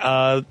for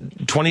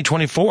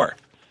 2024?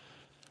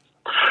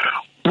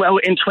 Well,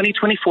 in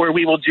 2024,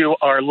 we will do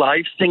our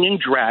live singing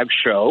drag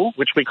show,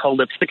 which we call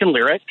Lipstick and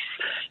Lyrics.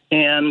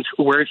 And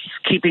we're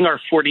keeping our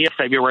 40th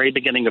February,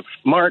 beginning of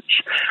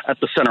March, at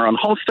the Center on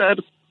Halsted.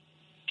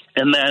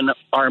 And then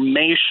our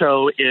May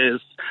show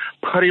is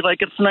Party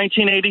Like It's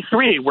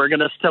 1983. We're going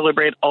to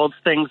celebrate all the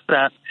things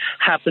that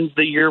happened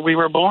the year we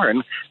were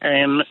born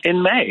in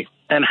May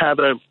and have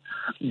a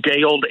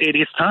gay old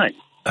 80s time.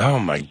 Oh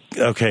my!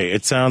 Okay,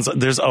 it sounds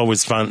there's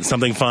always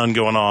something fun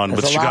going on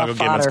with Chicago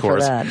Gay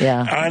Chorus.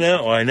 Yeah, I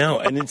know,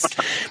 and it's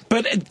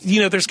but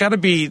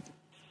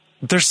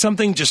there's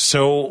something just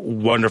so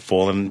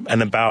wonderful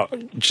and about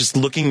just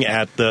looking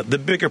at the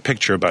bigger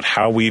picture about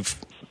how we've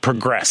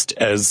progressed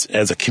as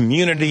a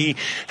community,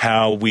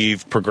 how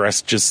we've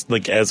progressed just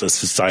like as a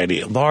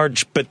society at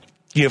large, but.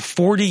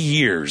 40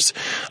 years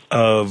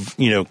of,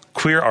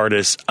 queer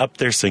artists up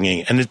there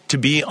singing, and to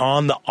be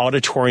on the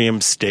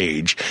auditorium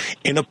stage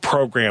in a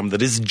program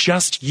that is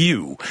just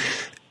you,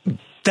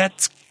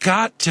 that's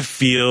got to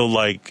feel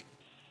like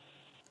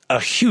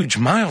a huge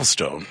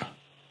milestone.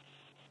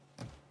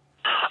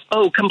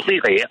 Oh,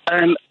 completely.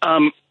 And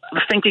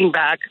thinking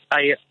back,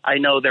 I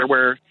know there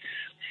were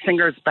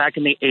singers back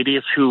in the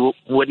 80s who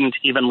wouldn't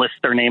even list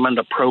their name on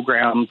the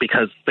program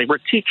because they were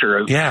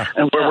teachers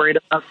and were worried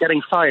about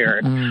getting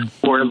fired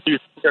or losing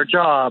their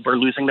job or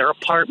losing their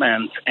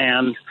apartment.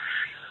 And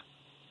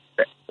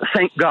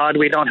thank God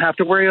we don't have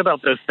to worry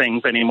about those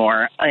things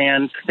anymore.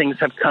 And things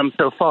have come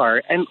so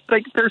far. And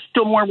there's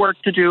still more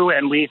work to do,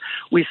 and we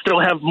still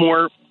have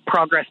more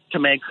progress to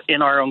make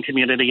in our own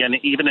community and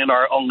even in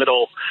our own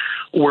little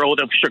world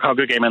of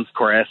Chicago Gay Men's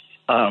Chorus.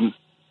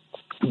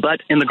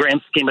 But in the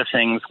grand scheme of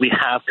things, we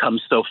have come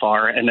so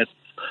far, and it's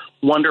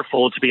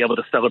wonderful to be able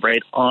to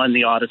celebrate on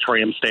the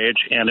auditorium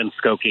stage and in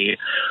Skokie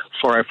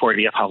for our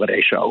 40th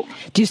holiday show.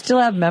 Do you still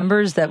have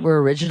members that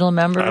were original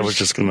members? I was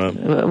just going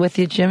to... With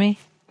you, Jimmy?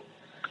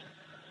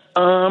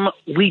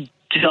 We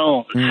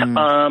don't.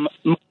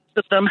 Most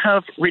of them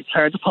have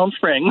retired to Palm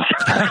Springs.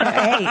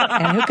 Hey,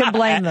 and who can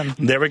blame them?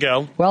 There we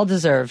go. Well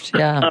deserved,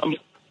 yeah.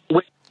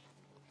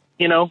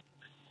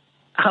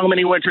 How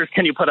many winters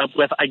can you put up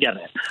with? I get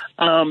it.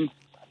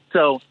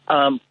 So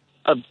a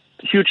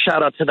huge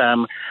shout out to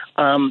them.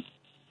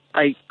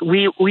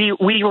 We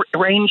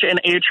range in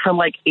age from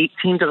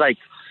 18 to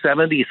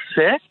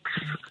 76,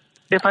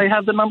 if I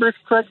have the numbers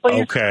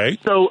correctly. Okay.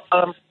 So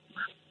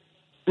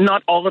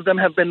not all of them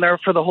have been there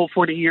for the whole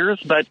 40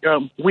 years, but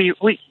we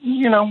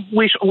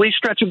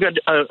stretch a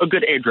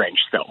good age range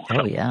still.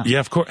 Oh yeah.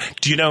 Yeah, of course.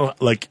 Do you know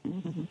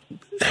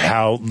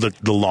how the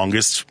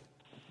longest?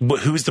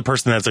 Who's the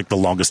person that's the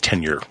longest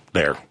tenure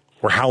there,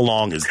 or how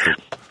long is the?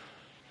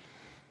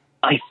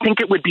 I think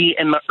it would be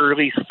in the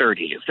early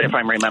 30s, if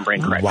I'm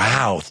remembering correctly.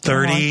 Wow,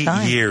 30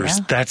 years.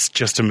 Yeah. That's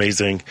just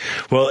amazing.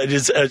 Well, it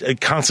is a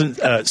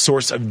constant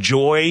source of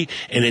joy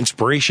and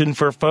inspiration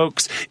for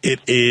folks.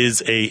 It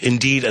is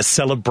indeed a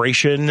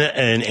celebration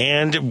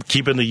and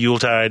keeping the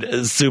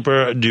Yuletide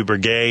super duper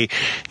gay.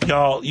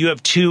 Y'all, you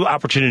have 2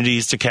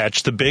 opportunities to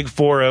catch the big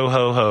 4-0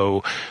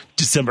 ho-ho.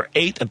 December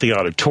 8th at the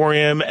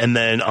Auditorium, and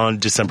then on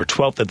December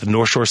 12th at the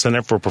North Shore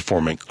Center for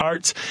Performing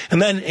Arts.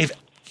 And then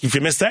if you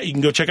missed that, you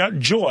can go check out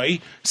Joy,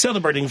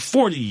 celebrating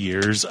 40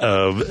 years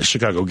of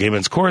Chicago Gay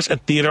Men's Chorus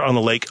at Theater on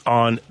the Lake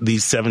on the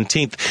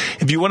 17th.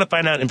 If you want to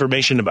find out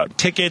information about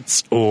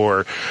tickets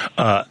or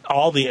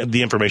all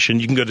the information,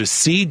 you can go to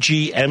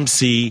cgmc.org.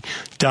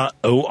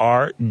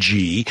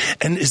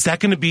 And is that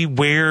going to be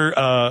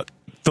where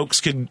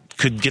folks could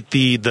get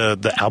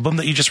the album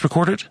that you just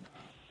recorded?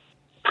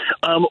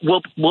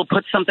 We'll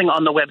put something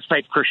on the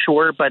website for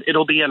sure, but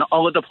it'll be in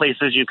all of the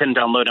places you can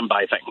download and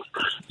buy things.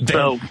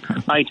 So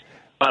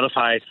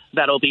Spotify,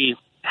 that'll be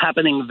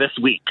happening this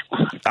week.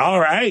 All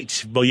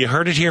right. Well, you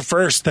heard it here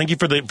first. Thank you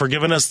for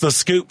giving us the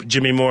scoop,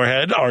 Jimmy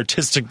Moorhead,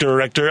 Artistic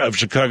Director of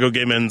Chicago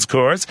Gay Men's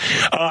Chorus.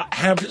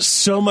 Have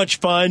so much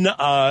fun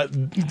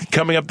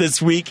coming up this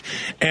week,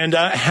 and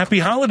happy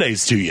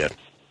holidays to you.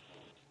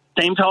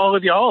 Same to all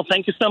of y'all.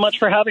 Thank you so much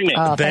for having me.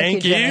 Oh,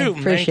 thank you.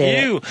 Thank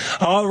you.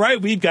 All right,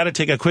 we've got to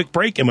take a quick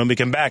break, and when we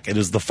come back, it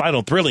is the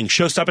final thrilling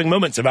show-stopping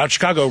moments about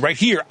Chicago right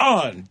here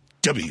on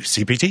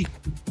WCPT.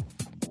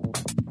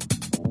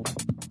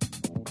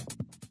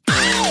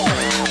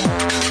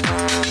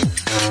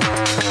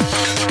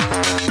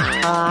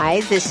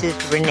 Hi, this is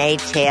Renee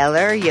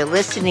Taylor. You're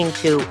listening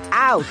to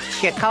Out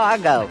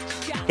Chicago,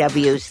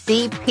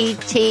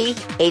 WCPT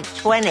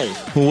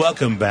 820.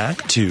 Welcome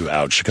back to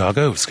Out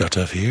Chicago. Scott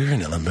Duff here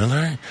and Ellen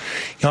Miller.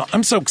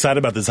 I'm so excited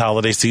about this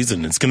holiday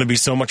season. It's going to be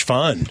so much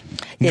fun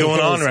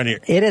going on right here.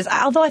 It is,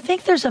 although I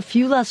think there's a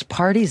few less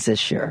parties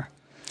this year.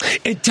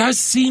 It does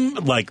seem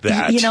like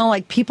that.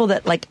 People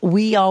that,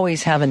 we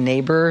always have a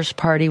neighbor's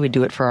party. We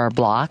do it for our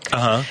block.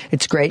 Uh-huh.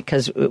 It's great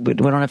because we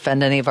don't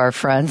offend any of our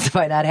friends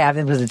by not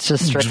having them because it's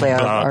just strictly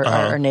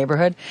our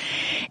neighborhood.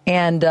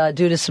 And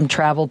due to some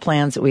travel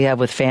plans that we have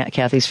with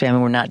Kathy's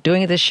family, we're not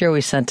doing it this year.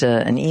 We sent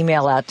an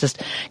email out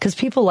just because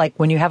people,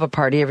 when you have a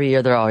party every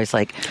year, they're always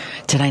like,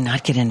 did I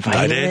not get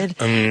invited?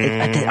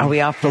 Are we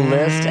off the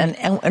list? And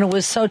it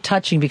was so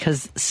touching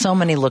because so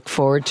many look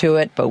forward to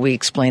it, but we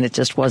explained it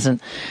just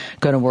wasn't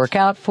going to to work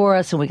out for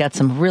us. And we got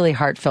some really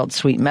heartfelt,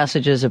 sweet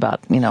messages about,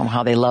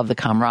 how they love the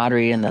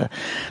camaraderie and the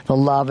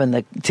love and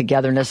the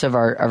togetherness of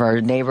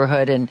our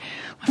neighborhood. And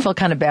I feel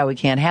kind of bad we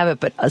can't have it,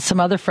 but some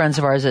other friends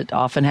of ours that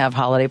often have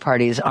holiday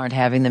parties aren't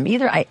having them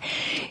either.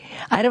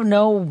 I don't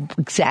know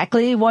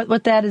exactly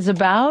what that is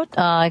about.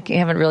 I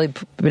haven't really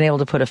been able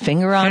to put a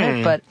finger on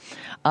it, but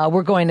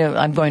I'm going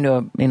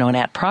to an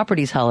At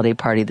Properties holiday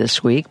party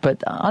this week.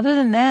 But other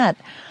than that,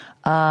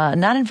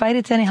 not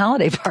invited to any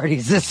holiday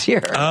parties this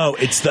year. Oh,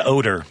 it's the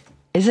odor.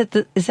 Is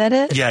that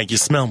it? Yeah, you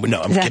smell.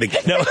 No, I'm kidding.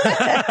 No.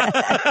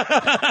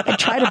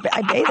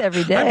 I bathe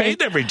every day. I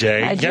bathe every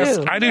day. Yes,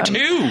 I do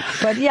too.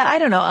 But yeah, I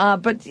don't know.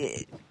 But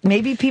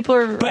maybe people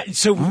are. But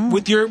so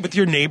with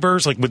your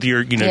neighbors, like with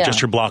your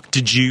just your block,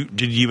 did you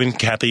and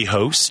Kathy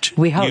host?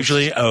 We host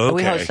usually. Oh, okay.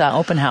 We host an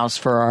open house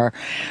for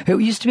it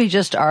used to be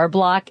just our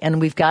block,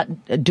 and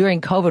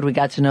during COVID we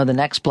got to know the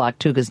next block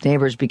too, because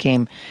neighbors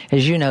became,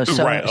 as you know,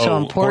 so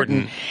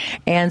important.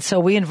 And so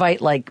we invite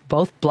like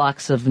both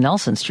blocks of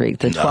Nelson Street,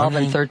 the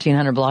 12 and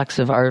 1300 blocks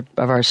of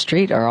our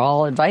street are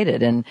all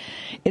invited, and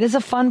it is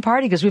a fun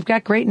party because we've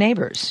got great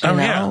neighbors.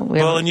 Yeah.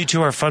 Well, and you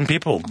two are fun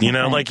people.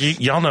 Like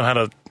y'all know how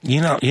to. You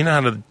know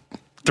how to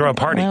throw a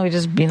party. Well, we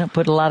just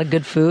put a lot of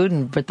good food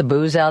and put the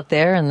booze out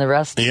there, and the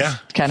rest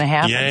kind of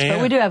happens. Yeah.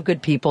 But we do have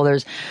good people.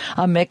 There's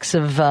a mix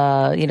of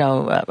our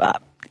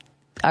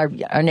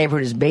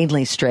neighborhood is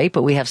mainly straight,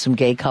 but we have some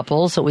gay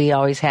couples that we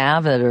always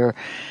have that are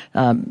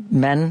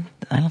men.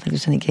 I don't think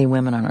there's any gay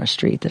women on our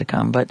street that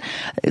come, but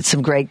it's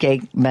some great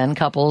gay men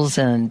couples,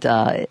 and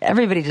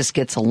everybody just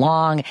gets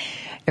along.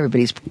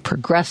 Everybody's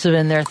progressive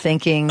in their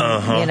thinking,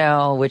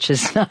 which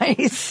is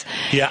nice.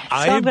 Yeah, so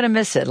I'm going to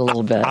miss it a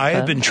little bit. I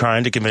have been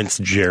trying to convince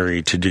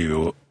Jerry to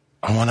do.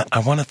 I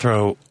want to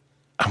throw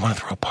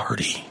a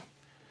party.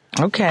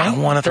 Okay, I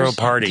want to throw a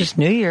party. Just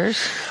New Year's.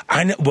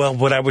 I know. Well,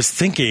 what I was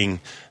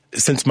thinking,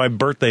 since my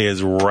birthday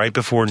is right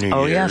before New Year's.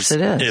 Oh, yes, it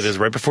is. It is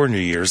right before New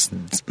Year's.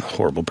 It's a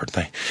horrible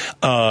birthday.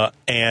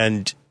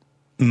 And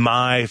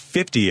my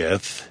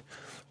 50th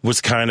was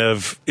kind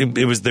of,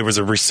 there was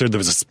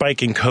a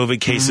spike in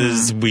COVID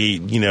cases. We,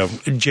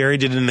 Jerry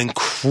did an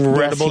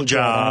incredible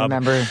job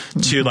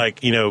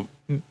to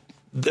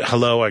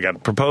hello, I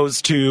got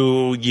proposed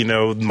to,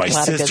 my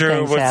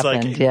sister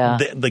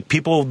was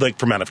people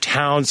from out of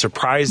town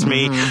surprised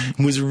me. It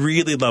was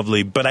really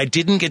lovely, but I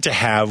didn't get to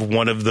have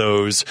one of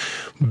those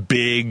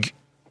big,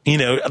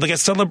 like a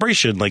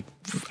celebration. Like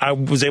I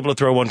was able to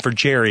throw one for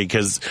Jerry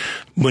because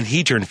when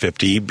he turned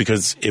 50,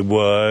 because it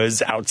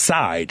was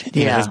outside,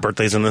 his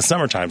birthday's in the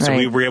summertime. So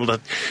we were able to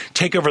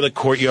take over the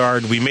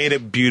courtyard. We made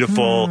it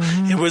beautiful.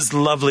 It was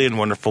lovely and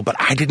wonderful, but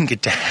I didn't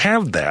get to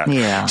have that.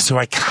 Yeah. So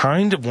I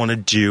kind of want to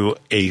do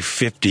a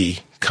 50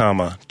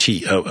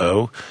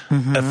 TOO,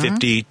 a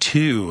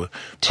 52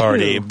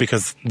 party,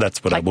 because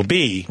that's what I will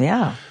be.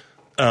 Yeah.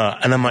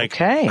 And I'm like,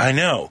 okay. I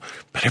know.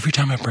 But every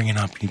time I bring it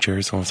up,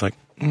 Jerry's always like,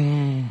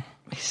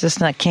 he's just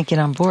can't get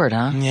on board,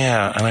 huh?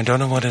 Yeah, and I don't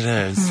know what it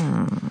is.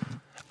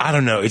 I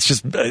don't know. It's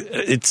just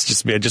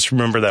me. I just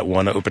remember that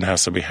one open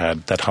house that we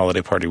had, that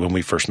holiday party when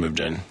we first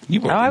moved in.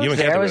 I was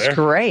there. It was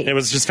great. It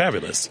was just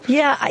fabulous.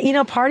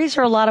 Yeah, parties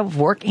are a lot of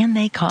work and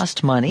they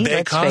cost money.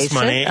 They cost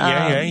money.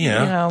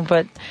 Yeah.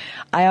 But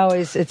I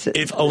always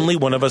if only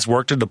one of us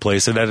worked at a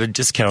place that had a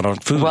discount on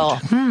food.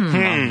 Well, if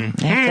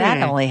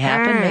that only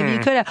happened, maybe you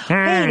could have.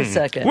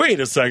 Wait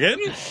a second.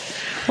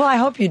 Well, I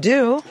hope you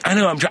do. I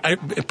know.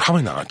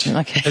 Probably not.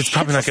 Okay. It's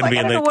probably not going to be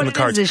in the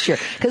cards this year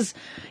because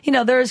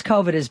there is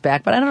COVID is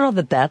back, but I don't know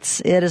that that's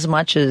it as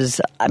much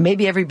as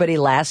maybe everybody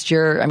last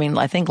year. I mean,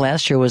 I think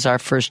last year was our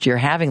first year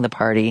having the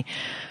party.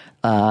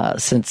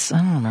 Since I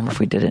don't remember if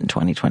we did it in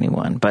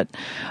 2021, but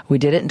we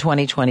did it in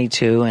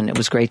 2022, and it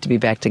was great to be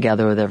back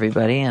together with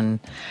everybody. And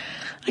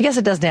I guess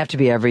it doesn't have to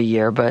be every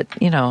year, but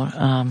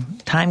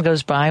time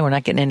goes by. We're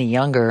not getting any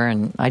younger,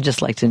 and I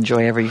just like to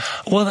enjoy every.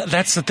 Well,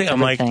 that's the thing. I'm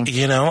like,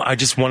 I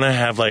just want to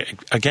have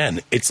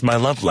again, it's my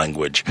love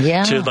language.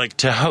 Yeah.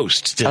 To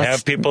host,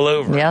 have people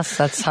over. Yes,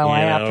 that's how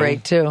I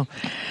operate too.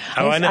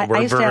 Oh, I know.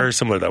 We're very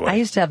similar that way. I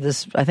used to have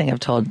this. I think I've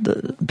told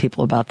the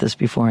people about this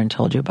before and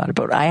told you about it.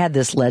 But I had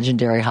this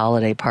legendary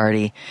holiday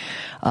party.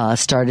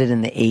 Started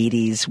in the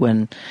 80s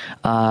when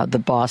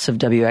the boss of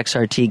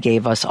WXRT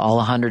gave us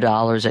all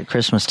 $100 at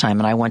Christmas time,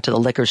 and I went to the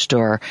liquor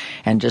store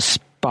and just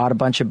bought a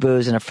bunch of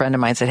booze, and a friend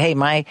of mine said, hey,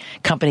 my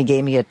company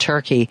gave me a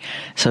turkey.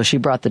 So she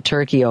brought the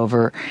turkey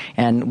over,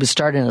 and we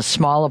started in a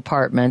small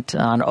apartment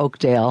on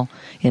Oakdale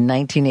in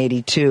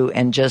 1982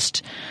 and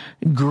just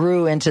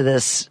grew into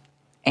this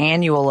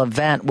annual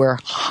event where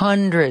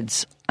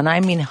hundreds, and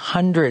I mean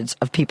hundreds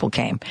of people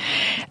came.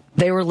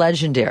 They were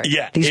legendary.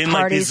 Yeah, these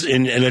parties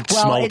in a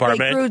small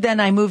apartment. They grew. Then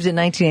I moved in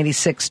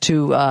 1986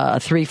 to a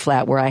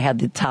 3-flat where I had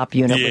the top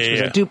unit, which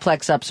was a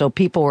duplex up. So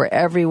people were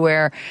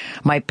everywhere.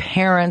 My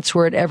parents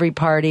were at every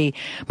party.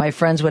 My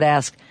friends would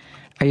ask,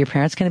 are your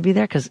parents going to be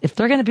there? Because if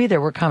they're going to be there,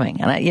 we're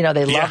coming. And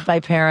they love my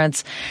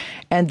parents.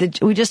 And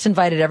we just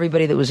invited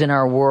everybody that was in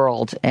our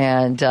world,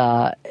 and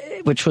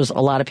which was a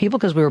lot of people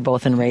because we were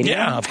both in radio.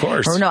 Yeah, of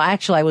course. Or no,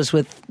 actually, I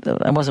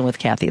wasn't with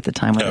Kathy at the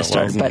time when I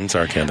started.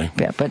 Sorry, Kathy.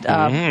 Yeah, but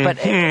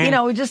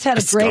we just had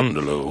a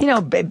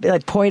great,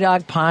 like Poi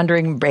Dog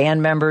Pondering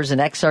band members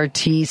and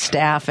XRT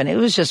staff, and it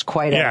was just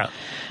quite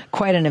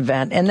an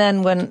event. And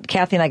then when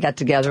Kathy and I got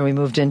together and we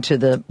moved into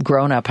the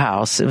grown-up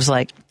house, it was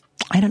like,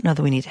 I don't know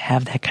that we need to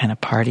have that kind of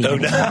party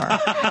anymore.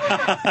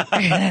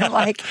 And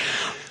like,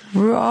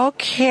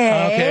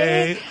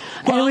 okay.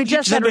 Well, and we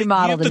just had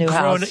remodeled the new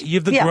house. You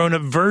have the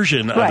grown-up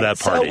version of that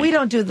party. So we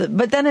don't do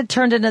but then it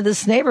turned into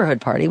this neighborhood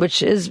party,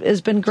 which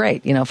has been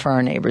great, for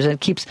our neighbors. It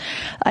keeps,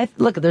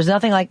 look, there's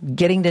nothing like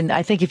getting to,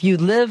 I think if you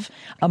live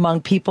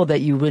among people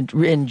that you would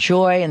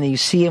enjoy and that you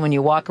see, and when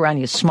you walk around,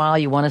 you smile,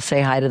 you want to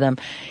say hi to them,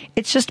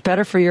 it's just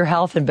better for your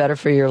health and better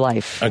for your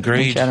life.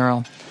 Agreed. In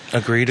general.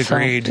 Agreed. So,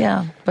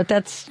 yeah, but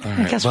that's,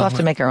 I guess we'll have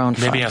to make our own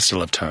fun. Maybe I still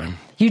have time.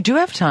 You do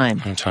have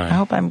time. I have time. I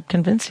hope I'm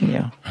convincing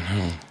you. I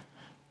know.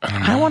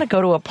 I want to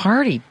go to a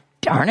party.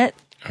 Darn it.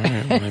 All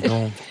right,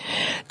 well,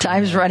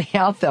 Time's running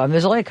out, though.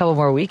 There's only a couple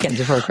more weekends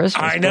before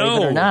Christmas. I know.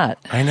 Believe it or not.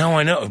 I know.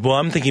 Well,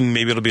 I'm thinking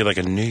maybe it'll be like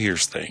a New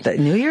Year's thing.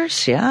 New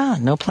Year's? Yeah.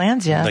 No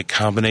plans yet. Like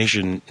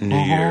combination New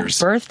Year's.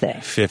 Birthday.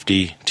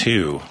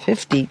 52.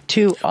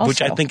 52 also.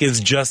 Which I think is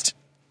just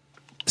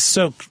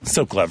so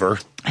clever.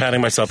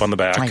 Patting myself on the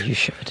back. Oh, you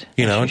should.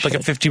 It's like a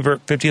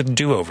 50th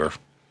do-over.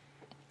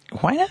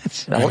 Why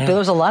not?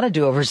 There's a lot of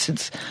do-overs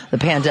since the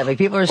pandemic.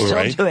 People are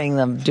still doing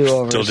them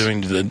do-overs. Still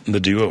doing the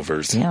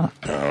do-overs. Yeah.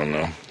 I don't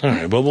know. All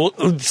right. Well,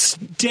 we'll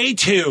stay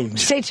tuned.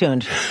 Stay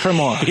tuned for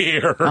more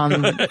here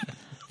on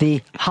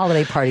the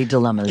holiday party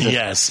dilemmas.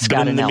 Yes.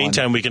 But in the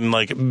meantime, we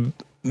can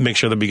make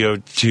sure that we go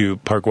to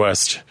Park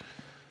West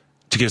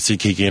to go see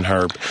Kiki and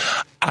Herb.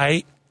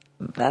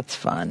 That's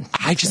fun.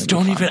 I just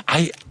don't even.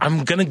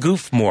 I'm gonna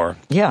goof more.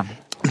 Yeah.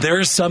 There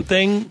is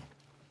something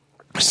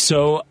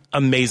so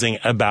amazing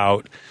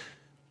about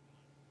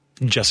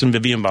Justin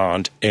Vivian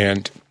Bond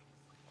and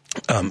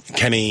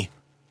Kenny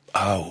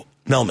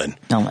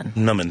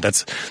Melman.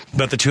 That's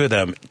about the two of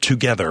them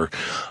together.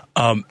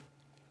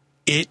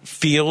 It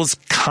feels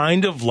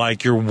kind of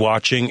like you're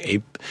watching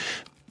a.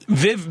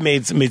 Viv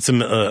made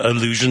some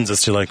allusions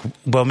as to like,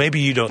 well,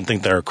 maybe you don't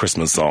think they're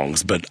Christmas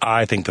songs, but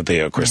I think that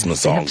they are Christmas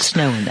songs.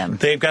 They have snow in them.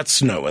 They've got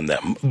snow in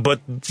them,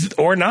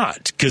 or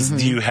not,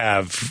 because you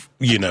have,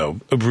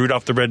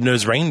 Rudolph the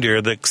Red-Nosed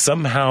Reindeer that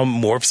somehow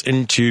morphs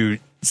into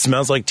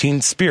Smells Like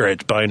Teen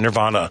Spirit by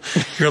Nirvana.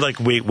 You're like,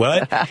 wait,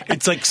 what?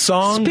 It's like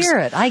songs.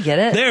 Spirit, I get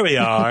it. There we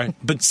are.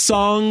 But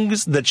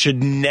songs that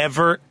should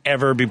never,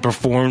 ever be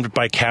performed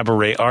by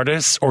cabaret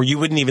artists, or you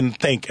wouldn't even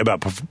think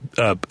about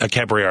a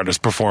cabaret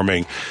artist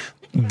performing.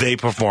 They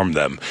perform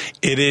them.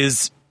 It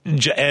is,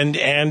 and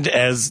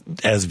as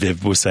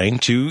Viv was saying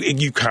too,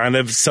 you kind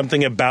of,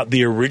 something about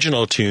the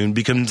original tune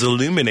becomes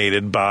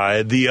illuminated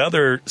by the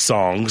other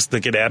songs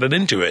that get added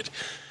into it.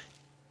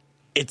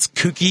 It's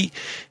kooky,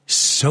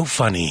 so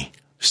funny,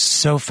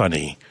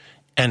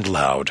 and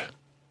loud.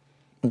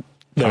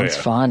 Sounds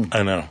fun.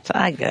 I know. So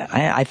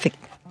I think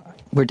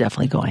we're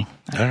definitely going.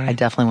 Right. I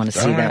definitely want to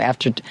see them.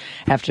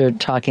 After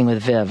talking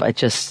with Viv, it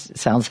just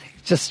sounds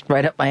just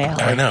right up my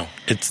alley. I know.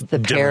 It's the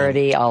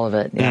parody, all of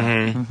it.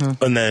 Yeah. Mm-hmm.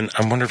 Mm-hmm. And then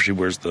I wonder if she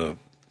wears her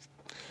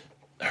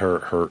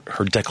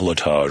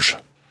décolletage.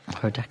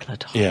 Her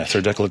décolletage. Yes,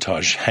 her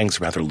décolletage hangs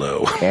rather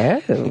low.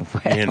 Oh,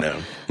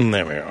 well.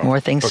 There we are.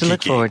 More things to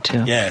look forward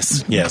to.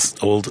 Yes.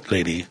 Old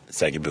lady,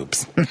 saggy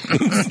boobs.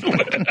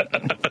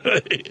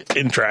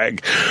 In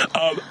drag.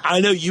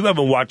 I know you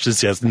haven't watched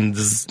this yet, and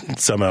this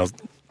is somehow...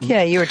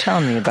 Yeah, you were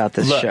telling me about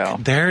this show.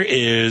 There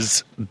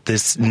is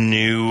this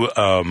new...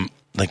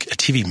 like a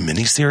TV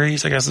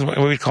miniseries, I guess is what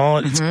we'd call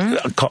it.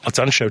 Mm-hmm. It's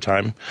on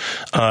Showtime,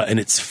 and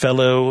it's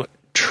Fellow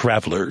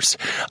Travelers.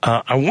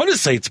 I want to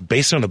say it's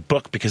based on a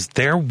book because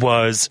there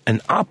was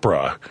an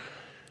opera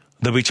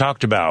that we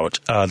talked about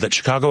that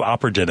Chicago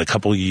Opera did a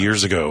couple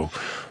years ago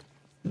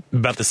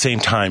about the same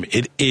time.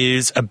 It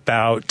is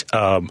about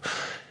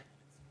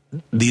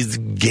these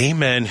gay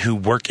men who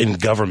work in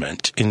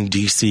government in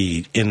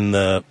D.C. in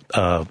the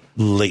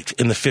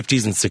in the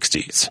 50s and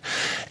 60s.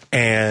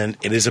 And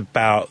it is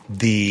about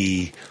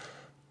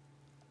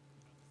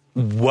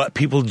what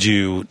people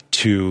do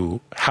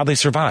to how they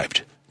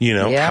survived.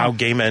 How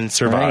gay men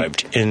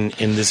survived in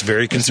this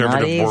very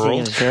conservative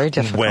world. Very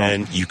difficult.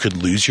 When you could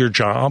lose your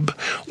job,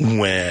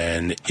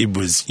 when it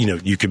was,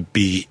 you could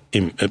be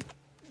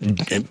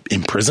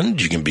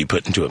imprisoned, you can be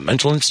put into a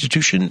mental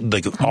institution.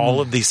 Like all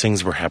of these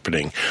things were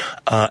happening.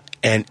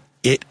 And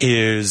it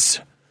is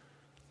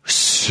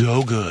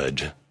so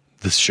good.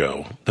 This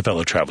show, The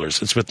Fellow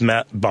Travelers. It's with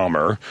Matt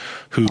Baumer,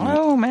 who...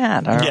 Oh,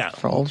 Matt, our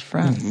old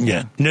friend.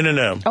 Yeah.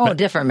 No. Oh,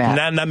 different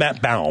Matt. Not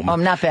Matt Baum. Oh,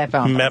 not Matt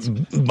Baum. Matt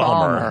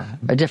Baumer.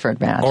 A different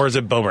Matt. Or is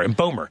it Bomer?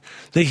 Bomer.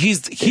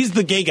 He's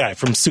the gay guy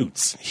from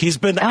Suits. He's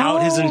been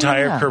out his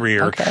entire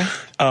career. Okay.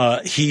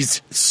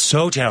 He's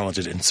so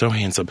talented and so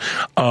handsome.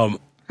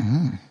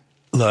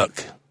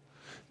 Look,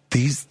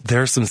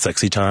 there's some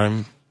sexy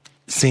time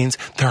scenes,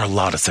 there are a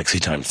lot of sexy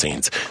time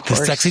scenes. The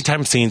sexy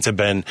time scenes have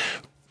been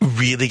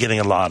really getting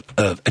a lot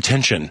of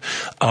attention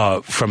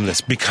from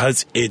this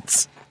because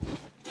it's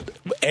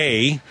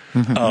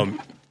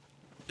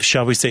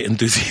shall we say,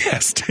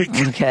 enthusiastic.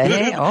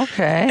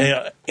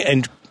 Okay.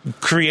 And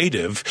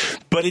creative,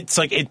 but it's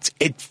like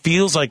it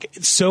feels like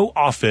so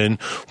often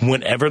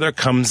whenever there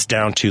comes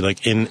down to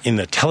like in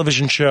a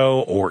television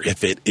show or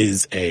if it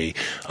is a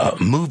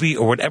movie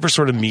or whatever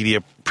sort of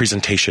media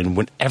presentation,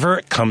 whenever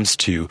it comes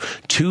to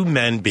two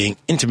men being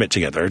intimate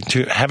together,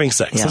 to having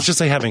sex, let's just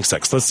say having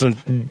sex,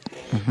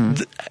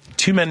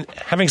 two men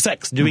having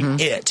sex, doing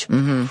it,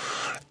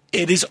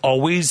 it is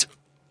always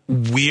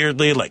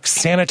weirdly like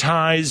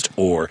sanitized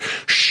or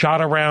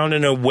shot around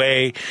in a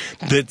way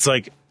that's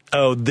like,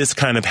 oh, this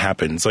kind of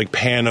happens. Like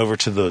pan over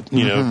to the,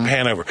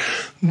 pan over.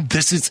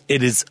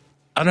 It is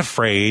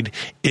unafraid.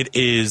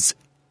 It's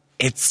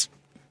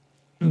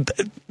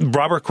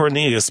Robert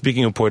Cornelius,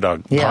 speaking of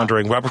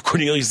pondering, Robert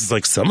Cornelius is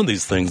like, some of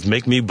these things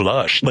make me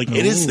blush. Like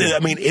it is, I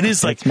mean, it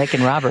is like. It's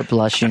making Robert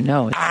blush, I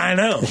know.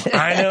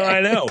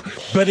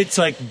 But it's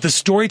like the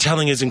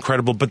storytelling is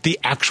incredible, but the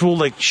actual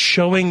like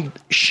showing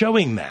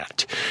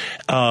that,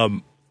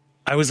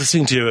 I was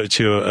listening to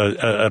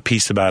a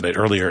piece about it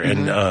earlier,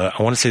 and I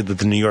want to say that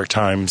the New York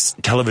Times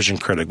television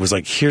critic was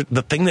like, "Here,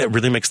 the thing that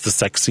really makes the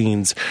sex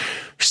scenes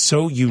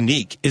so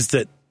unique is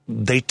that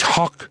they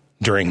talk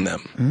during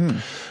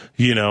them,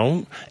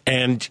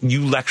 and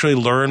you actually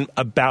learn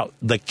about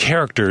the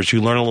characters.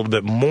 You learn a little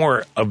bit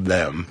more of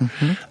them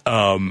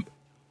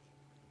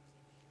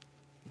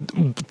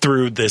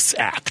through this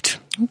act."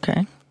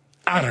 Okay.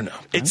 I don't know.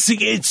 It's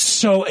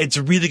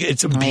really good.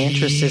 It's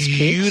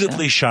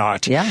beautifully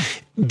shot. Yeah.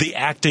 The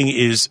acting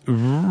is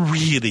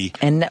really.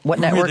 And what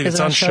network really, is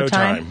it on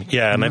Showtime?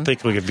 Yeah, and I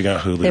think if you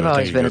got Hulu, they've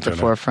always been at the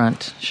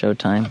forefront.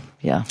 Showtime.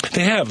 Yeah.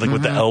 They have, like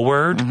with the L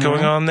word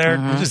going on there.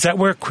 Is that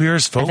where Queer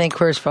as Folk? I think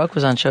Queer as Folk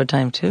was on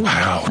Showtime too.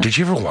 Wow. Did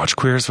you ever watch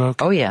Queer as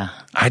Folk? Oh yeah.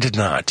 I did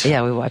not.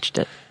 Yeah, we watched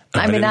it.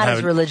 I mean, not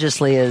as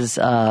religiously as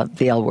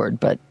the L word,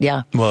 but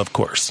yeah. Well, of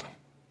course.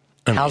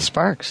 Hal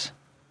Sparks.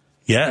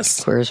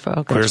 Yes. Queer as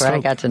Folk. That's where I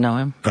got to know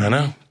him. I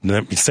know.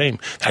 Same.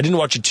 I didn't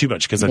watch it too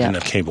much because I didn't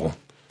have cable.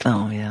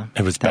 Oh, yeah.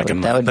 It was back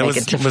in the 90s.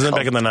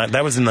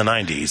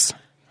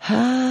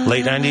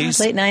 Late 90s?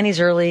 Late 90s,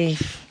 early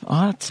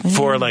aughts.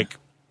 Maybe.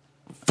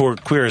 For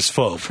Queer as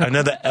Folk. I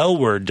know the L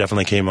word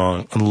definitely came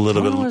on a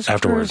little bit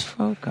afterwards.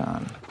 Queer as Folk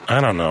on? I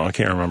don't know. I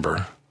can't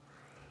remember.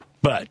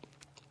 But,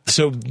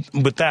 so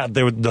with that,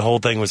 the whole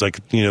thing was like,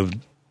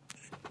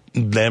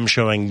 them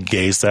showing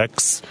gay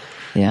sex.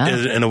 Yeah.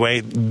 In a way,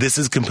 this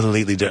is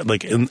completely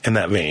like in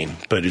that vein,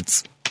 but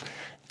it's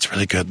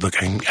really good. Look,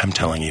 I'm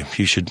telling you,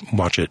 you should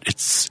watch it.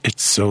 It's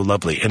so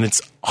lovely, and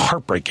it's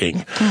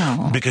heartbreaking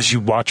because you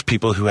watch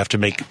people who have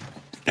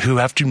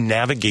to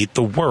navigate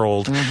the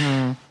world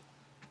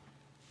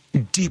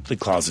deeply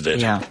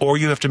closeted, or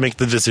you have to make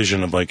the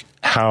decision of like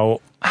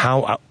how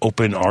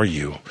open are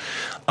you,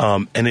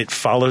 and it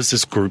follows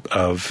this group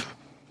of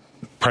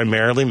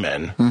primarily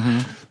men.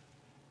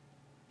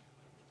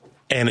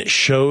 And it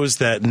shows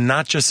that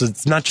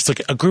it's not just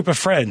like a group of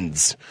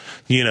friends,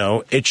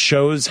 it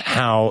shows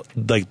how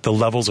like the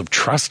levels of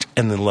trust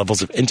and the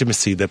levels of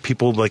intimacy that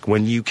people like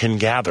when you can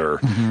gather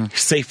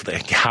safely.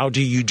 How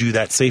do you do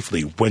that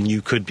safely when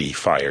you could be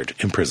fired,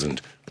 imprisoned,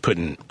 put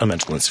in a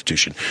mental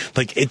institution?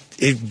 Like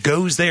it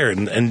goes there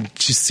and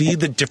to see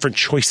the different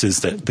choices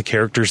that the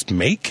characters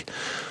make.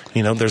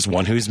 There's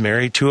one who's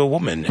married to a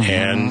woman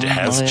and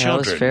has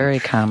children. That was very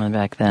common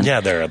back then. Yeah,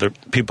 there are other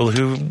people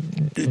who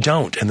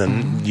don't. And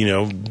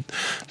then,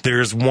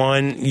 there's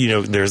one,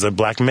 there's a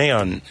black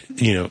man,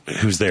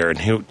 who's there and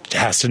who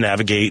has to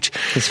navigate.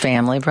 His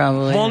family,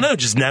 probably. Well, no,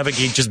 just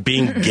navigate just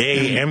being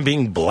gay and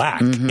being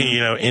black,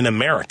 in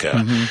America.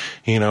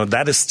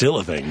 That is still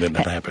a thing that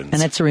happens.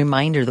 And it's a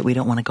reminder that we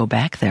don't want to go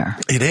back there.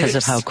 It is. Because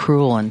of how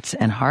cruel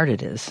and hard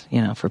it is,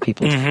 for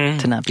people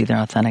to not be their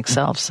authentic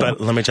selves. So.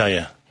 But let me tell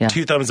you. Yeah.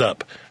 2 thumbs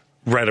up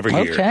right over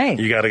here. Okay.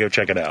 You got to go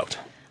check it out.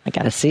 I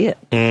got to see it.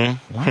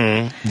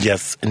 Wow.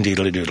 Yes,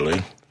 indeedly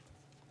doodly.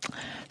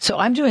 So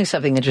I'm doing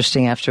something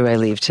interesting after I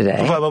leave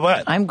today.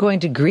 What? I'm going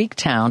to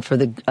Greektown for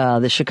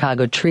the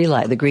Chicago tree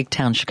light, the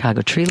Greektown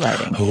Chicago tree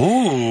lighting.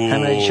 Ooh.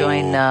 I'm going to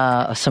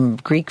join some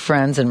Greek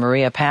friends and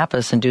Maria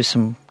Pappas and do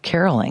some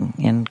caroling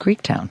in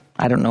Greektown.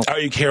 I don't know. Are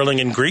you caroling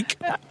in Greek?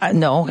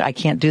 No, I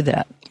can't do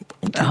that.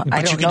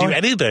 But you can do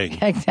anything.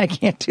 I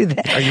can't do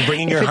that. Are you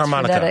bringing your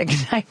harmonica?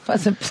 I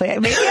wasn't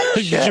playing. Maybe I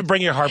should. You should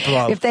bring your harp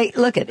along. If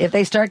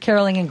they start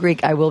caroling in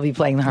Greek, I will be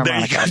playing the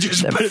harmonica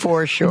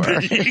for sure.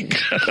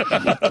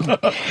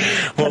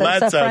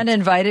 Well, a friend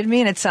invited me,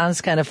 and it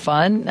sounds kind of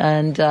fun.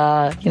 And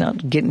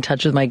get in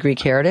touch with my Greek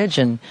heritage.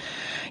 And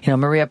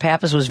Maria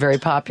Pappas was very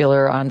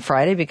popular on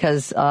Friday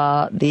because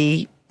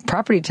the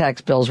property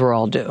tax bills were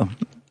all due.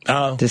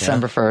 Oh,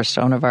 December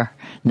 1st, one of our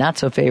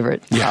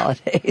not-so-favorite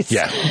holidays.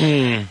 Yeah.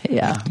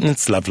 Yeah.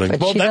 It's lovely.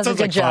 But she does a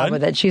good job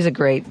with it. She's a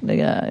great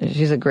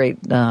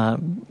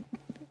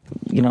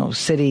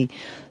city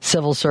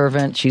civil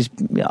servant. She's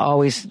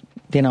always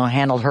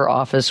handled her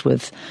office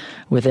with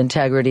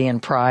integrity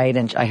and pride.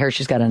 And I hear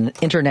she's got an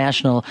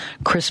international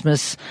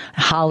Christmas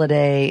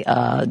holiday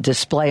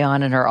display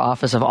on in her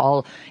office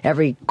of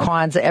every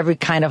Kwanzaa, every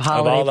kind of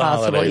holiday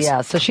possible. Holidays.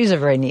 Yeah, so she's a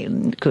very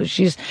neat.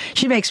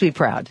 She makes me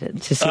proud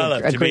to see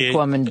a Greek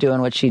woman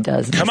doing what she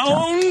does. Come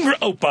on,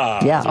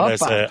 Opa. Yeah,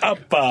 Opa.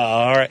 Opa.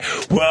 All right.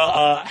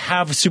 Well,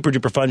 have a super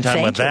duper fun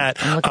time with that.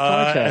 I'm looking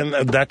forward to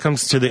it. And that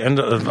comes to the end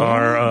of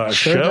our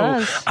Sure show.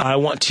 does. I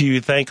want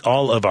to thank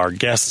all of our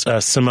guests,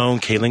 Simone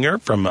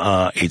Kalinger from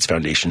AIDS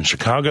Foundation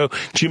Chicago,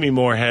 Jimmy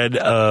Moorhead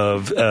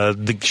of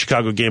the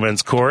Chicago Gay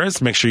Men's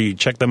Chorus. Make sure you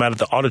check them out at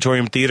the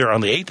Auditorium Theater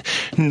on the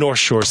 8th, North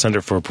Shore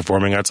Center for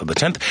Performing Arts on the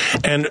 10th.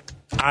 And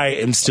I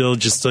am still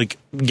just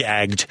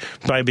gagged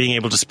by being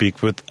able to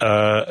speak with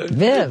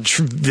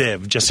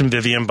Justin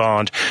Vivian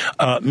Bond.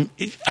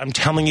 I'm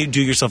telling you,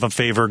 do yourself a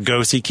favor.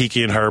 Go see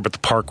Kiki and Herb at the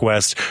Park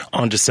West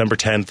on December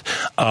 10th.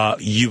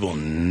 You will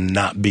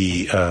not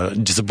be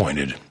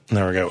disappointed.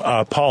 There we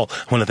go. Paul,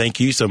 I want to thank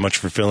you so much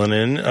for filling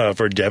in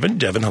for Devin.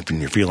 Devin, hoping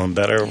you're feeling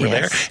better over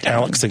there. Devin.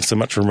 Alex, thanks so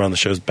much for running the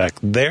shows back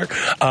there.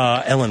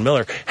 Ellen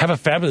Miller, have a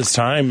fabulous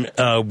time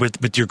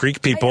with your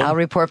Greek people. I'll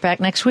report back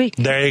next week.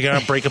 There you go.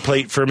 Break a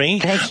plate for me.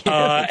 Thank you.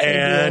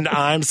 And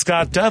I'm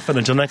Scott Duff. And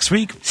until next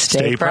week,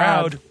 stay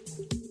proud.